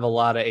all have a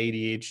lot of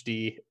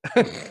ADHD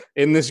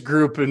in this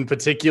group in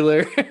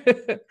particular.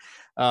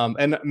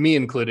 And me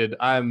included,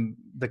 I'm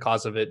the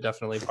cause of it,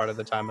 definitely part of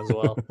the time as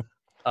well.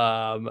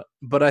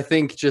 But I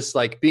think just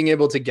like being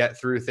able to get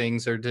through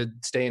things or to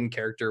stay in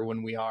character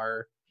when we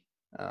are,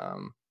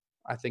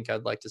 I think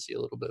I'd like to see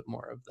a little bit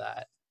more of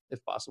that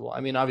if possible.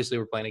 I mean, obviously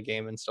we're playing a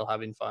game and still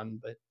having fun,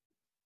 but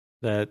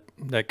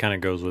that kind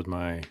of goes with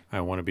my,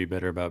 I want to be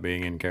better about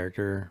being in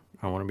character.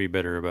 I want to be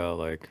better about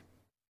like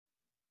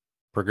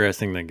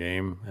progressing the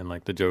game, and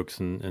like the jokes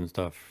and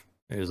stuff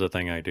is a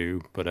thing I do,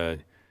 but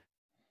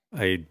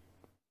I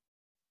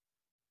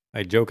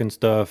joke and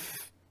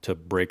stuff to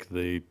break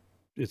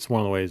it's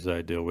one of the ways that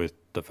I deal with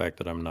the fact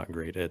that I'm not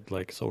great at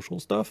like social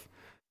stuff.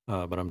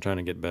 But I'm trying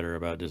to get better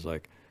about just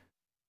like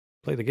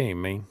play the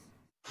game, man.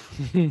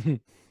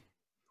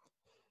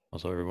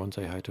 Also, everyone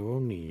say hi to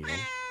O'Neill.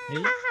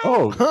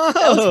 Oh,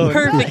 that was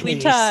perfectly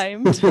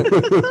nice. timed.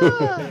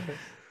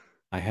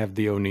 I have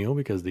the O'Neill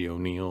because the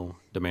O'Neill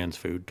demands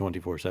food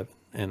 24/7,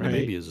 and the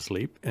baby is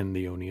asleep, and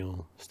the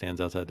O'Neill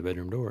stands outside the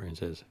bedroom door and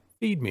says,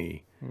 "Feed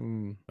me."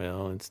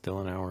 Well, it's still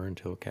an hour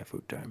until cat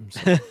food time.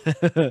 So.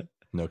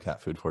 No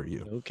cat food for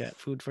you. No cat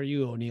food for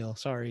you, O'Neill.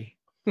 Sorry.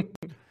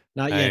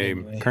 Not yet. I'm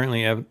Anyway.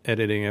 currently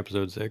editing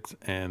episode 6,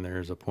 and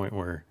there's a point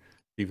where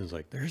Steven's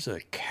like, "There's a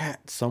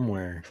cat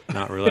somewhere,"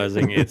 not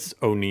realizing it's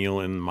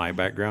O'Neill in my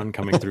background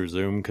coming through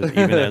Zoom, because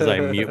even as I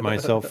mute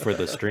myself for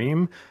the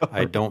stream,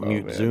 I don't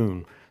mute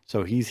Zoom.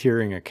 So he's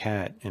hearing a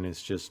cat, and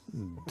it's just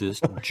this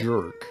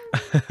jerk.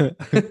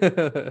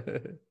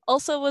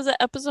 Also, was it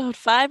episode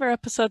 5 or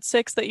episode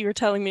 6 that you were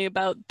telling me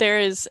about? There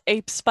is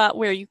a spot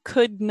where you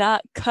could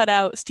not cut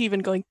out Steven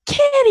going,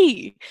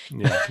 "Kitty!"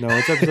 Yeah, no,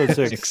 it's episode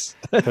 6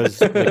 because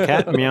the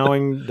cat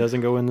meowing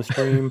doesn't go in the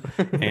stream,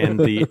 and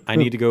the I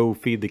need to go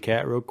feed the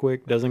cat real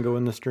quick doesn't go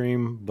in the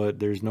stream, but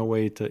there's no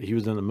way to. He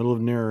was in the middle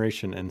of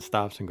narration and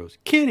stops and goes,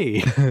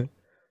 "Kitty!"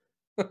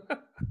 Love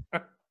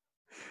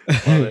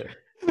it.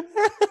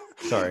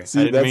 Sorry, See,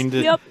 I didn't mean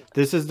to. Yep.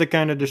 This is the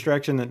kind of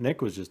distraction that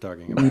Nick was just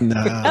talking about.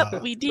 Nah.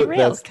 We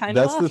derail That's kind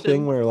of often. the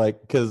thing where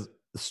like, because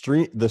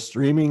the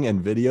streaming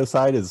and video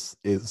side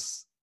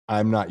is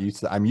I'm not used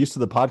to. I'm used to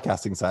the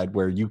podcasting side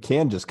where you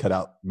can just cut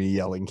out me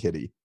yelling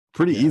 "kitty"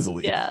 pretty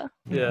easily. Yeah.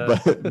 Yeah.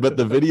 But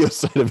the video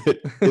side of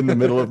it in the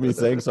middle of me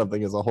saying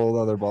something is a whole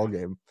other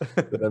ballgame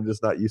that I'm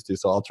just not used to.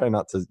 So I'll try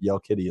not to yell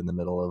 "kitty" in the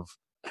middle of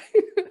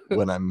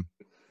when I'm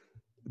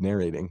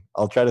narrating.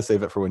 I'll try to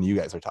save it for when you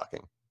guys are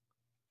talking.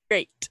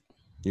 Great.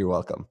 You're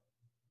welcome.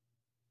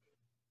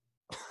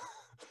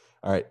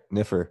 All right,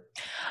 Niffer.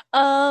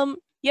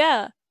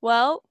 Yeah.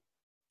 Well,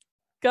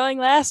 going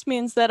last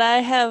means that I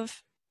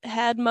have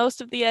had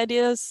most of the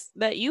ideas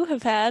that you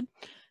have had.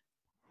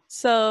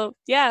 So,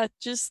 yeah,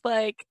 just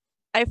like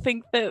I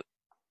think that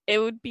it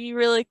would be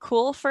really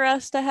cool for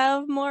us to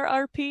have more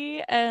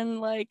RP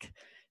and like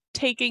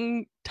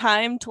taking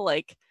time to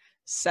like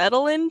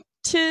settle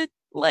into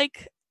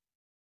like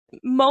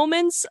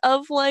moments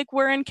of like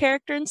we're in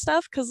character and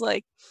stuff, because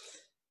like,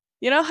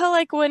 you know how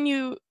like when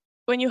you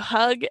when you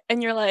hug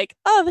and you're like,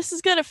 oh, this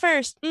is good at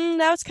first.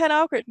 Now it's kind of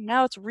awkward.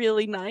 Now it's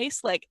really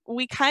nice. Like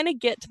we kind of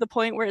get to the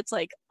point where it's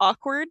like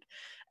awkward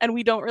and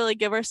we don't really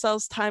give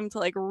ourselves time to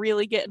like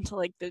really get into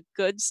like the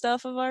good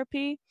stuff of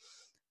RP.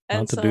 And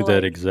Not to so, do that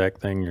like,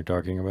 exact thing you're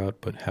talking about,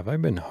 but have I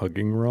been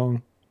hugging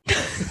wrong?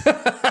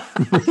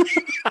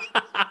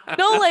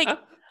 no,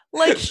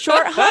 like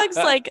short hugs,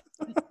 like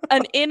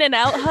an in and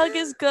out hug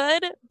is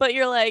good, but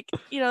you're like,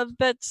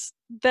 that's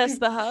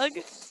the hug.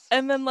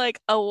 And then like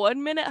a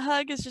 1 minute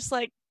hug is just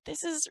like,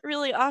 this is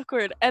really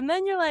awkward. And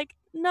then you're like,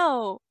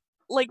 no,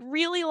 like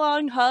really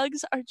long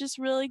hugs are just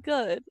really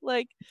good.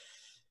 Like,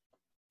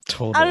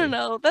 Totally. I don't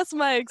know. That's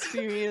my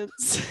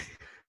experience.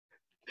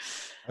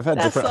 I've had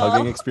That's different all.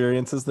 hugging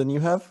experiences than you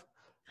have.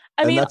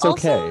 I And mean, that's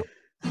also, okay.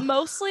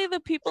 mostly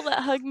the people that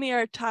hug me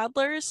are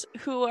toddlers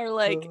who are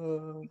like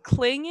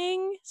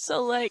clinging.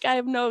 So like I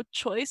have no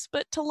choice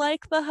but to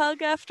like the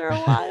hug after a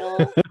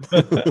while.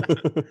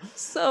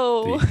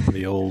 So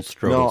The old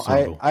struggle No,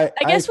 snuggle. I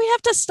guess we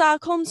have to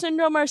Stockholm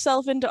syndrome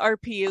ourselves into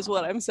RP is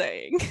what I'm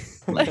saying.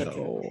 Like,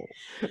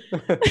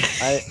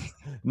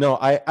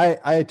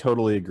 I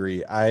totally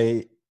agree.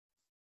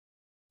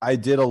 I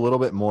did a little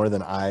bit more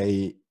than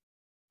I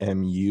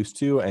am used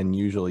to and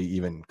usually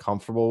even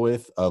comfortable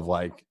with, of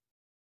like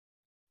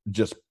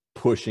just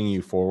pushing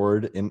you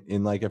forward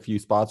in like a few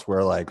spots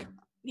where like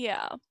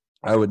yeah.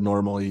 I would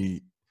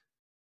normally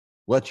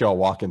let y'all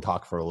walk and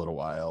talk for a little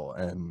while.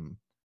 And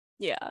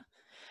Yeah.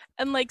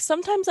 And like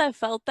sometimes I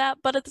felt that,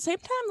 but at the same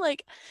time,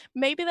 like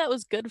maybe that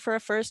was good for a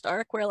first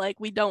arc where like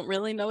we don't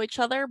really know each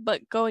other,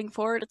 but going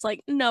forward it's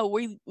like, no,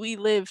 we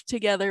live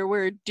together,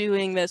 we're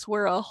doing this,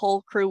 we're a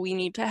whole crew, we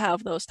need to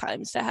have those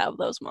times to have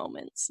those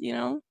moments,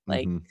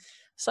 like Mhm.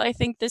 so I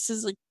think this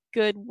is a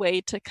good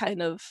way to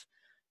kind of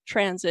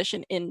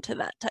transition into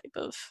that type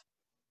of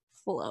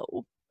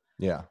flow.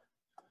 Yeah.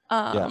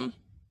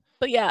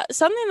 But yeah,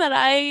 something that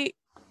I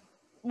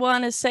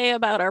want to say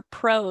about our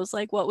pros,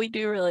 like what we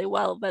do really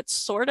well, that's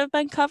sort of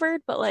been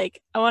covered, but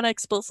like I want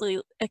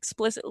to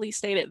explicitly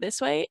state it this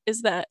way,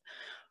 is that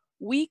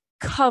we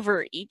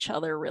cover each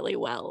other really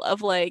well.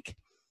 Of like,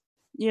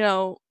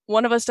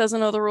 one of us doesn't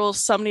know the rules,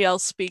 somebody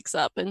else speaks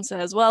up and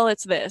says, well,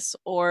 it's this,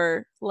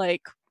 or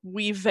like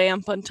we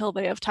vamp until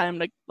they have time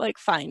to like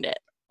find it.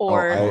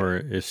 Or Or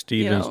if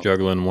Steven's know.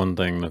 juggling one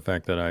thing, the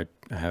fact that I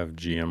have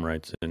GM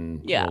rights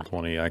in Yeah.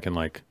 Roll20, I can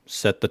like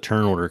set the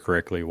turn order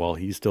correctly while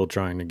he's still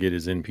trying to get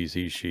his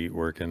NPC sheet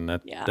working.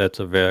 That's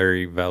a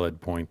very valid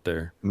point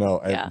there.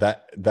 No, Yeah.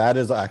 that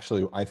is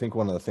actually, I think,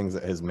 one of the things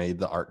that has made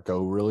the art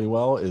go really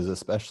well, is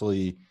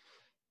especially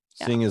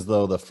seeing as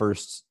though the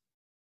first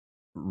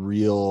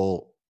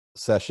real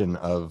session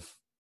of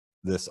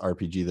this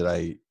RPG that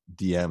I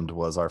DM'd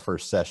was our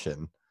first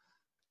session.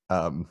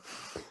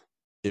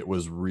 It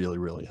was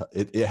really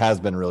it has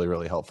been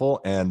really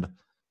helpful, and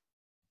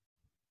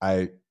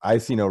I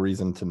see no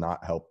reason to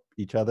not help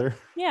each other.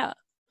 Yeah.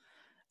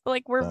 But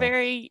like we're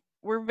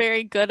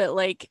very good at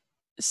like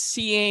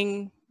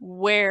seeing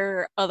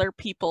where other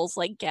people's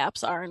like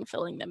gaps are and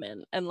filling them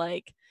in, and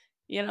like,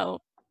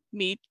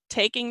 me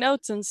taking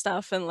notes and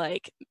stuff and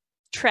like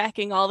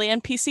tracking all the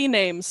NPC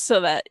names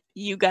so that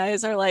you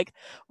guys are like,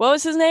 what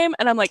was his name?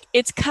 And I'm like,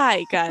 it's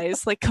Kai,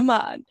 guys. Like, come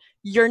on.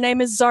 Your name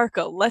is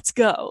Zarko. Let's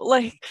go.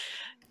 Like,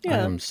 I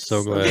am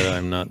so glad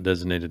I'm not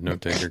designated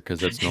note taker,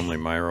 because that's normally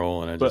my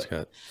role, and I just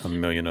got a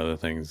million other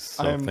things.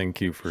 So thank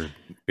you for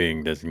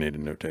being designated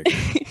note taker.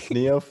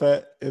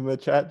 Neophet in the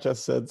chat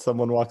just said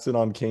someone walks in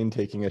on Kane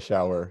taking a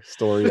shower.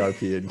 Story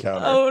RP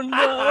encounter. Oh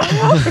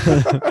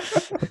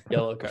no.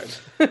 Yellow card.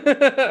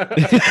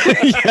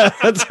 Yeah,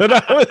 that's what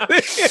I was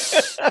thinking.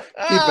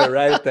 Keep it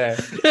right there.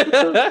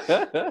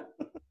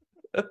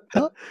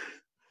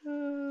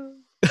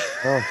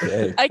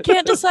 Okay. I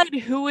can't decide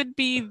who would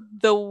be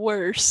the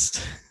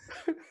worst.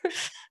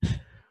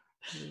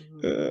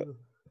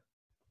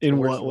 In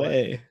worst what what?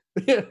 way?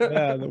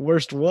 Yeah, the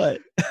worst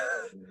what?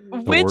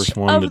 Which worst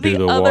one to of do the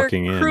the other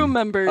walking in. crew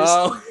members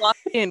walk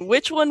in?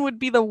 Which one would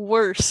be the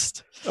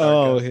worst?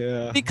 Oh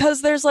yeah.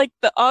 Because there's like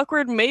the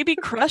awkward maybe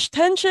crush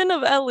tension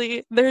of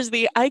Ellie. There's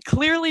the I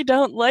clearly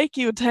don't like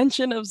you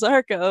tension of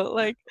Zarko.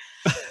 Like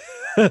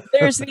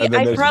there's the And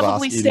then I there's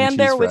probably Voss eating stand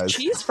there cheese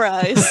with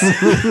fries.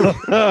 cheese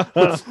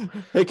fries.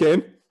 Hey,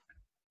 Kane.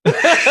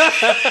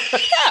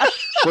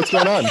 What's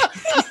going on?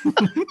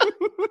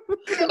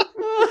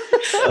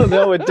 Oh,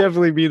 that would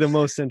definitely be the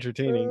most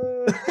entertaining.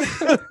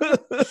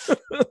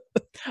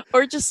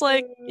 Or just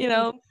like,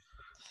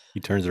 He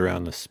turns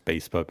around, the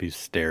space puppy's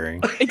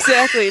staring.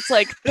 exactly. It's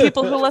like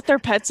people who let their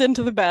pets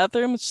into the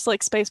bathroom. It's just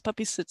like Space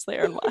Puppy sits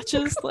there and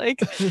watches.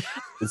 Like Is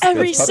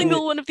every Space Puppy-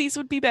 single one of these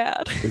would be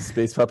bad. Is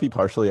Space Puppy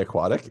partially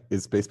aquatic?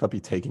 Is Space Puppy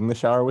taking the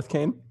shower with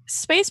Kane?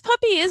 Space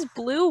Puppy is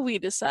blue, we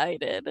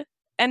decided,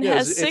 and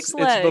has six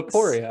legs. It's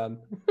Vaporeon.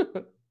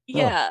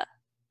 Yeah,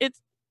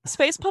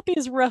 Space Puppy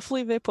is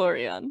roughly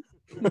Vaporeon,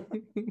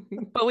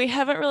 but we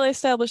haven't really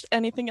established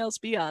anything else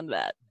beyond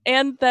that,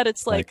 and that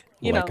it's like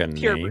a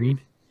pure name? breed.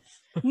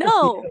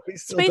 No, We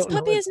still Space don't know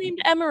Puppy it. is named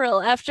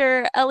Emerald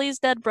after Ellie's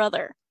dead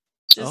brother.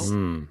 Just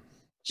Hmm.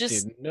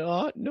 just Did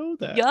not know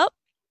that. yup.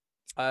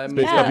 I'm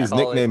Space Yeah. gonna Guppy's call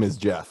nickname it- is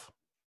Jeff.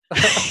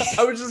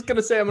 I was just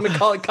gonna say I'm gonna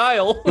call it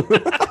Kyle.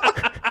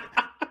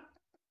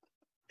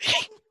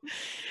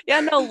 Yeah,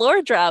 no,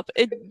 lore drop.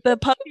 The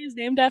puppy is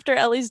named after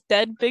Ellie's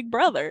dead big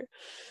brother.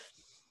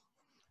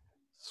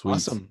 Sweet.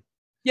 Awesome.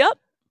 Yep.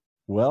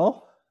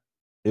 Well,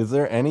 is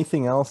there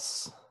anything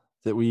else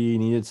that we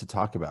needed to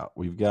talk about?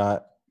 We've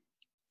got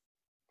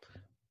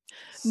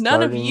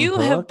None of Starting you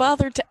have Hook.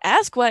 bothered to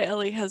ask why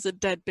Ellie has a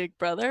dead big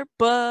brother,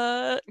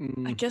 but I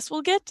Mm, guess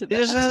we'll get to it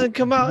just that. hasn't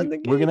come out in the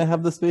game. We're gonna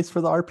have the space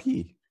for the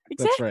RP.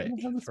 Exactly. That's right. We're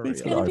gonna have the For space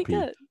It's for real. the gonna be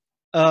RP.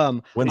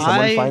 good. When someone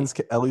I- finds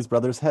Ellie's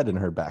brother's head in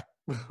her back.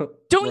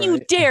 Don't you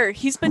Right. dare!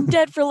 He's been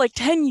dead for like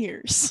 10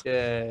 years.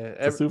 Yeah,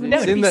 a souvenir. That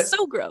it's would in be the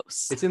so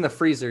gross. it's in the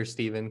freezer,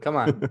 Steven. Come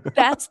on.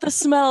 That's the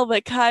smell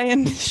that Kai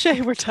and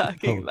Shay were Oh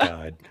talking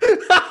about.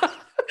 God.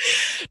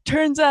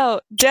 Turns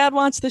out Dad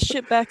wants the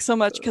shit back so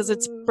much because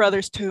it's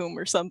brother's tomb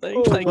or something.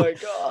 Oh Like, my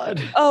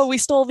god! oh, we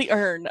stole the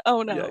urn.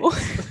 Oh no.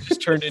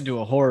 Just turned into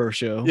a horror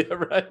show. Yeah,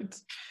 right.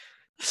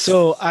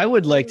 So I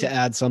would like to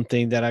add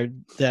something that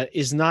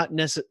is not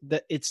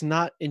that it's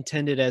not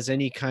intended as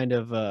any kind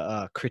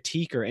of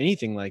critique or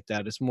anything like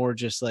that. It's more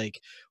just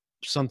like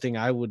something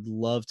I would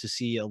love to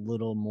see a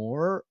little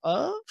more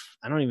of.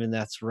 I don't even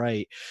that's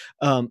right.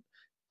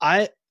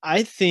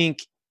 I think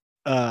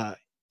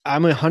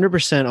I'm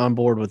 100% on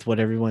board with what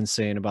everyone's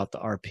saying about the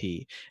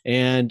RP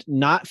and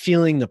not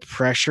feeling the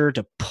pressure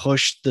to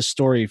push the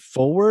story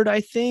forward. I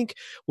think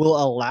will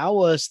allow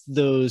us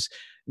those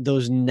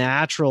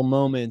natural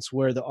moments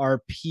where the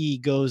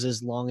RP goes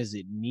as long as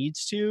it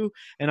needs to.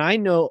 And I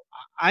know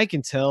I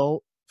can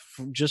tell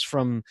just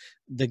from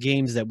the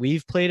games that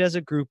we've played as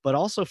a group, but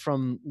also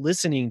from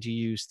listening to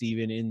you,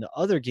 Steven, in the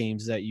other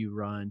games that you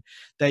run,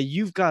 that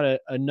you've got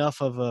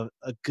enough of a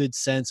good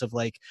sense of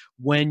like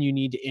when you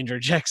need to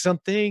interject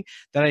something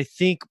that I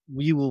think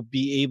we will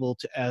be able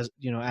to, as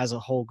a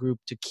whole group,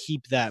 to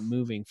keep that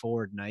moving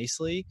forward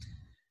nicely.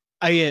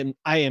 I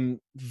am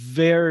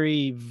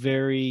very,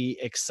 very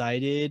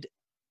excited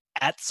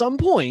at some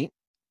point,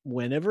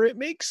 whenever it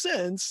makes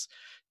sense,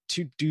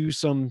 to do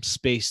some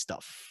space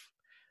stuff,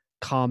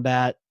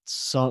 combat,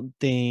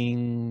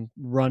 something,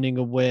 running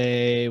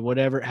away,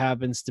 whatever it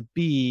happens to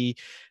be,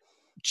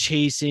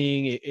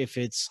 chasing, if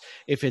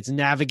it's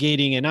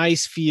navigating an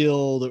ice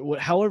field, or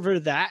however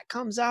that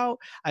comes out.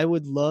 I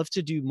would love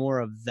to do more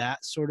of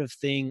that sort of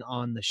thing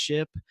on the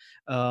ship.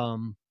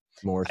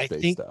 More I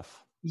space think-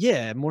 stuff.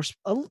 Yeah, more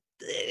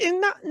and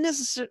not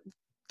necessarily.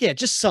 Yeah,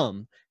 just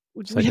some.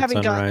 Second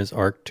Sunrise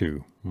Arc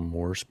 2.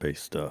 More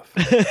space stuff.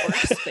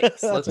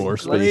 space. Let's- More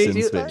let's space in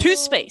do- space. Too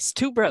space,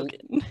 too broken.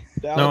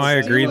 No, I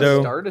Let's agree do a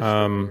though. Star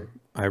Destroyer.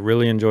 I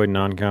really enjoyed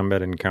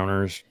non-combat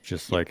encounters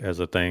just like as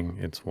a thing.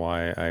 It's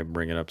why I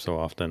bring it up so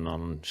often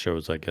on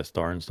shows like Guest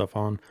Star and stuff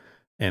on.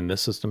 And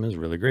this system is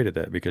really great at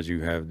that because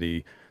you have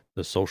the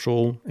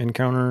social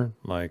encounter,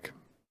 like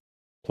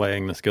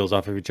playing the skills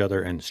off of each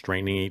other and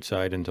straining each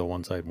side until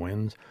one side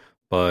wins.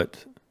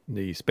 But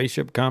the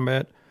spaceship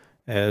combat,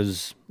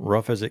 as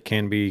rough as it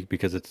can be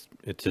because it's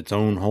its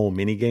own whole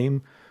mini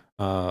game,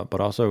 but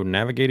also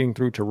navigating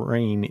through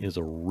terrain is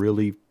a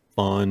really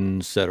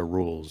fun set of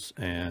rules.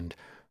 And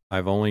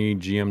I've only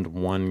GM'd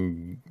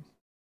one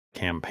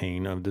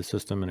campaign of the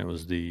system, and it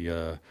was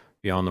the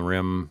Beyond the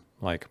Rim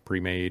like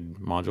pre-made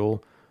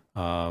module,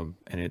 and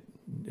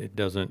it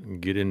doesn't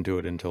get into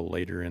it until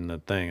later in the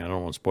thing. I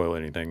don't want to spoil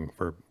anything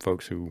for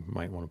folks who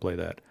might want to play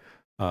that,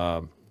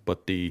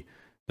 but the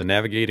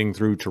navigating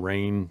through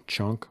terrain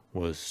chunk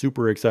was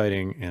super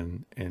exciting,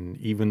 and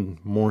even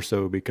more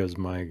so because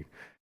my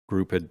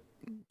group had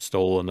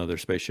stole another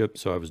spaceship,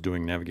 so I was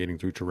doing navigating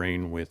through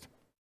terrain with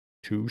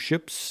two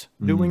ships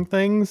doing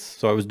things.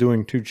 So I was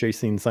doing two chase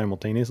scenes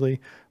simultaneously,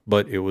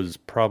 but it was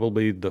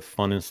probably the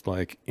funnest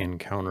like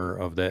encounter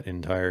of that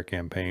entire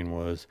campaign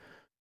was,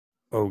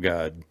 oh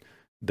god,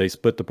 they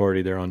split the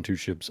party, they're on two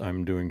ships,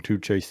 I'm doing two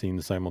chase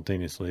scenes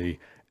simultaneously,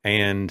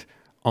 and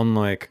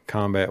unlike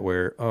combat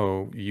where,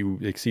 oh, you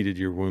exceeded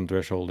your wound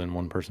threshold and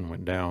one person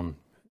went down,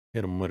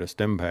 hit them with a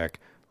stim pack,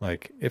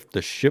 like if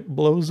the ship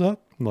blows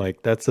up,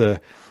 like that's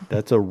a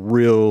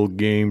real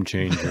game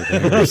changer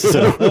there.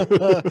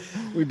 So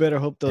We better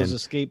hope those And-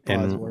 escape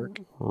pods and work.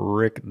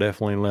 Rick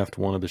definitely left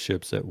one of the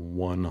ships at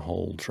one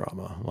hull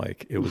trauma.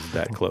 Like it was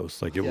that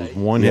close. Like it was Yikes.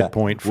 one Yeah. hit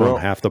point from Well-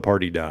 half the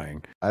party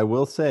dying. I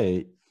will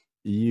say,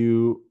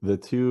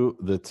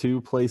 the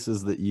two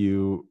places that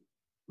you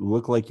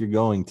look like you're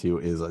going to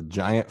is a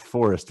giant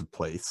forest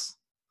place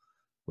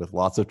with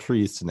lots of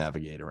trees to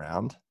navigate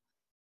around,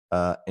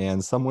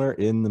 and somewhere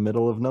in the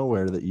middle of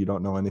nowhere that you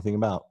don't know anything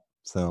about.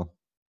 So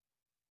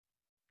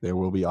there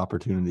will be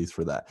opportunities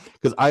for that.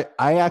 Because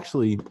I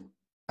actually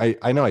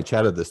know I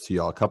chatted this to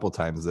y'all a couple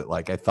times that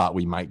like I thought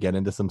we might get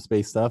into some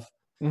space stuff.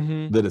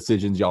 Mm-hmm. The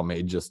decisions y'all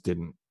made just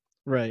didn't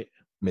Right.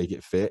 make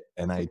it fit,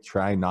 and I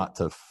try not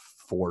to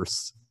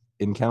force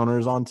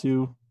encounters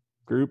onto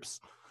groups.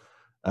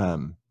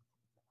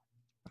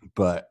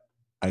 But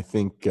I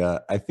think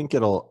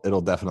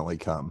it'll definitely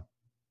come.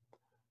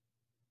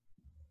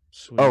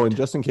 Sweet. Oh, and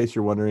just in case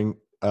you're wondering,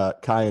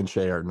 Kai and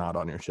Shay are not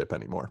on your ship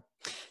anymore.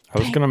 I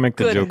was gonna make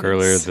the joke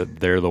earlier goodness. that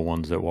they're the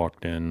ones that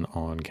walked in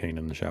on Kane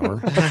in the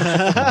shower.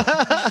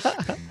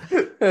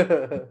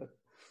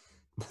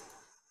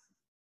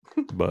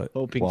 But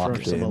Hoping for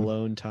Walked some in.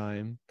 alone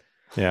time.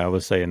 yeah, I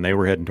was saying they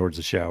were heading towards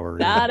the shower.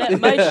 Not at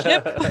my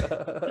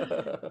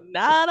ship.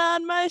 Not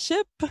on my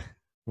ship.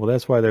 Well,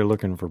 that's why they're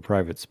looking for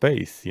private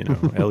space. You know,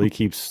 Ellie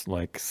keeps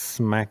like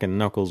smacking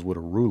Knuckles with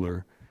a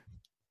ruler.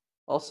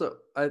 Also,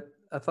 I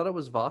thought it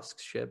was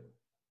Vosk's ship.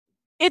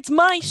 It's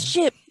my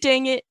ship,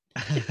 dang it.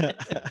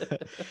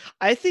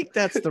 I think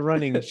that's the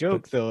running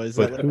joke, though, is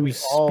But that like, we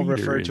whose all speeder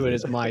refer is to it it?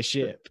 as my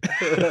ship.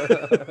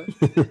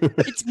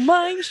 It's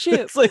my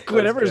ship. It's like That's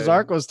whenever good.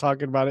 Zarko's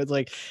talking about it, it's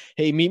like,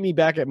 "Hey, meet me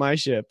back at my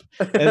ship."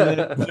 And then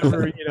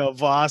whenever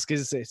Vosk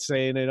is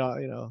saying it,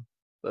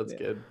 That's Yeah.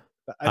 good.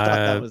 I thought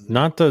that was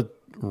Not to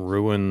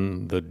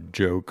ruin the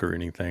joke or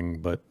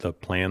anything, but the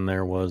plan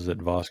there was that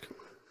Vosk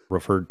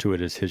referred to it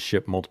as his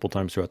ship multiple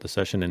times throughout the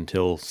session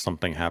until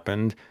something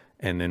happened.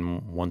 And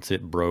then once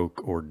it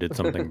broke or did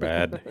something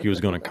bad, he was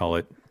going to call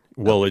it,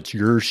 well, it's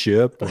your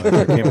ship. Like,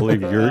 I can't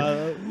believe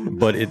you're.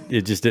 But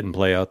it just didn't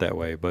play out that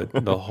way. But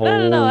the whole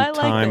No, I like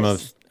time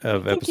this.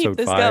 of We can keep episode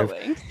this 5,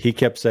 going. he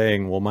kept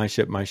saying, well, my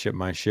ship, my ship,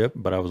 my ship.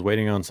 But I was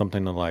waiting on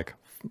something to like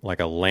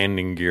a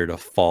landing gear to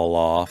fall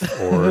off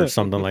or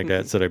something like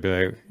that. So I'd be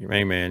like,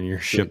 hey, man, your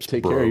ship's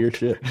Take broke. care of your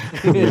ship.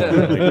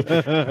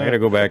 Like, I got to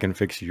go back and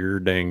fix your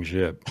dang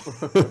ship.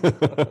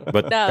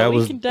 But No, that we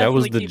was can that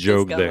was definitely the keep this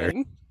joke there.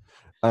 going.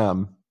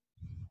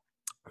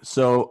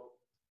 So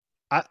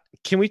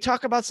Can we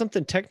talk about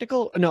something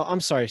technical? No, I'm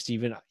sorry,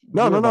 Steven.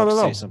 No, You were no, no, about to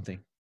no, say no. something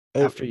Uh,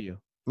 after you.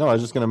 no, I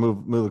was just gonna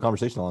move the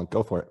conversation along.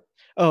 Go for it.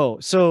 Oh,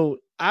 so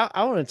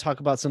I want to talk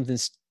about something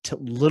a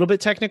little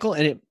bit technical,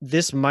 and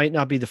this might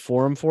not be the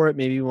forum for it.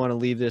 Maybe we want to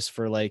leave this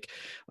for like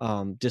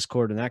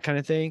Discord and that kind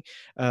of thing.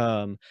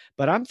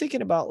 But I'm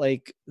thinking about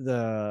like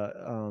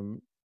the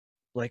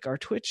like our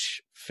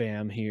Twitch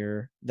fam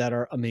here that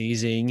are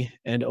amazing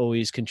and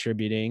always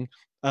contributing.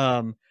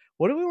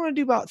 What do we want to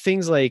do about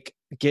things like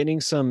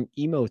getting some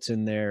emotes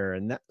in there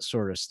and that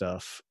sort of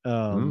stuff?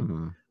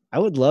 Mhm. I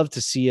would love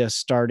to see us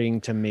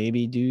starting to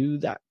maybe do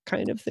that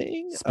kind of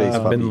thing. Space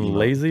I've puppy been emote.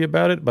 lazy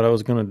about it, but I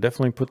was going to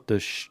definitely put the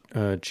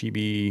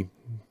chibi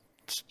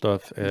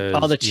stuff as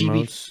All the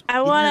chibi- emotes.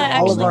 I want to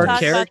all of actually our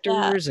talk about that.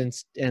 characters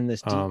and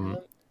this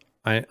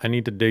I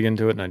need to dig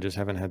into it, and I just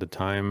haven't had the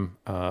time.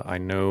 I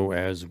know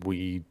as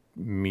we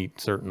meet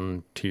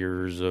certain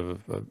tiers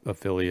of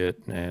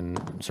affiliate and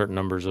certain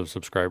numbers of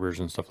subscribers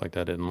and stuff like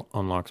that, it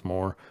unlocks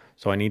more.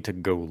 So I need to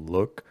go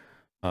look.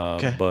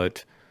 Okay.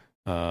 But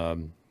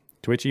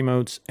Twitch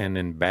emotes and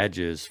then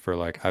badges for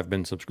like I've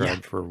been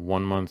subscribed for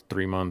 1 month,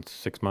 3 months,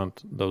 6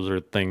 months. Those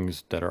are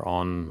things that are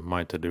on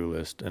my to-do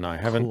list, and I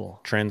haven't Cool.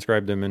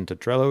 transcribed them into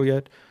Trello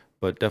yet,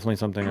 but definitely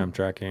something I'm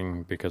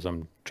tracking because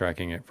I'm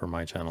tracking it for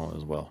my channel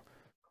as well.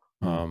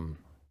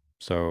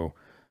 So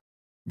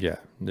yeah,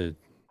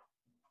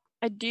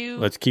 I do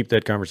let's keep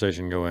that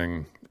conversation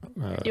going.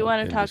 I do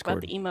want in to talk Discord.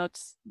 about the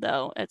emotes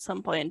though at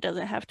some point. It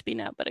doesn't have to be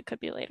now, but it could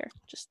be later.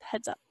 Just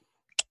heads up.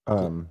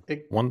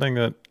 One thing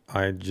that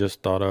I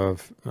just thought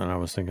of, and I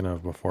was thinking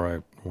of before I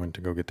went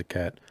to go get the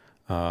cat,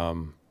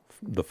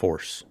 the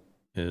Force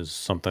is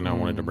something I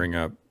wanted to bring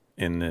up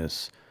in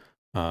this.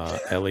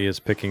 Ellie is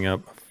picking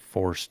up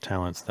Force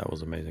talents. That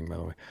was amazing, by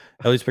the way.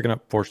 Ellie's picking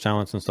up Force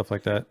talents and stuff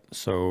like that.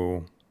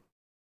 So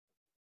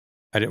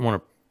I didn't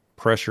want to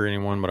pressure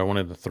anyone, but I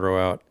wanted to throw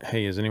out,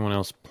 hey, is anyone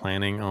else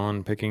planning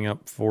on picking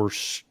up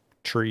Force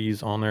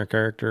trees on their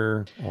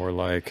character? Or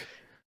like...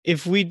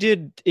 If we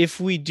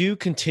do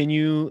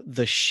continue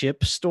the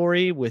ship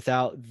story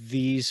without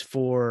these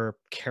 4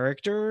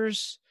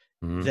 characters,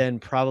 then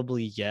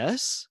probably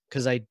yes,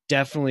 because I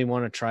definitely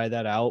want to try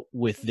that out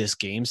with this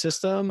game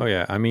system. Oh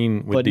yeah, I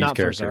mean with but these not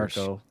characters. for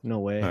Zarko. No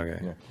way.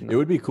 Okay. Yeah. It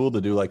would be cool to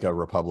do like a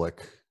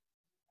Republic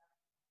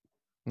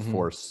Mhm.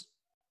 Force.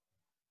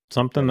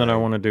 Something that I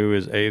want to do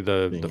is the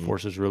thingy.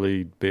 Force is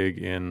really big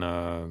in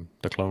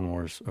the Clone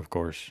Wars, of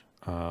course.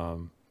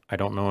 I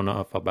don't know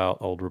enough about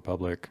Old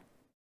Republic,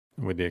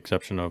 with the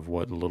exception of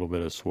what little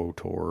bit of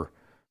SWOTOR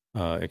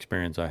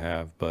experience I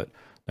have. But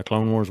the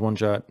Clone Wars one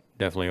shot,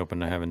 definitely open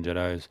to having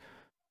Jedis.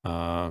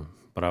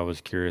 But I was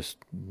curious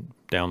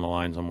down the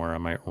line somewhere I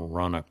might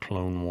run a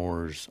Clone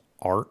Wars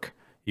arc,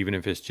 even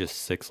if it's just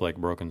 6 like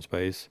Broken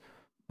Space,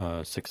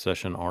 6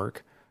 session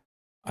arc.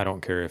 I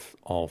don't care if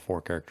all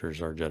 4 characters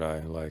are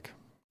Jedi, like,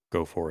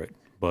 go for it.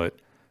 But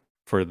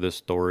for this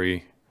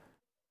story,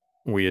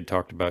 we had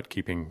talked about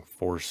keeping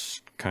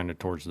Force kind of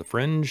towards the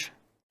fringe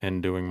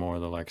and doing more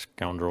of the like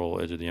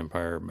scoundrel, Edge of the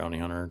Empire, bounty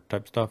hunter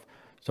type stuff.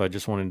 So I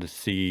just wanted to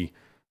see,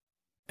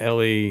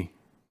 Ellie,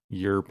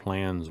 your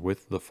plans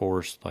with the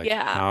Force. Like,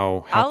 Yeah,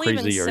 how I'll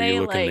even crazy are say,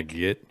 you looking like, to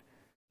get?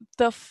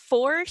 The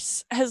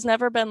Force has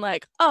never been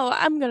like, oh,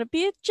 I'm gonna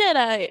be a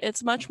Jedi.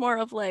 It's much more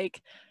of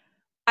like,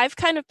 I've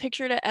kind of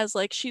pictured it as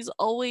like she's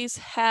always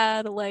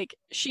had like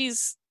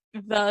she's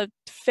the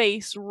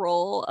face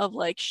role of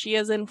like she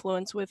has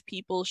influence with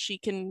people. She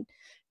can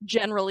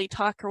generally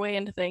talk her way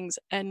into things,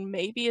 and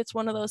maybe it's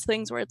one of those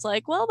things where it's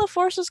like, well, the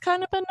Force has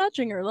kind of been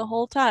nudging her the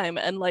whole time,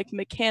 and like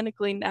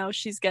mechanically now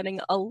she's getting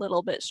a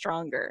little bit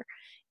stronger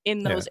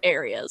in those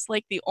areas.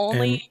 Like the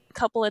only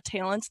couple of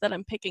talents that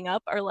I'm picking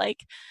up are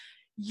like,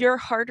 you're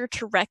harder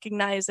to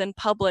recognize in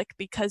public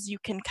because you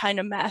can kind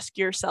of mask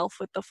yourself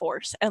with the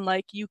Force, and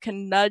like you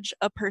can nudge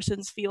a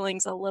person's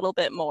feelings a little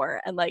bit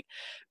more, and like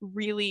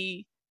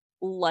really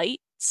light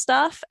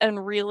stuff,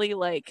 and really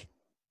like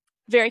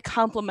very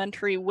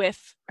complimentary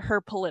with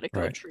her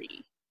political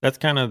tree. That's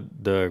kind of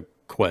the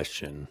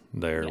question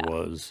there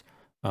was,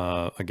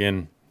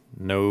 again,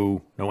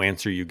 no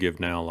answer you give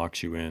now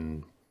locks you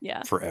in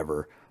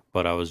forever.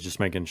 But I was just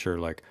making sure,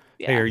 like,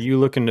 hey, are you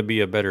looking to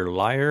be a better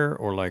liar,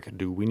 or like,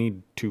 do we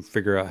need to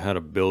figure out how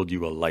to build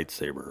you a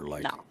lightsaber?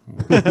 Like,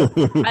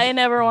 no. I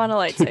never want a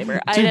lightsaber.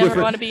 I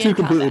never want to be in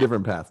completely combat.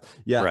 different paths.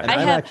 Yeah, right.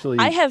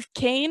 I have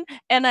Kane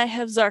and I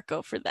have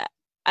Zarko for that.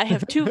 I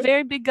have two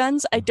very big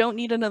guns. I don't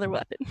need another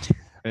weapon.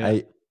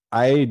 I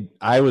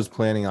was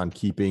planning on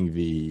keeping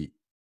the,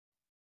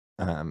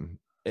 and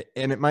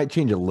it might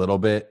change a little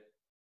bit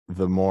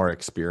the more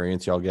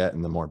experience y'all get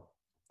and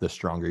the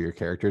stronger your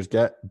characters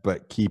get,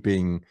 but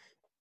keeping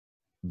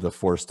the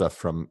Force stuff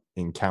from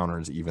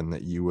encounters even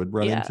that you would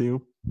run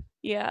into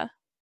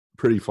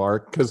pretty far,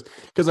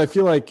 because I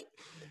feel like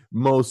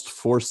most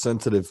Force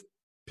sensitive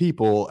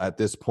people at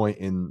this point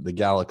in the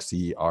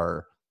galaxy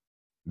are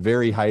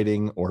very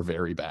hiding or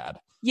very bad.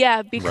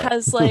 Yeah,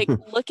 because like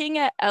looking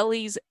at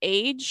Ellie's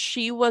age,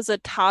 she was a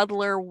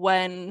toddler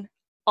when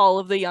all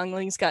of the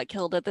younglings got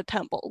killed at the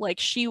temple. Like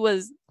she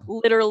was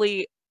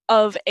literally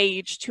of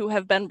age to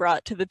have been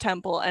brought to the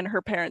temple, and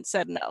her parents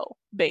said no,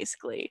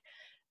 basically.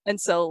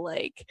 And so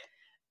like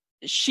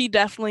she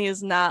definitely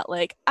is not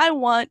like, I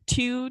want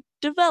to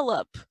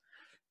develop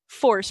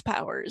Force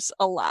powers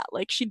a lot.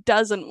 Like she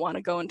doesn't want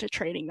to go into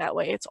training that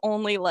way. It's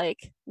only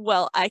like,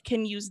 well, I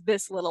can use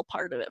this little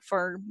part of it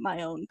for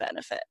my own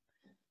benefit.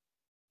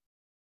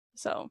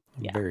 So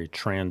very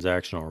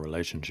transactional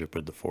relationship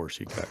with the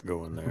Force you got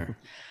going there.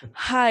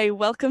 Hi,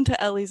 welcome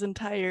to Ellie's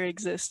entire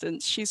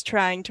existence. She's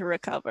trying to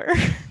recover.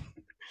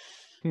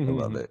 I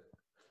love it.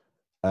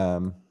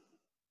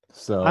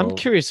 So I'm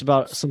curious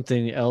about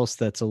something else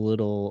that's a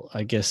little,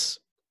 I guess,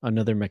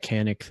 another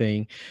mechanic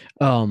thing,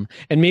 and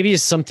maybe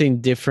it's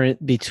something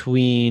different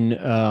between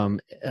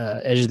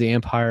Edge of the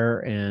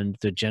Empire and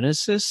the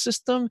Genesis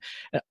system,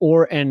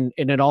 and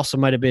it also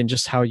might have been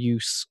just how you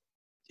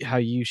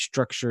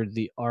structured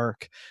the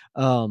arc.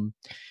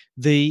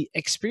 The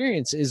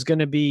experience is going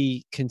to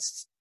be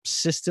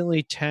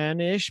consistently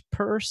 10-ish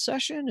per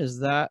session.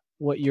 Is that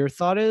what your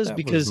thought is? That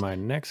because was my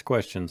next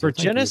question. So for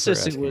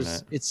Genesis,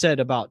 it said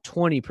about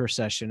 20 per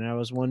session, and I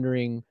was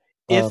wondering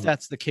if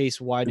that's the case,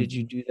 why did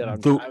you do that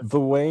on the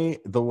way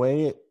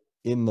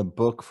in the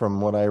book, from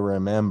what I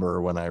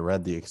remember when I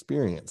read the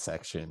experience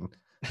section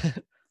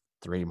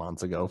 4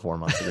 months ago,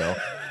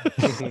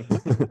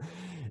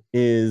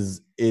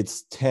 is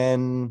it's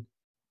 10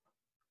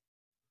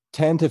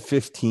 to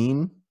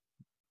 15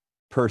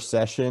 per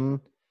session,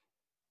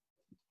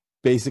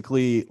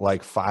 basically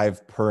like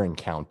 5 per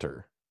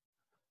encounter.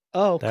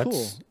 Oh,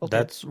 cool. Okay.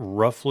 That's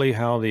roughly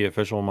how the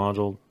official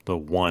module, the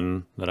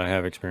one that I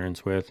have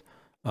experience with,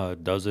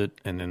 does it.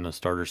 And then the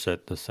starter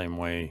set the same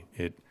way.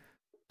 It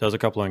does a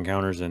couple of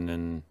encounters and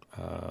then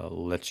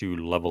lets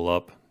you level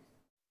up.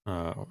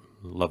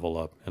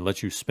 It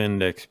lets you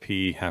spend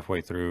XP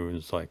halfway through.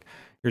 It's like,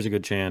 here's a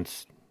good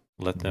chance.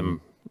 Let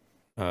them,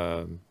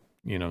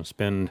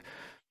 spend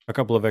a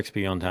couple of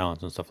XP on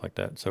talents and stuff like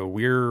that. So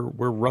we're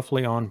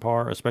roughly on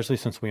par, especially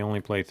since we only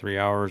play 3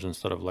 hours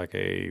instead of like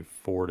a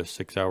 4 to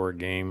 6 hour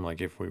game.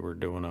 Like if we were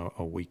doing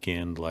a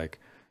weekend, like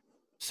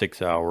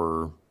 6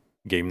 hour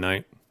game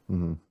night,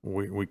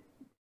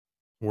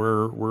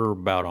 we're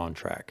about on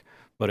track.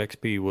 But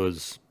XP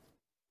was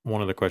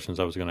one of the questions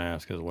I was going to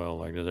ask as well.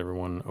 Like, is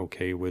everyone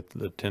okay with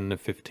the 10 to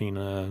 15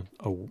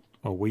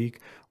 a week,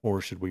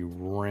 or should we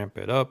ramp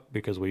it up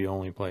because we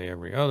only play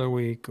every other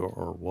week,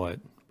 or what?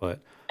 But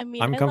I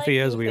mean, I'm comfy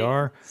as we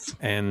are,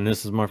 and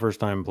this is my first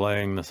time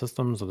playing the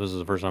system, so this is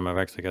the first time I've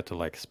actually got to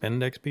like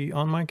spend XP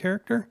on my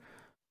character.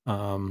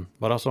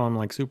 But also I'm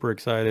like super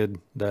excited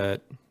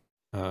that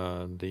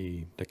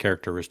the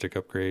characteristic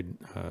upgrade,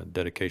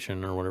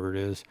 dedication or whatever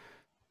it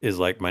is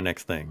like my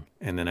next thing,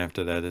 and then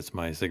after that it's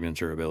my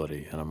signature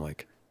ability, and I'm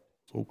like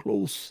so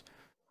close.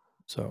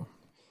 So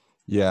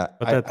yeah,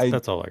 but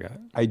that's all I got.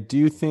 I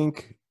do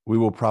think we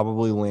will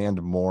probably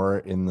land more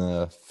in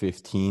the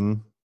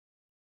 15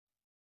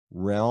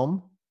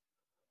 realm.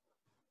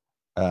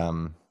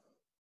 And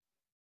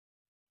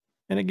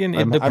again,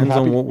 it depends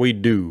on what we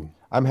do.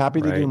 I'm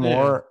happy to do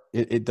more.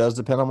 It does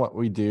depend on what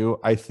we do.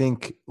 I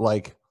think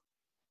like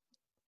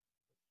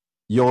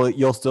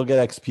you'll still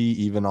get XP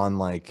even on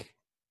like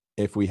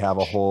if we have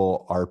a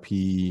whole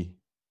RP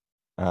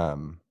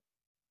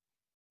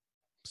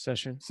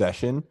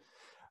session.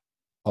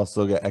 I'll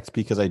still get XP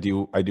because I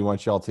do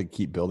want y'all to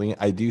keep building it.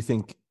 I do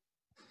think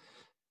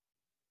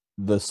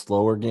the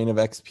slower gain of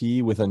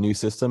XP with a new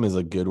system is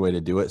a good way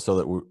to do it, so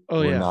that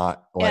we're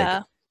not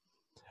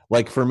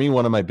like for me,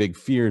 one of my big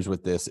fears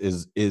with this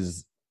is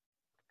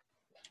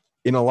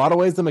in a lot of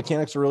ways the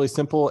mechanics are really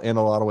simple, in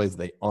a lot of ways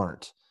they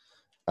aren't.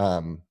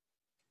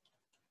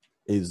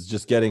 Is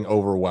just getting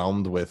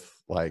overwhelmed with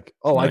like,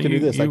 oh, I can do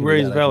this. You I can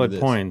raise do that, I can do valid this.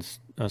 points,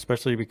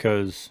 especially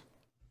because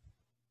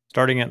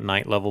starting at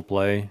night level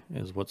play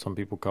is what some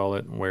people call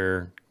it,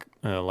 where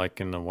like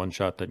in the one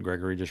shot that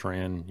Gregory just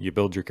ran, you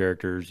build your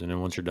characters, and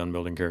then once you're done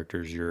building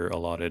characters, you're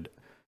allotted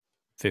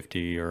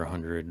 50 or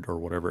 100 or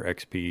whatever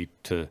XP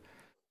to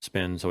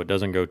spend, so it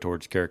doesn't go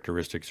towards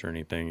characteristics or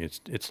anything.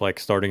 It's like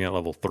starting at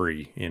level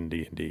 3 in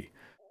D&D.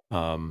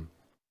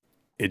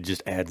 It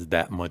just adds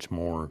that much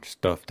more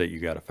stuff that you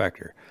got to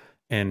factor.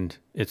 And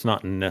it's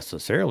not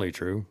necessarily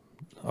true.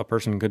 A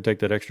person could take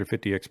that extra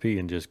 50 XP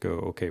and just go,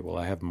 okay, well,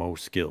 I have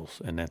most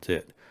skills, and that's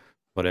it.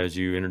 But as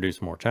you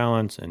introduce more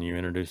talents, and you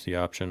introduce the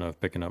option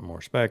of picking up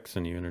more specs,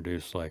 and you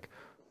introduce, like,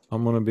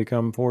 I'm going to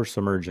become Force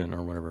Emergent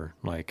or whatever,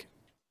 like,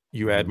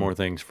 you add more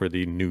things for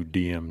the new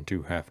DM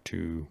to have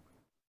to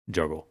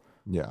juggle.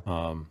 Yeah.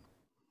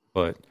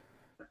 But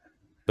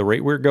the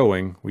rate we're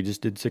going, we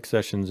just did 6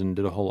 sessions and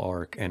did a whole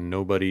arc, and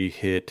nobody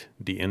hit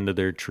the end of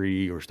their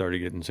tree or started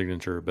getting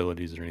signature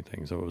abilities or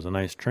anything. So it was a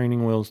nice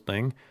training wheels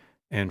thing.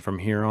 And from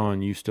here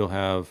on, you still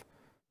have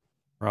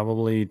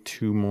probably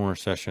 2 more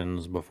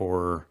sessions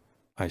before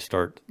I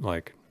start,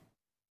 like,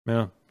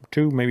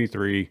 2, maybe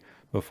 3,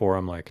 before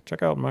I'm like,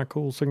 check out my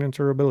cool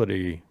signature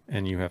ability,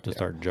 and you have to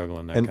start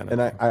juggling that kind of thing.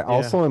 And I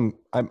also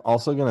I'm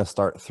also going to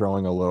start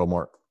throwing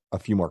a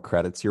few more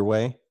credits your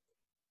way,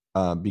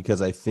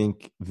 because I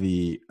think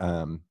the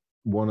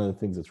one of the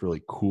things that's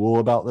really cool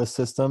about this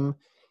system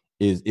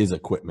is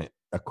equipment.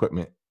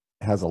 Equipment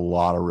has a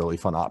lot of really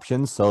fun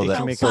options, so that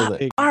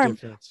arm,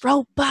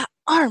 robot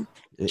arm,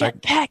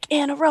 jetpack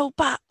and a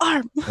robot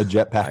arm. A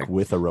jetpack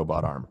with a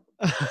robot arm.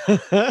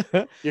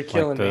 You're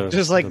killing me.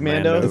 Just like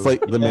Mando. It's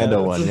like the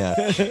Mando one, yeah.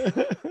 Is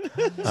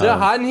it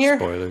hot in here?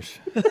 Spoilers.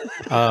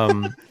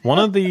 One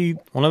of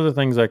the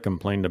things I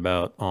complained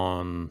about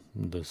on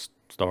the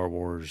Star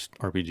Wars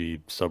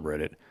RPG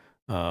subreddit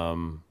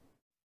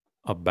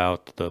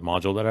about the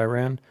module that I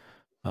ran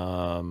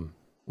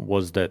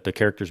was that the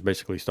characters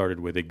basically started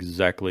with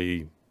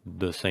exactly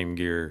the same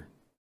gear.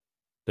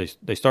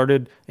 They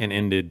started and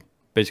ended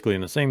basically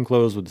in the same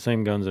clothes with the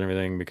same guns and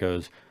everything,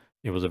 because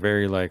it was a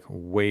very, like,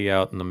 way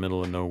out in the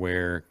middle of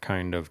nowhere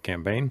kind of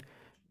campaign,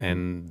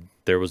 and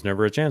there was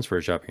never a chance for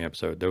a shopping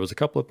episode. There was a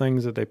couple of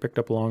things that they picked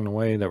up along the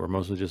way that were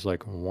mostly just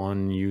like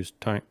one-use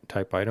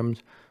type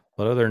items,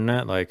 but other than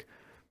that, like,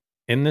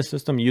 in this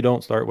system, you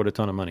don't start with a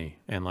ton of money,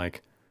 and,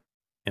 like,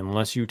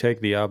 unless you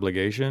take the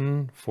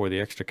obligation for the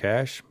extra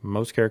cash,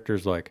 most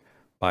characters, like,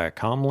 buy a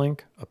comm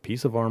link, a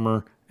piece of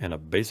armor, and a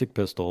basic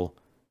pistol.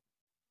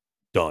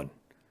 Done.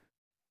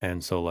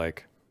 And so,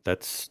 like,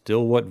 that's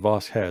still what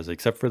Voss has,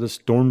 except for the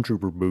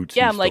stormtrooper boots.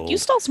 Yeah, I'm like, you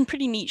stole some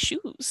pretty neat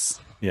shoes.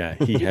 Yeah,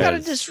 he You has. got a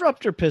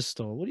disruptor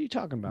pistol. What are you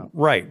talking about?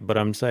 Right, but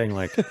I'm saying,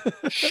 like,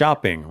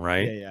 shopping,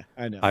 right? Yeah,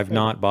 I know. I've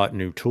not bought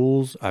new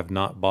tools. I've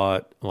not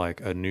bought,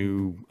 like, a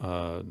new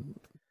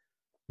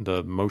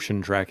the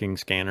motion tracking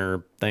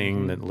scanner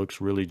thing that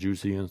looks really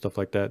juicy and stuff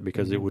like that,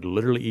 because it would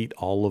literally eat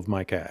all of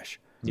my cash.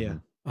 Yeah.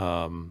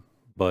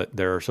 But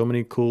there are so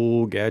many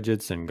cool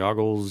gadgets and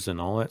goggles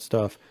and all that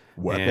stuff.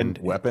 Weapon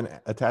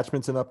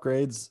attachments and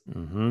upgrades.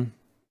 Mm-hmm.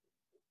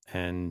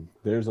 And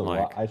there's a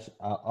like, lot.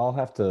 I'll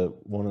have to,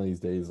 one of these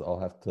days,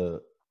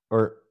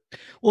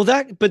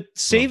 But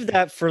save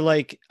that for,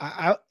 like,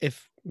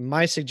 if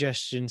my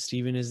suggestion,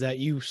 Stephen, is that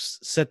you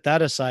set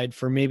that aside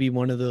for maybe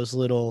one of those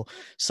little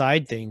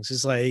side things.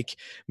 Is like,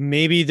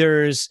 maybe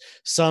there's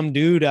some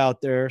dude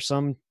out there,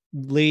 some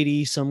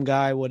lady, some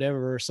guy,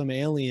 whatever, some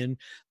alien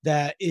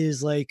that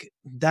is like,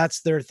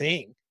 that's their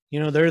thing. You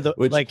know, they're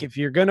like, if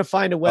you're gonna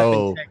find a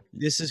weapon tech,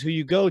 this is who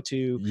you go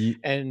to,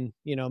 and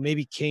you know,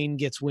 maybe Kane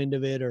gets wind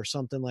of it or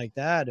something like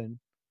that. And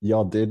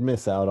y'all did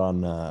miss out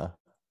on. Let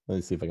me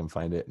see if I can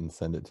find it and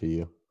send it to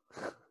you.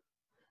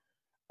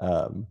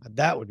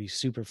 That would be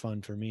super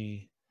fun for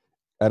me.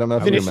 I don't know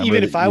if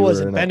even if I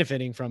wasn't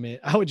benefiting from it,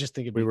 I would just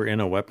think we were in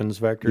a weapons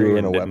factory. You were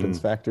in a weapons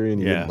factory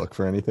and you didn't look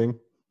for anything.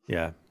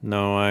 Yeah,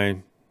 no,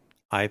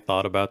 I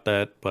thought about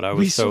that, but I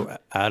was so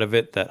out of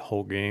it that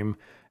whole game.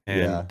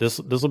 And this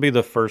will be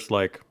the first,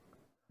 like,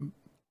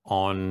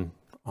 on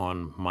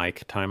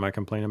mic time I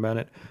complain about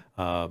it.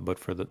 But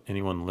for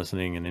anyone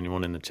listening and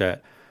anyone in the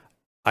chat,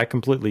 I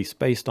completely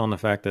spaced on the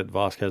fact that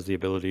Vosk has the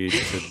ability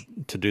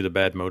to do the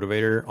bad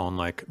motivator on,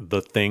 like,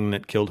 the thing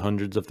that killed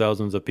hundreds of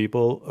thousands of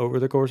people over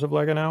the course of,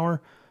 like, an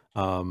hour.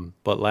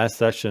 But last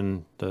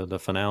session, the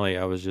finale,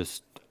 I was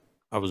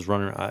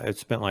running. I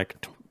spent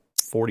like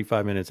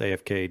 45 minutes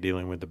AFK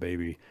dealing with the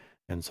baby,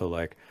 and so,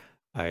 like,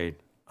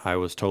 I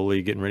was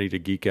totally getting ready to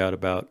geek out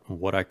about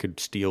what I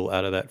could steal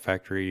out of that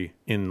factory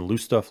in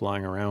loose stuff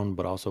lying around,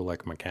 but also,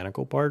 like,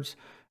 mechanical parts.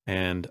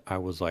 And I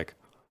was like,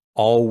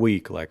 all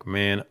week, like,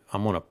 man,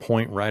 I'm going to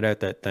point right at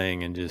that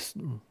thing and just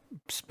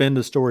spend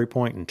a story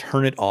point and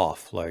turn it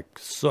off. Like,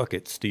 suck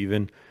it,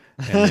 Steven.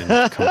 And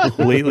then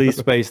completely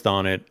spaced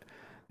on it.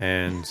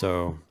 And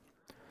so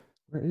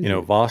Where is You know,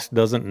 it? Vosk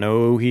doesn't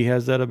know he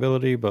has that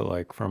ability, but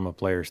like from a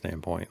player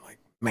standpoint, like,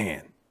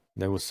 man,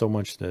 there was so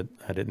much that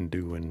I didn't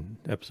do in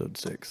episode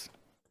 6.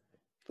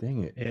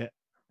 Dang it. Yeah.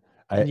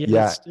 I, Yeah,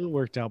 yeah, it still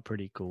worked out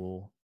pretty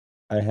cool.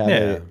 I had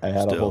Yeah, I had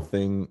a whole still.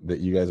 thing that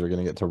you guys were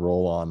gonna get to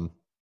roll on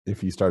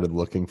if you started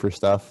looking for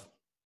stuff,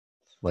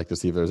 like to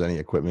see if there's any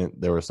equipment.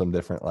 There were some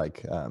different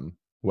like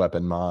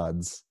weapon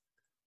mods.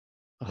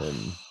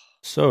 And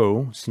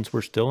So, since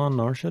we're still on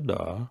Nar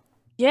Shaddaa,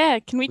 Yeah,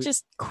 can we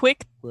just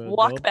quick We'll go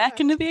walk back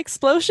into the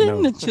explosion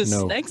no, and just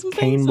no, snag some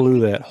Kane things? blew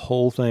that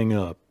whole thing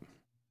up.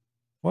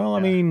 Well, I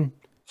Yeah. mean,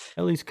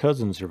 Ellie's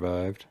cousin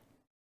survived.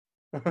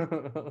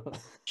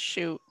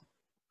 Shoot.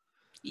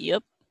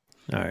 Yep.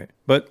 All right,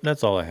 but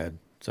that's all I had.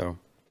 So,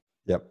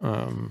 yep.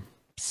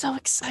 So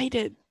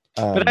excited.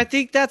 But I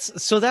think that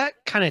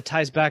kind of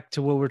ties back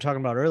to what we were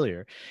talking about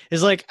earlier.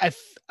 Is like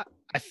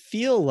I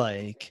feel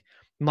like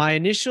my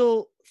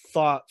initial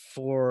thought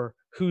for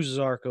who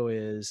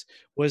Zarko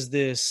was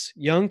this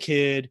young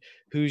kid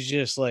who's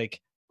just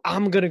like,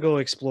 I'm gonna go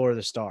explore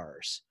the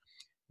stars.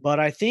 But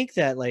I think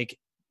that like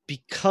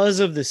because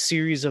of the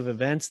series of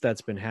events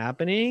that's been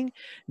happening,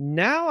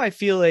 now I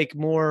feel like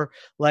more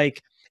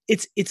like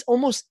it's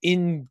almost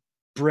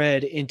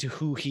inbred into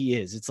who he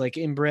is. It's like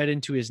inbred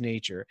into his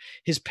nature.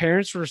 His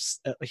parents were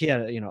he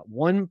had,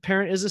 one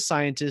parent is a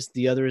scientist,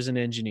 the other is an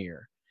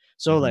engineer.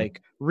 So Mhm.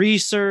 like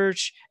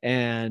research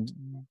and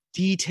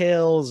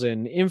details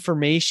and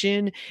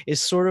information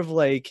is sort of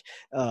like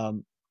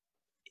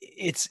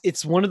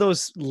it's one of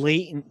those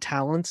latent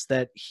talents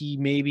that he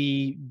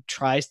maybe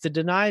tries to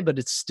deny, but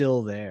it's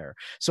still there.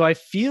 So I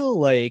feel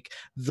like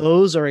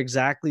those are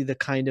exactly the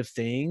kind of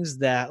things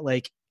that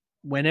like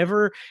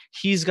whenever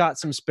he's got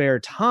some spare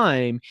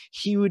time,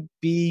 he would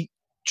be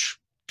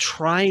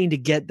trying to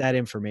get that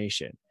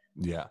information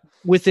Yeah.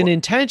 with an Well-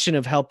 intention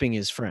of helping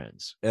his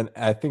friends. And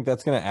I think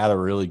that's going to add a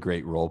really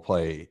great role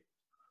play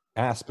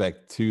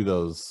aspect to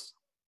those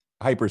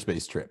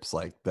hyperspace trips,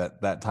 like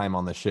that time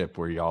on the ship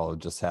where y'all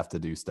just have to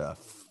do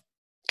stuff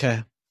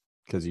Okay.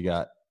 because you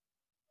got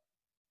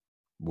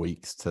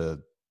weeks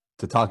to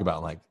talk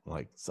about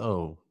like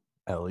so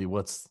Ellie,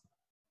 what's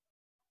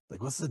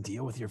the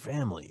deal with your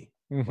family?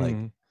 Like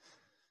Mhm.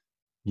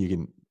 you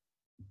can,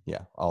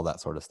 yeah, all that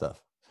sort of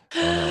stuff.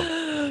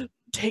 Oh,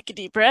 Take a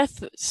deep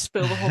breath,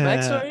 spill the whole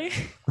backstory.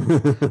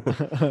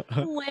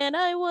 no. When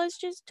I was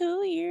just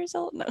 2 years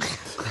old. No.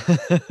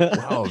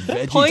 Wow,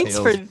 Veggie Points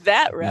for Tales.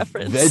 that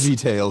reference. Veggie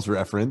Tales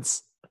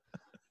reference.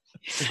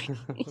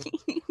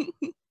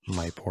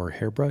 My poor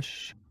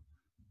hairbrush.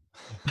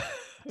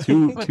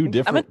 Two I'm a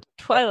different.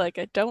 Twilight.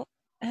 I don't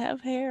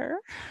have hair.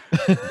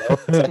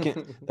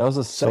 That was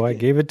a second. So I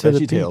gave it to the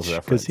VeggieTales Peach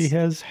because he reference.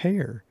 has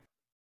hair.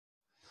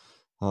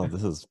 Oh,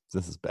 this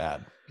is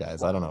bad,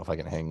 guys. I don't know if I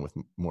can hang with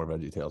more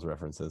VeggieTales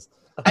references.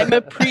 I'm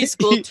a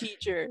preschool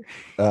teacher.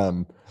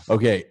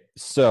 Okay,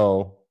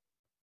 so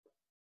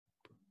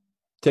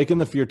taking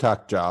the Fear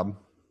Talk job.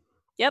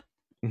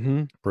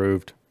 Mhm.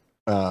 Proved.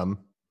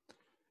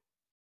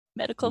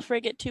 Medical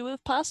frigate 2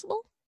 if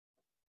possible.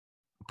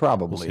 We'll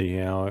Probably. see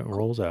how it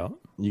rolls out.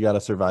 You got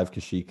to survive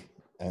Kashyyyk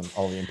and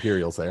all the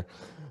Imperials there.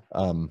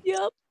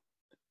 Yep.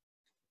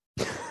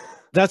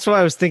 That's why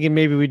I was thinking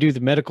maybe we do the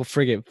medical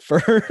frigate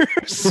first.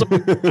 So we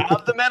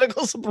have the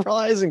medical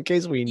supplies in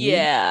case we need.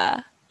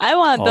 Yeah. I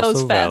want those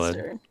Also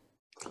valid.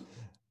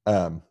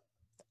 faster.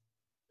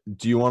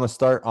 Do you want to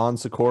start on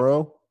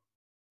Socorro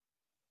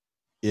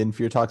in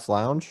Fear Talk's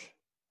lounge?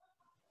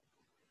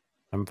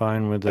 I'm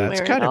fine with That's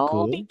it. Where kinda it all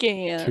cool.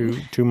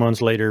 began. Two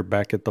months later,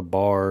 back at the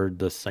bar,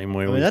 the same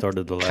way I mean, we that's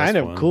started the last kind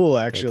of one. cool,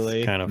 That's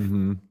actually. kind of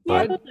Mm-hmm. Yeah,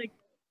 I'd- like,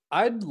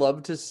 I'd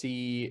love to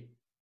see.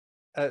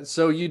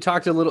 So you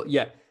talked a little,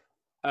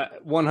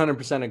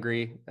 100%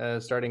 agree.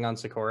 Starting on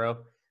Socorro,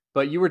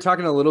 but you were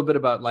talking a little bit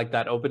about like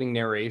that opening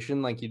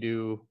narration, like you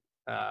do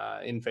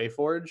in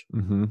Faeforge.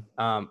 Mm-hmm.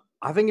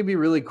 I think it'd be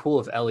really cool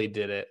if Ellie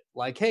did it.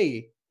 Like,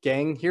 hey,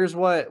 gang, here's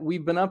what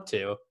we've been up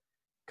to,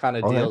 kind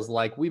of Okay. deals.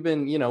 Like we've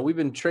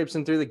been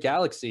traipsing through the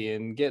galaxy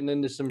and getting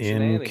into some in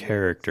shenanigans.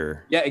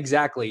 character. Yeah,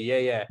 exactly.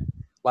 Yeah.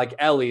 Like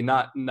Ellie,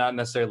 not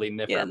necessarily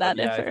Niffer. Yeah, but not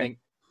I Niffer. think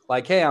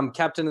like, hey, I'm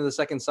captain of the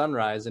Second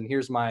Sunrise, and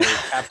here's my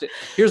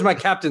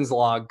captain's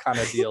log kind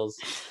of deals.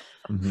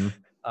 Mm-hmm.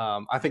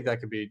 I think that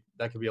could be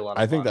a lot of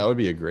I think fun. that would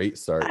be a great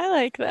start. I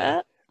like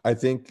that. I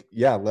think,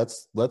 yeah,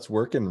 let's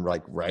work and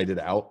like write it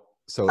out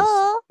so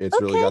it's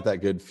really okay. got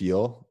that good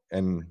feel,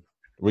 and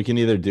we can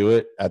either do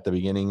it at the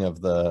beginning of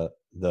the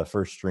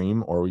first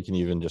stream, or we can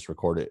even just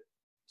record it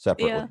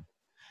separately. Yeah.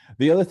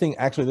 The other thing,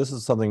 actually, this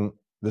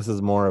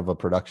is more of a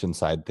production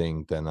side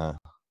thing than a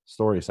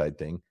story side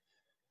thing.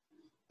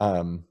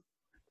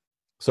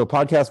 So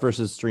podcast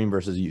versus stream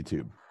versus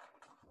YouTube.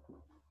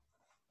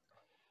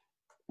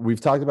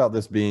 We've talked about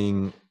this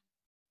being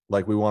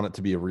like we want it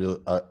to be a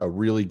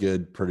really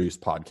good produced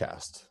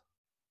podcast.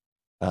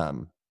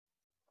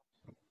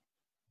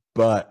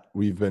 But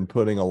we've been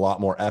putting a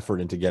lot more effort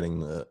into getting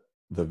the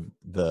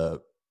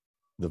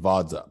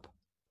VODs up.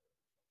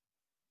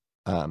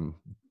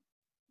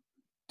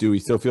 Do we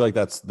still feel like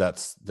that's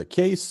the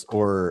case,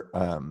 or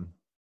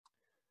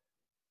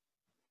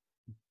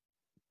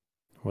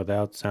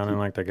without sounding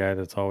like the guy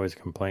that's always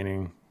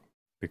complaining,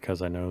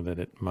 because I know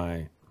that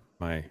my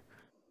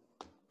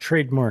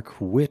trademark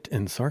wit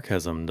and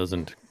sarcasm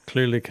doesn't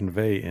clearly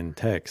convey in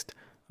text.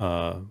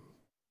 I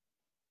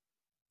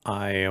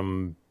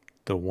am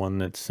the one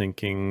that's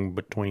sinking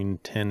between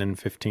 10 and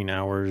 15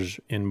 hours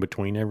in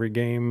between every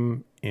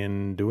game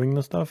in doing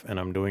the stuff, and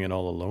I'm doing it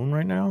all alone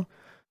right now.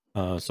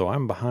 So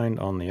I'm behind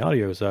on the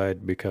audio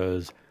side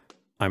because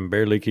I'm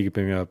barely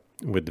keeping up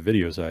with the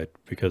video side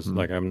because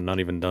like I'm not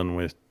even done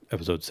with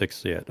episode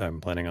 6 yet.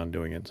 I'm planning on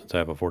doing it since I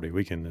have a 40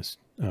 weekend this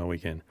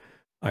weekend.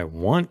 I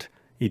want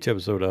each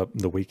episode up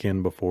the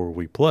weekend before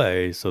we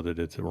play so that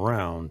it's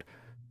around,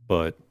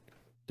 but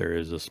there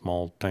is a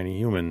small tiny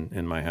human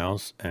in my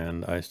house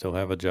and I still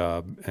have a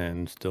job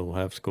and still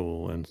have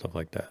school and stuff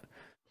like that.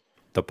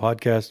 The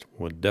podcast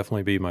would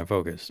definitely be my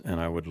focus, and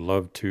I would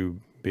love to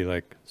be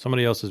like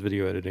somebody else's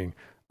video editing.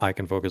 I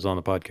can focus on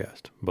the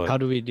podcast, but How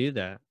do we do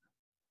that?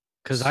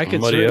 Because I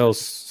could somebody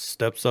else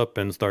steps up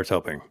and starts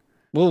helping.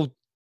 Well,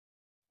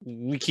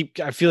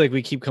 I feel like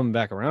we keep coming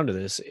back around to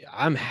this.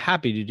 I'm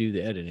happy to do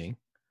the editing.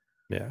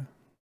 Yeah.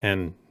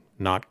 And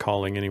not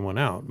calling anyone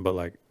out, but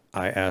like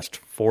I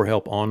asked for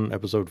help on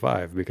episode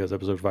 5 because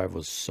episode 5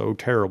 was so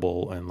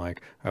terrible. And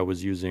like I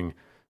was using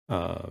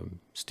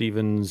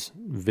Steven's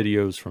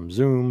videos from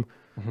Zoom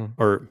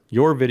or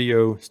your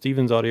video,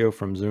 Steven's audio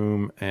from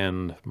Zoom,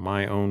 and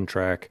my own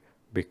track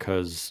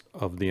because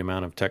of the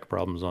amount of tech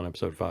problems on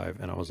episode 5.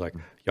 And I was like,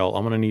 y'all,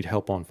 I'm going to need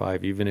help on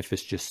 5, even if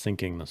it's just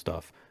syncing the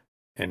stuff.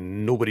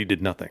 And nobody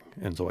did nothing.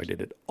 And so I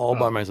did it all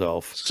by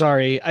myself.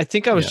 Sorry. I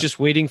think I was just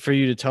waiting for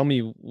you to tell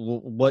me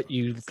what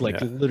you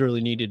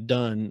literally needed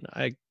done.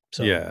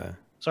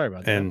 Sorry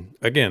about that. And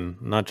again,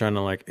 not trying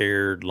to like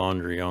air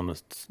laundry on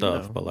the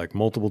stuff, but like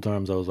multiple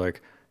times I was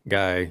like,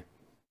 guy,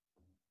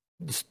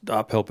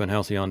 stop helping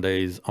Halcyon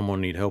Days. I'm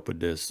going to need help with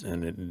this.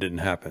 And it didn't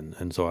happen.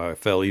 And so I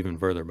fell even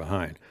further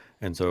behind.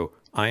 And so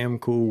I am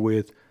cool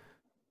with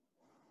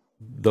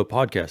the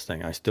podcast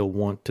thing. I still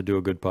want to do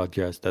a good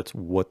podcast. That's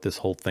what this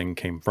whole thing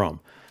came from.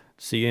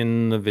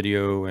 Seeing the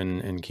video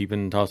and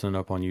tossing it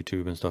up on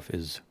YouTube and stuff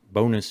is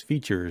bonus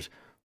features.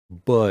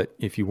 But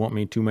if you want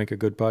me to make a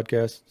good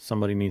podcast,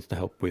 somebody needs to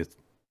help with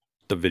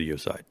the video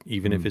side.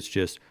 Even if it's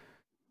just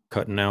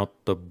cutting out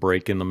the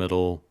break in the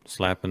middle,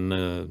 slapping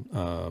the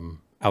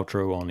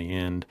outro on the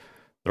end,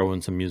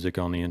 throwing some music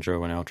on the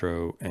intro and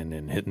outro, and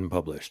then hitting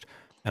published.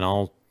 And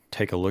I'll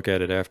take a look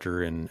at it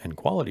after and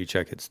quality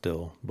check it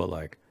still. But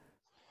like,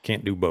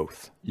 can't do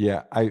both.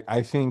 Yeah,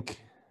 I think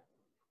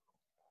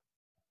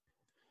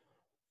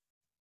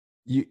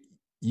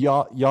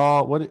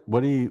y'all what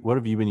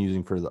have you been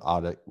using for the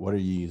audio? What are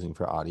you using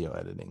for audio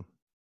editing?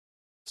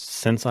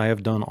 Since I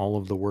have done all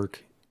of the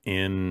work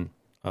in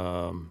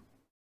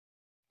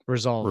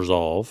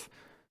Resolve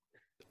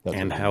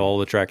and have all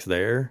the tracks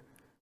there,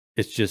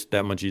 it's just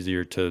that much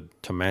easier to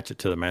match it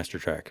to the master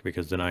track,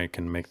 because then I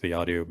can make the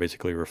audio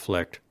basically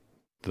reflect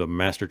the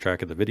master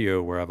track of the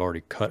video where I've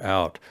already cut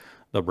out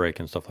the break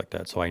and stuff like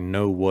that. So I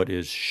know what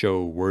is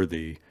show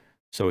worthy.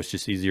 So it's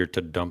just easier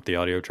to dump the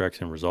audio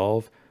tracks in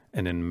Resolve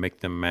and then make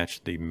them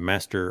match the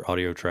master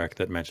audio track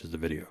that matches the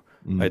video.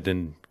 I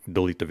then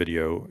delete the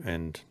video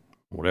and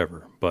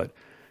whatever. But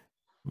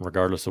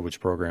regardless of which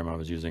program I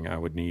was using, I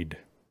would need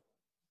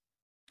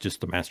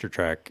just the master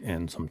track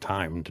and some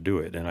time to do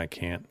it. And I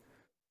can't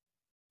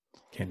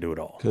do it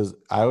all. Because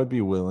I would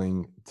be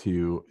willing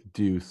to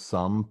do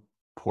some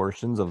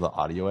portions of the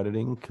audio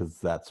editing because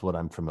that's what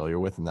I'm familiar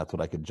with and that's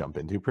what I could jump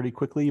into pretty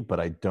quickly, but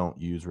I don't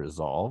use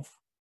Resolve.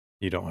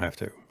 You don't have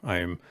to.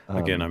 I'm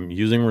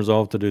using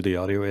Resolve to do the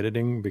audio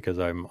editing because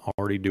I'm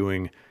already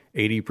doing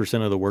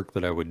 80% of the work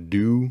that I would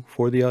do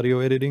for the audio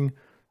editing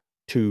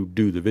to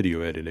do the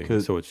video editing.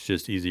 So it's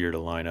just easier to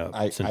line up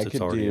since it's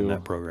already in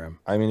that program.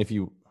 I mean, if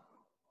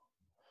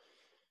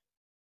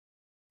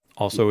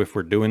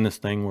we're doing this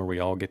thing where we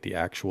all get the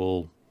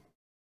actual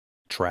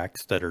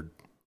tracks that are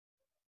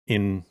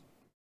in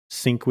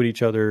sync with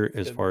each other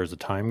as far as the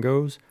time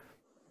goes,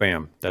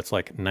 bam, that's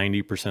like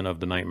 90% of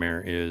the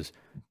nightmare is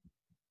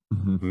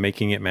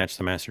making it match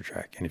the master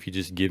track. And if you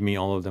just give me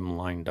all of them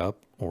lined up,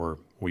 or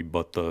we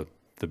butt the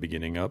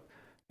beginning up,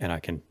 and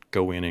I can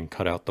go in and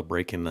cut out the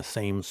break in the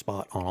same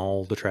spot on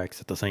all the tracks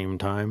at the same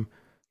time,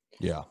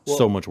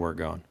 so much work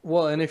gone.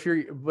 Well, and if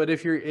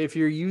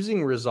you're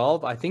using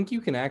Resolve, I think you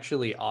can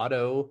actually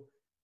auto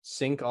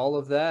sync all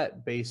of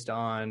that based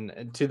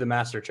on to the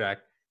master track.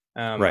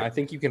 Right. I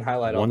think you can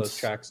highlight all those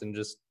tracks and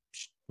just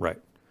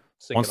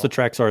once the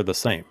tracks are the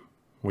same.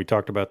 We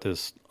talked about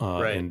this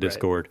in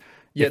Discord.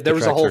 Yeah, there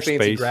was a whole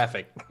fancy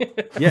graphic.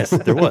 Yes,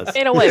 there was.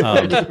 In a way.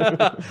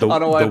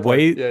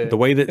 The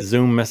way that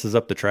Zoom messes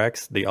up the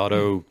tracks, the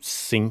auto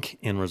sync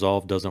in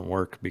Resolve doesn't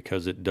work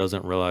because it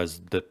doesn't realize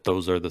that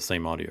those are the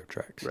same audio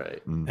tracks.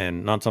 Right.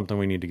 And not something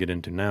we need to get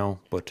into now,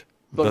 but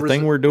the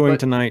thing we're doing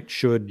tonight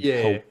should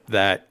help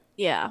that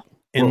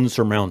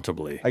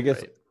insurmountably. I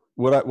guess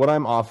what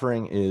I'm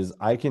offering is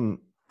I can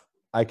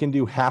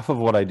do half of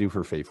what I do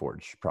for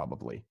Faeforge,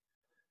 probably.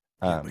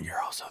 But you're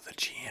also the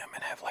GM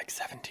and have like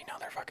 17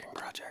 other fucking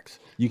projects.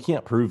 You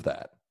can't prove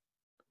that.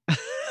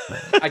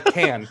 I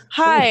can.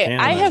 Hi, Can I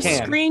and I have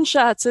can.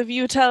 screenshots of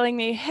you telling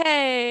me,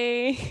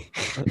 "Hey."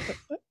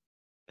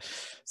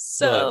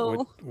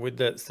 So But with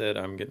that said,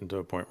 I'm getting to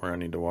a point where I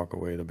need to walk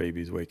away. The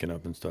baby's waking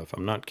up and stuff.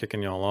 I'm not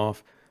kicking y'all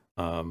off,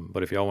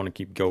 but if y'all want to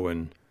keep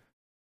going,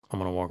 I'm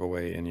gonna walk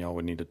away, and y'all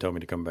would need to tell me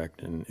to come back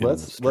and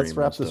Let's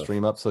wrap the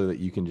stream up so that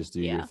you can just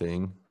do your Yeah.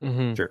 thing.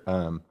 Mhm.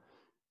 Sure.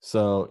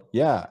 So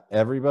yeah,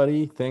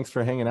 everybody, thanks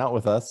for hanging out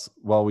with us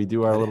while we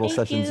do our little Thank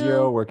session you.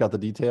 0, work out the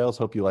details.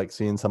 Hope you like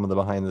seeing some of the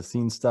behind the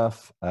scenes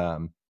stuff.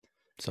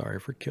 Sorry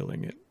for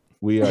killing it.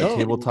 We are No.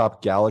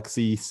 Tabletop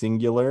Galaxy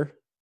singular.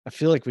 I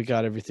feel like we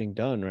got everything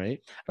done, right?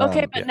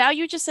 okay, Um, but yeah. now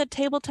you just said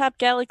Tabletop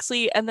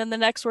Galaxy, and then the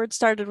next word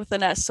started with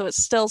an S, so it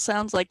still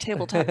sounds like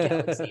Tabletop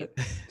Galaxy.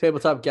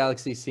 Tabletop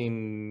Galaxy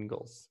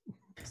singles.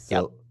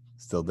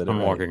 still did it I'm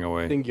right. walking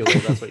away. Singular,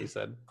 that's what you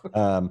said.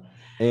 And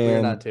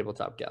We're not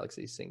Tabletop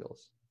Galaxy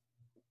singles.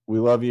 we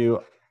love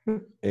you.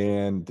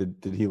 And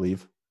did he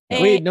leave?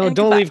 No. Wait, no, And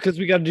don't goodbye. leave because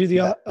we got to do the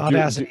Yeah,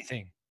 Audacity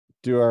thing.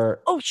 Do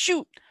our Oh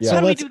shoot! Yeah. How So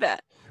do we let's- do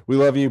that? we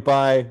love you.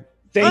 Bye.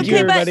 Thank Okay,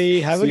 you, bye.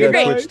 everybody. Have a See good our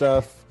night. Twitch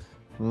stuff.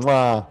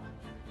 Mwah.